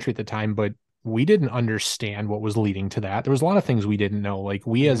running the country at the time, but we didn't understand what was leading to that. There was a lot of things we didn't know. Like,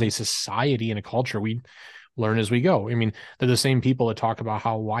 we as a Mhm. society and a culture, we learn as we go. I mean, they're the same people that talk about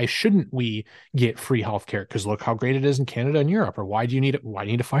how why shouldn't we get free healthcare? Because look how great it is in Canada and Europe. Or why do you need it? Why do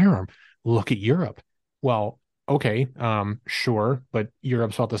you need a firearm? Look at Europe. Well, okay, sure, but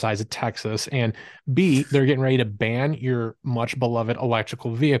Europe's about the size of Texas, and B, they're getting ready to ban your much beloved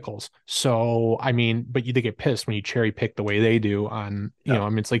electrical vehicles. So, I mean, but they get pissed when you cherry pick the way they do on, Yeah. I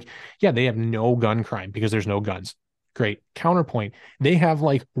mean, it's like, yeah, they have no gun crime because there's no guns. Great. Counterpoint, they have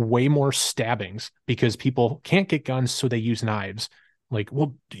like way more stabbings because people can't get guns, so they use knives. Like,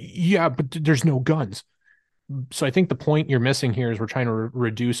 well, yeah, but there's no guns. So I think the point you're missing here is we're trying to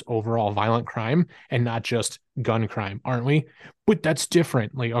reduce overall violent crime and not just gun crime, aren't we? But that's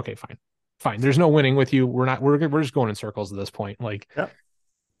different. Like, okay, fine, fine. There's no winning with you. We're not. We're just going in circles at this point. Like,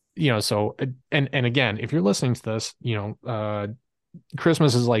 Yeah. So and again, if you're listening to this,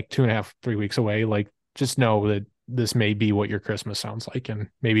 Christmas is like 2.5, 3 weeks away. Like, just know that this may be what your Christmas sounds like, and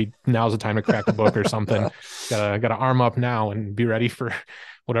maybe now's the time to crack a book or something. Gotta arm up now and be ready for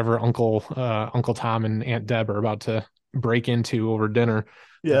whatever Uncle Tom and Aunt Deb are about to break into over dinner. Uh,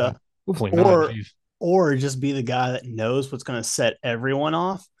 Yeah. Hopefully not. Or Jeez, or just be the guy that knows what's going to set everyone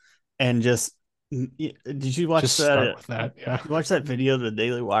off and just did you watch just start that with that. Yeah, you watched that video the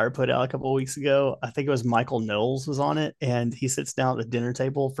Daily Wire put out a couple of weeks ago? I think it was Michael Knowles was on it, and he sits down at the dinner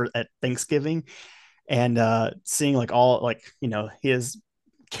table for at Thanksgiving, and seeing like all like his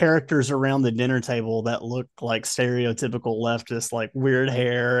characters around the dinner table that look like stereotypical leftist, like weird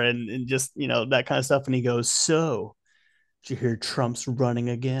hair and just that kind of stuff, and he goes, "So did you hear Trump's running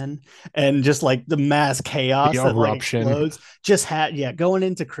again?" And just like the mass the chaos that like eruption. explodes. Just had going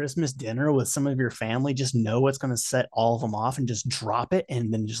into Christmas dinner with some of your family, just know what's going to set all of them off and just drop it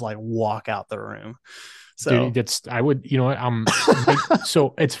and then just like walk out the room. Dude, So that's I would, what,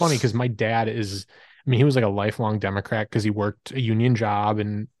 so it's funny because my dad is, I mean, he was like a lifelong Democrat because he worked a union job,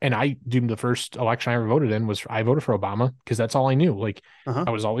 and I, dude, the first election I ever voted in was I voted for Obama because that's all I knew. Like, uh-huh.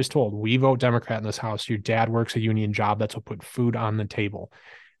 I was always told, we vote Democrat in this house. Your dad works a union job. That's what put food on the table.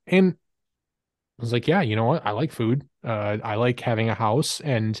 And I was like, yeah, you know what? I like food. I like having a house,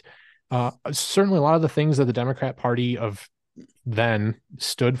 and certainly a lot of the things that the Democrat Party of then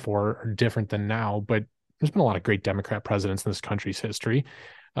stood for are different than now, but there's been a lot of great Democrat presidents in this country's history.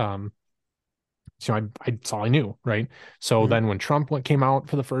 Um, so that's all I knew, right? So Mm-hmm. then when Trump came out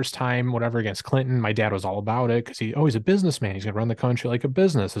for the first time, whatever against Clinton, my dad was all about it because he's a businessman. He's gonna run the country like a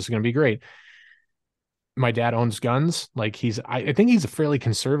business. This is gonna be great. My dad owns guns. Like, I think he's a fairly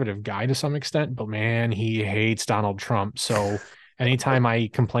conservative guy to some extent, but man, he hates Donald Trump. So anytime I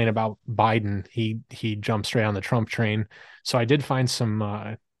complain about Biden, he jumps straight on the Trump train. So I did find some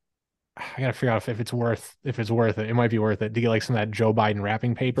I gotta figure out if it's worth it. It might be worth it to get like some of that Joe Biden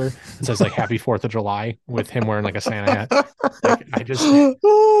wrapping paper that says like Happy Fourth of July with him wearing like a Santa hat. Like, I just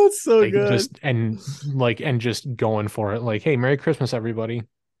Oh, it's so like good. just going for it. Like, hey, Merry Christmas, everybody.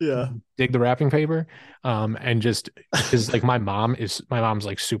 Yeah. Dig the wrapping paper. And just because like my mom's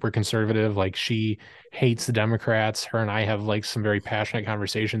like super conservative. Like, she hates the Democrats. Her and I have like some very passionate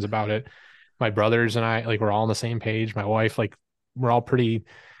conversations about it. My brothers and I, like, we're all on the same page. My wife, like, we're all pretty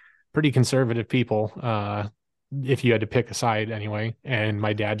conservative people, if you had to pick a side anyway. And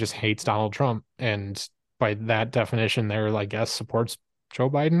my dad just hates Donald Trump. And by that definition, there, I guess, supports Joe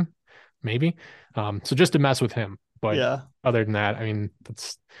Biden, maybe. So just to mess with him. But Yeah. other than that, I mean,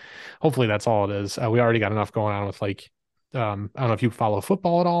 hopefully that's all it is. We already got enough going on with like, I don't know if you follow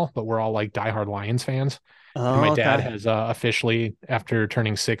football at all, but we're all like diehard Lions fans. And my Oh, dad okay. has officially, after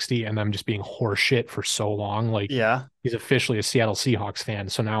turning 60 and them just being horseshit for so long, like, Yeah. he's officially a Seattle Seahawks fan.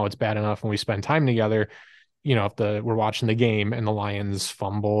 So now it's bad enough when we spend time together, if we're watching the game and the Lions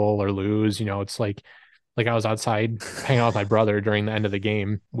fumble or lose, it's like I was outside hanging out with my brother during the end of the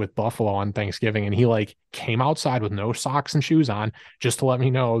game with Buffalo on Thanksgiving, and he like came outside with no socks and shoes on just to let me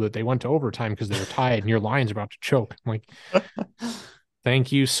know that they went to overtime because they were tied and your Lions about to choke. I'm like,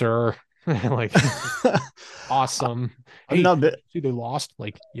 thank you, sir. Like, awesome. I'm Hey, not bit. see, they lost.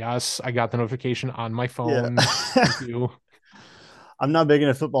 Like, yes, I got the notification on my Yeah. phone. Thank you. I'm not big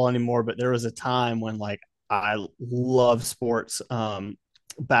into football anymore, but there was a time when like I love sports.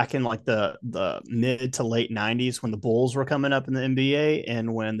 back in like the mid to late 90s when the Bulls were coming up in the NBA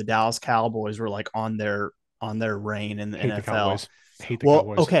and when the Dallas Cowboys were like on their reign in the Hate the NFL. Cowboys. Hate the Well,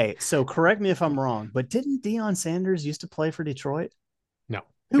 Cowboys. okay, so correct me if I'm wrong, but didn't Deion Sanders used to play for Detroit? No,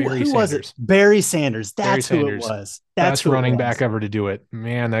 Who Barry was it? Sanders. Barry Sanders. Barry That's who it Sanders, was. That's best who it running back was. ever to do it.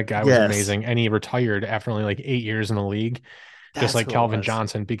 Man, that guy was Yes, amazing. And he retired after only like 8 years in the league, just that's like who it Calvin was.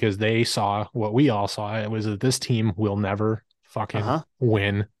 Johnson, because they saw what we all saw. It was that this team will never fucking Uh-huh.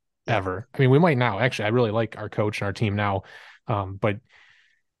 win Yep. ever. I mean, we might now. Actually, I really like our coach and our team now. But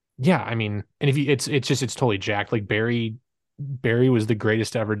yeah, I mean, and if you, it's just it's totally jacked. Like Barry was the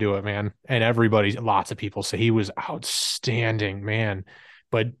greatest to ever do it, man. And everybody, lots of people say he was outstanding, man.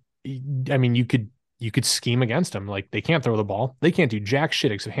 But I mean, you could scheme against him. Like they can't throw the ball. They can't do jack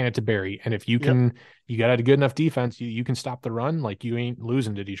shit except hand it to Barry. And if you Yep. can, you got a good enough defense, you can stop the run. Like you ain't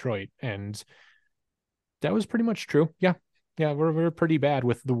losing to Detroit. And that was pretty much true. Yeah. Yeah. We're pretty bad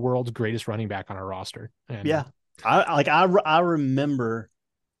with the world's greatest running back on our roster. Yeah. And I remember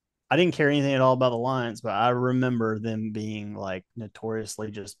I didn't care anything at all about the Lions, but I remember them being like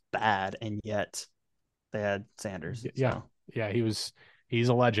notoriously just bad, and yet they had Sanders. yeah, So yeah, he's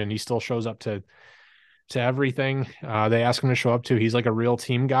a legend. He still shows up to everything they ask him to show up to. He's like a real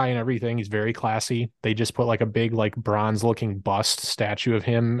team guy and everything. He's very classy. They just put like a big like bronze looking bust statue of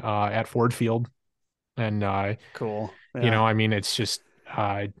him at Ford Field. And cool. Yeah. I mean it's just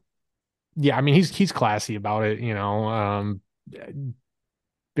yeah, I mean he's classy about it,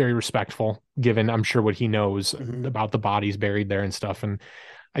 very respectful given I'm sure what he knows Mm-hmm. about the bodies buried there and stuff. And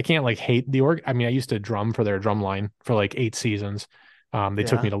I can't like hate the org. I mean, I used to drum for their drum line for like 8 seasons. They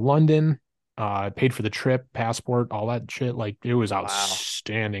took Yeah. me to London, paid for the trip, passport, all that shit. Like it was Wow.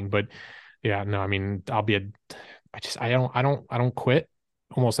 outstanding. But yeah, no, I mean, I don't quit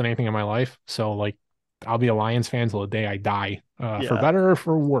almost anything in my life. So like, I'll be a Lions fan till the day I die, for Yeah. better or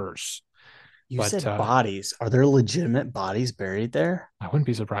for worse. You But said bodies. Are there legitimate bodies buried there? I wouldn't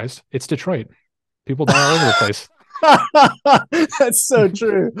be surprised. It's Detroit. People die all over the place. That's so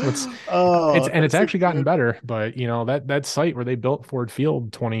true. It's it's Oh, and it's that's actually gotten incredible. better, but that site where they built Ford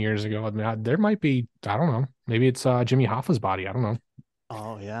Field 20 years ago, I mean, there might be, I don't know, maybe it's Jimmy Hoffa's body. I don't know.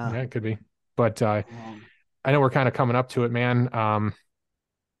 Oh Yeah, yeah. it could be. But Um, I know we're kind of coming up to it, man.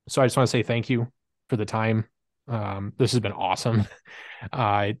 So I just want to say thank you for the time. This has been awesome.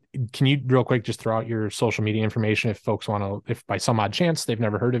 Uh, can you real quick just throw out your social media information if folks want to, if by some odd chance they've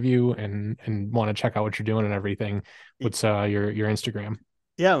never heard of you and want to check out what you're doing and everything? What's your Instagram?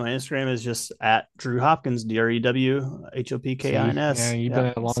 yeah, my Instagram is just at Drew Hopkins, See, yeah, DREWHOPKINS. you've been Yeah.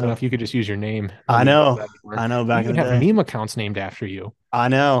 at it long So enough. You could just use your name. I Nobody does know, that anymore. I know You back in even the have day. meme accounts named after you. I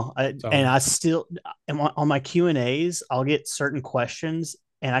know. And So, I still on my Q&As, I'll get certain questions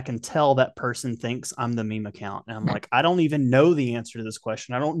and I can tell that person thinks I'm the meme account. And I'm like, I don't even know the answer to this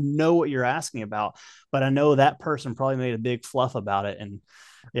question. I don't know what you're asking about, but I know that person probably made a big fluff about it. And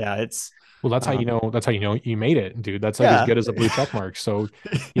yeah, it's well, that's how you um, know. That's how you know you made it, dude. That's like as yeah. good as a blue check mark. So,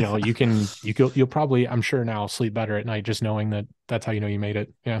 you'll probably, I'm sure now, sleep better at night just knowing that that's how you know you made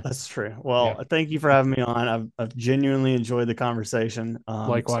it. Yeah, That's true. yeah. Well, thank you for having me on. I've genuinely enjoyed the conversation.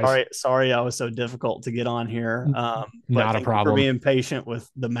 Likewise, Sorry I was so difficult to get on here. But not a thank you for problem. being patient with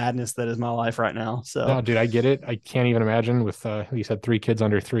the madness that is my life right now. No, So, dude, I get it. I can't even imagine with you said 3 kids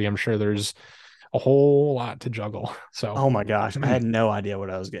under 3. I'm sure there's a whole lot to juggle. So, oh my gosh, I had no idea what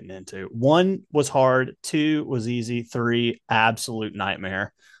I was getting into. One was hard, two was easy, three absolute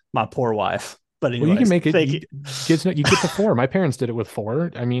nightmare. My poor wife. But well, you can anyways, make it. thank you. You get to 4. My parents did it with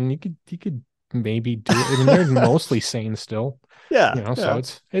 4. I mean, you could maybe do it. I mean, they're mostly sane still, Yeah, so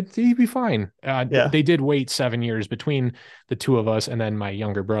yeah, you'd be fine. yeah, They did wait 7 years between the two of us and then my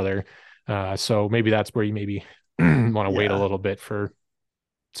younger brother. So maybe that's where you maybe want to wait a yeah, little bit for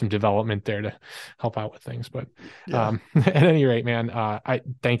some development there to help out with things. But yeah. at any rate, man, I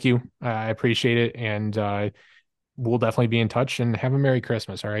thank you. I appreciate it, and we'll definitely be in touch. And have a Merry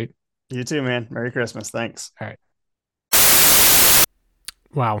Christmas. All right. You too, man. Merry Christmas. Thanks. All right.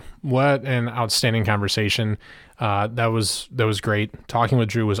 Wow, what an outstanding conversation. That was great. Talking with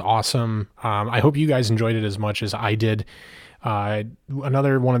Drew was awesome. I hope you guys enjoyed it as much as I did.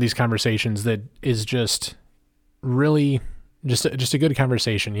 Another one of these conversations that is just really just a good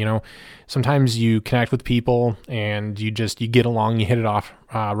conversation. Sometimes you connect with people and you get along, you hit it off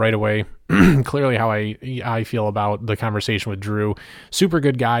right away. Clearly, how I feel about the conversation with Drew. Super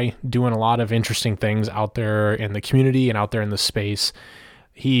good guy, doing a lot of interesting things out there in the community and out there in the space.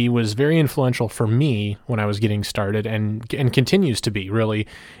 He was very influential for me when I was getting started, and continues to be really.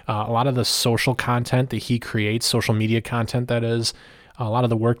 A lot of the social content that he creates, social media content that is, a lot of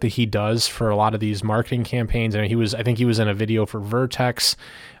the work that he does for a lot of these marketing campaigns. And I think he was in a video for Vertex.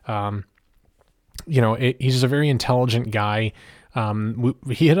 He's a very intelligent guy.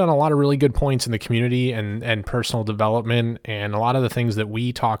 He hit on a lot of really good points in the community and personal development, and a lot of the things that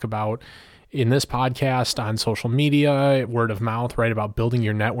we talk about in this podcast, on social media, word of mouth, right? About building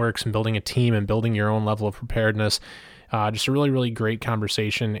your networks and building a team and building your own level of preparedness. Just a really, really great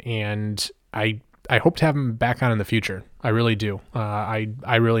conversation. And I hope to have him back on in the future. I really do.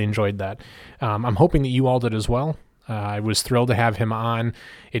 I really enjoyed that. I'm hoping that you all did as well. I was thrilled to have him on.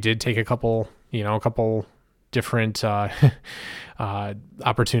 It did take a couple different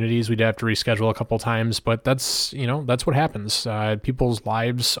opportunities. We'd have to reschedule a couple times, but that's what happens. People's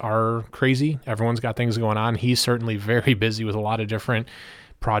lives are crazy. Everyone's got things going on. He's certainly very busy with a lot of different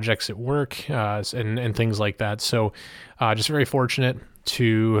projects at work and things like that. So just very fortunate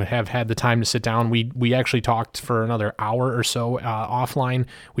to have had the time to sit down. We actually talked for another hour or so offline.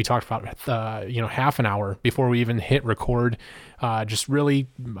 We talked about half an hour before we even hit record. Just really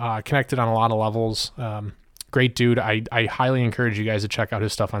connected on a lot of levels. Great dude. I highly encourage you guys to check out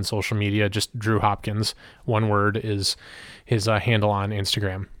his stuff on social media. Just Drew Hopkins, one word, is his handle on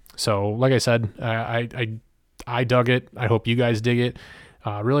Instagram. So like I said, I dug it. I hope you guys dig it.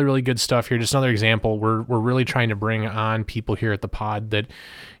 Really, really good stuff here. Just another example. We're really trying to bring on people here at the pod that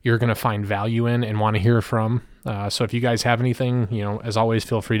you're going to find value in and want to hear from. So if you guys have anything, as always,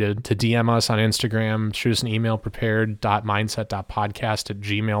 feel free to DM us on Instagram, shoot us an email,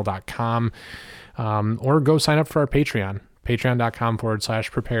 prepared.mindset.podcast@gmail.com, or go sign up for our Patreon,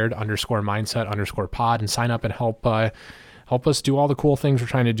 patreon.com/prepared_mindset_pod, and sign up and help us do all the cool things we're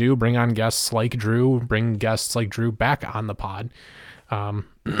trying to do. Bring on guests like Drew, back on the pod.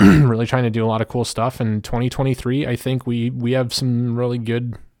 Really trying to do a lot of cool stuff. In 2023, I think we have some really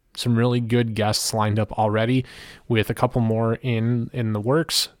good guests lined up already, with a couple more in the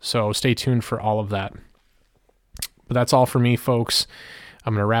works. So stay tuned for all of that. But that's all for me, folks.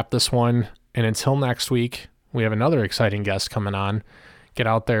 I'm going to wrap this one. And until next week, we have another exciting guest coming on. Get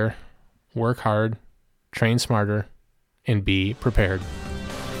out there, work hard, train smarter, and be prepared.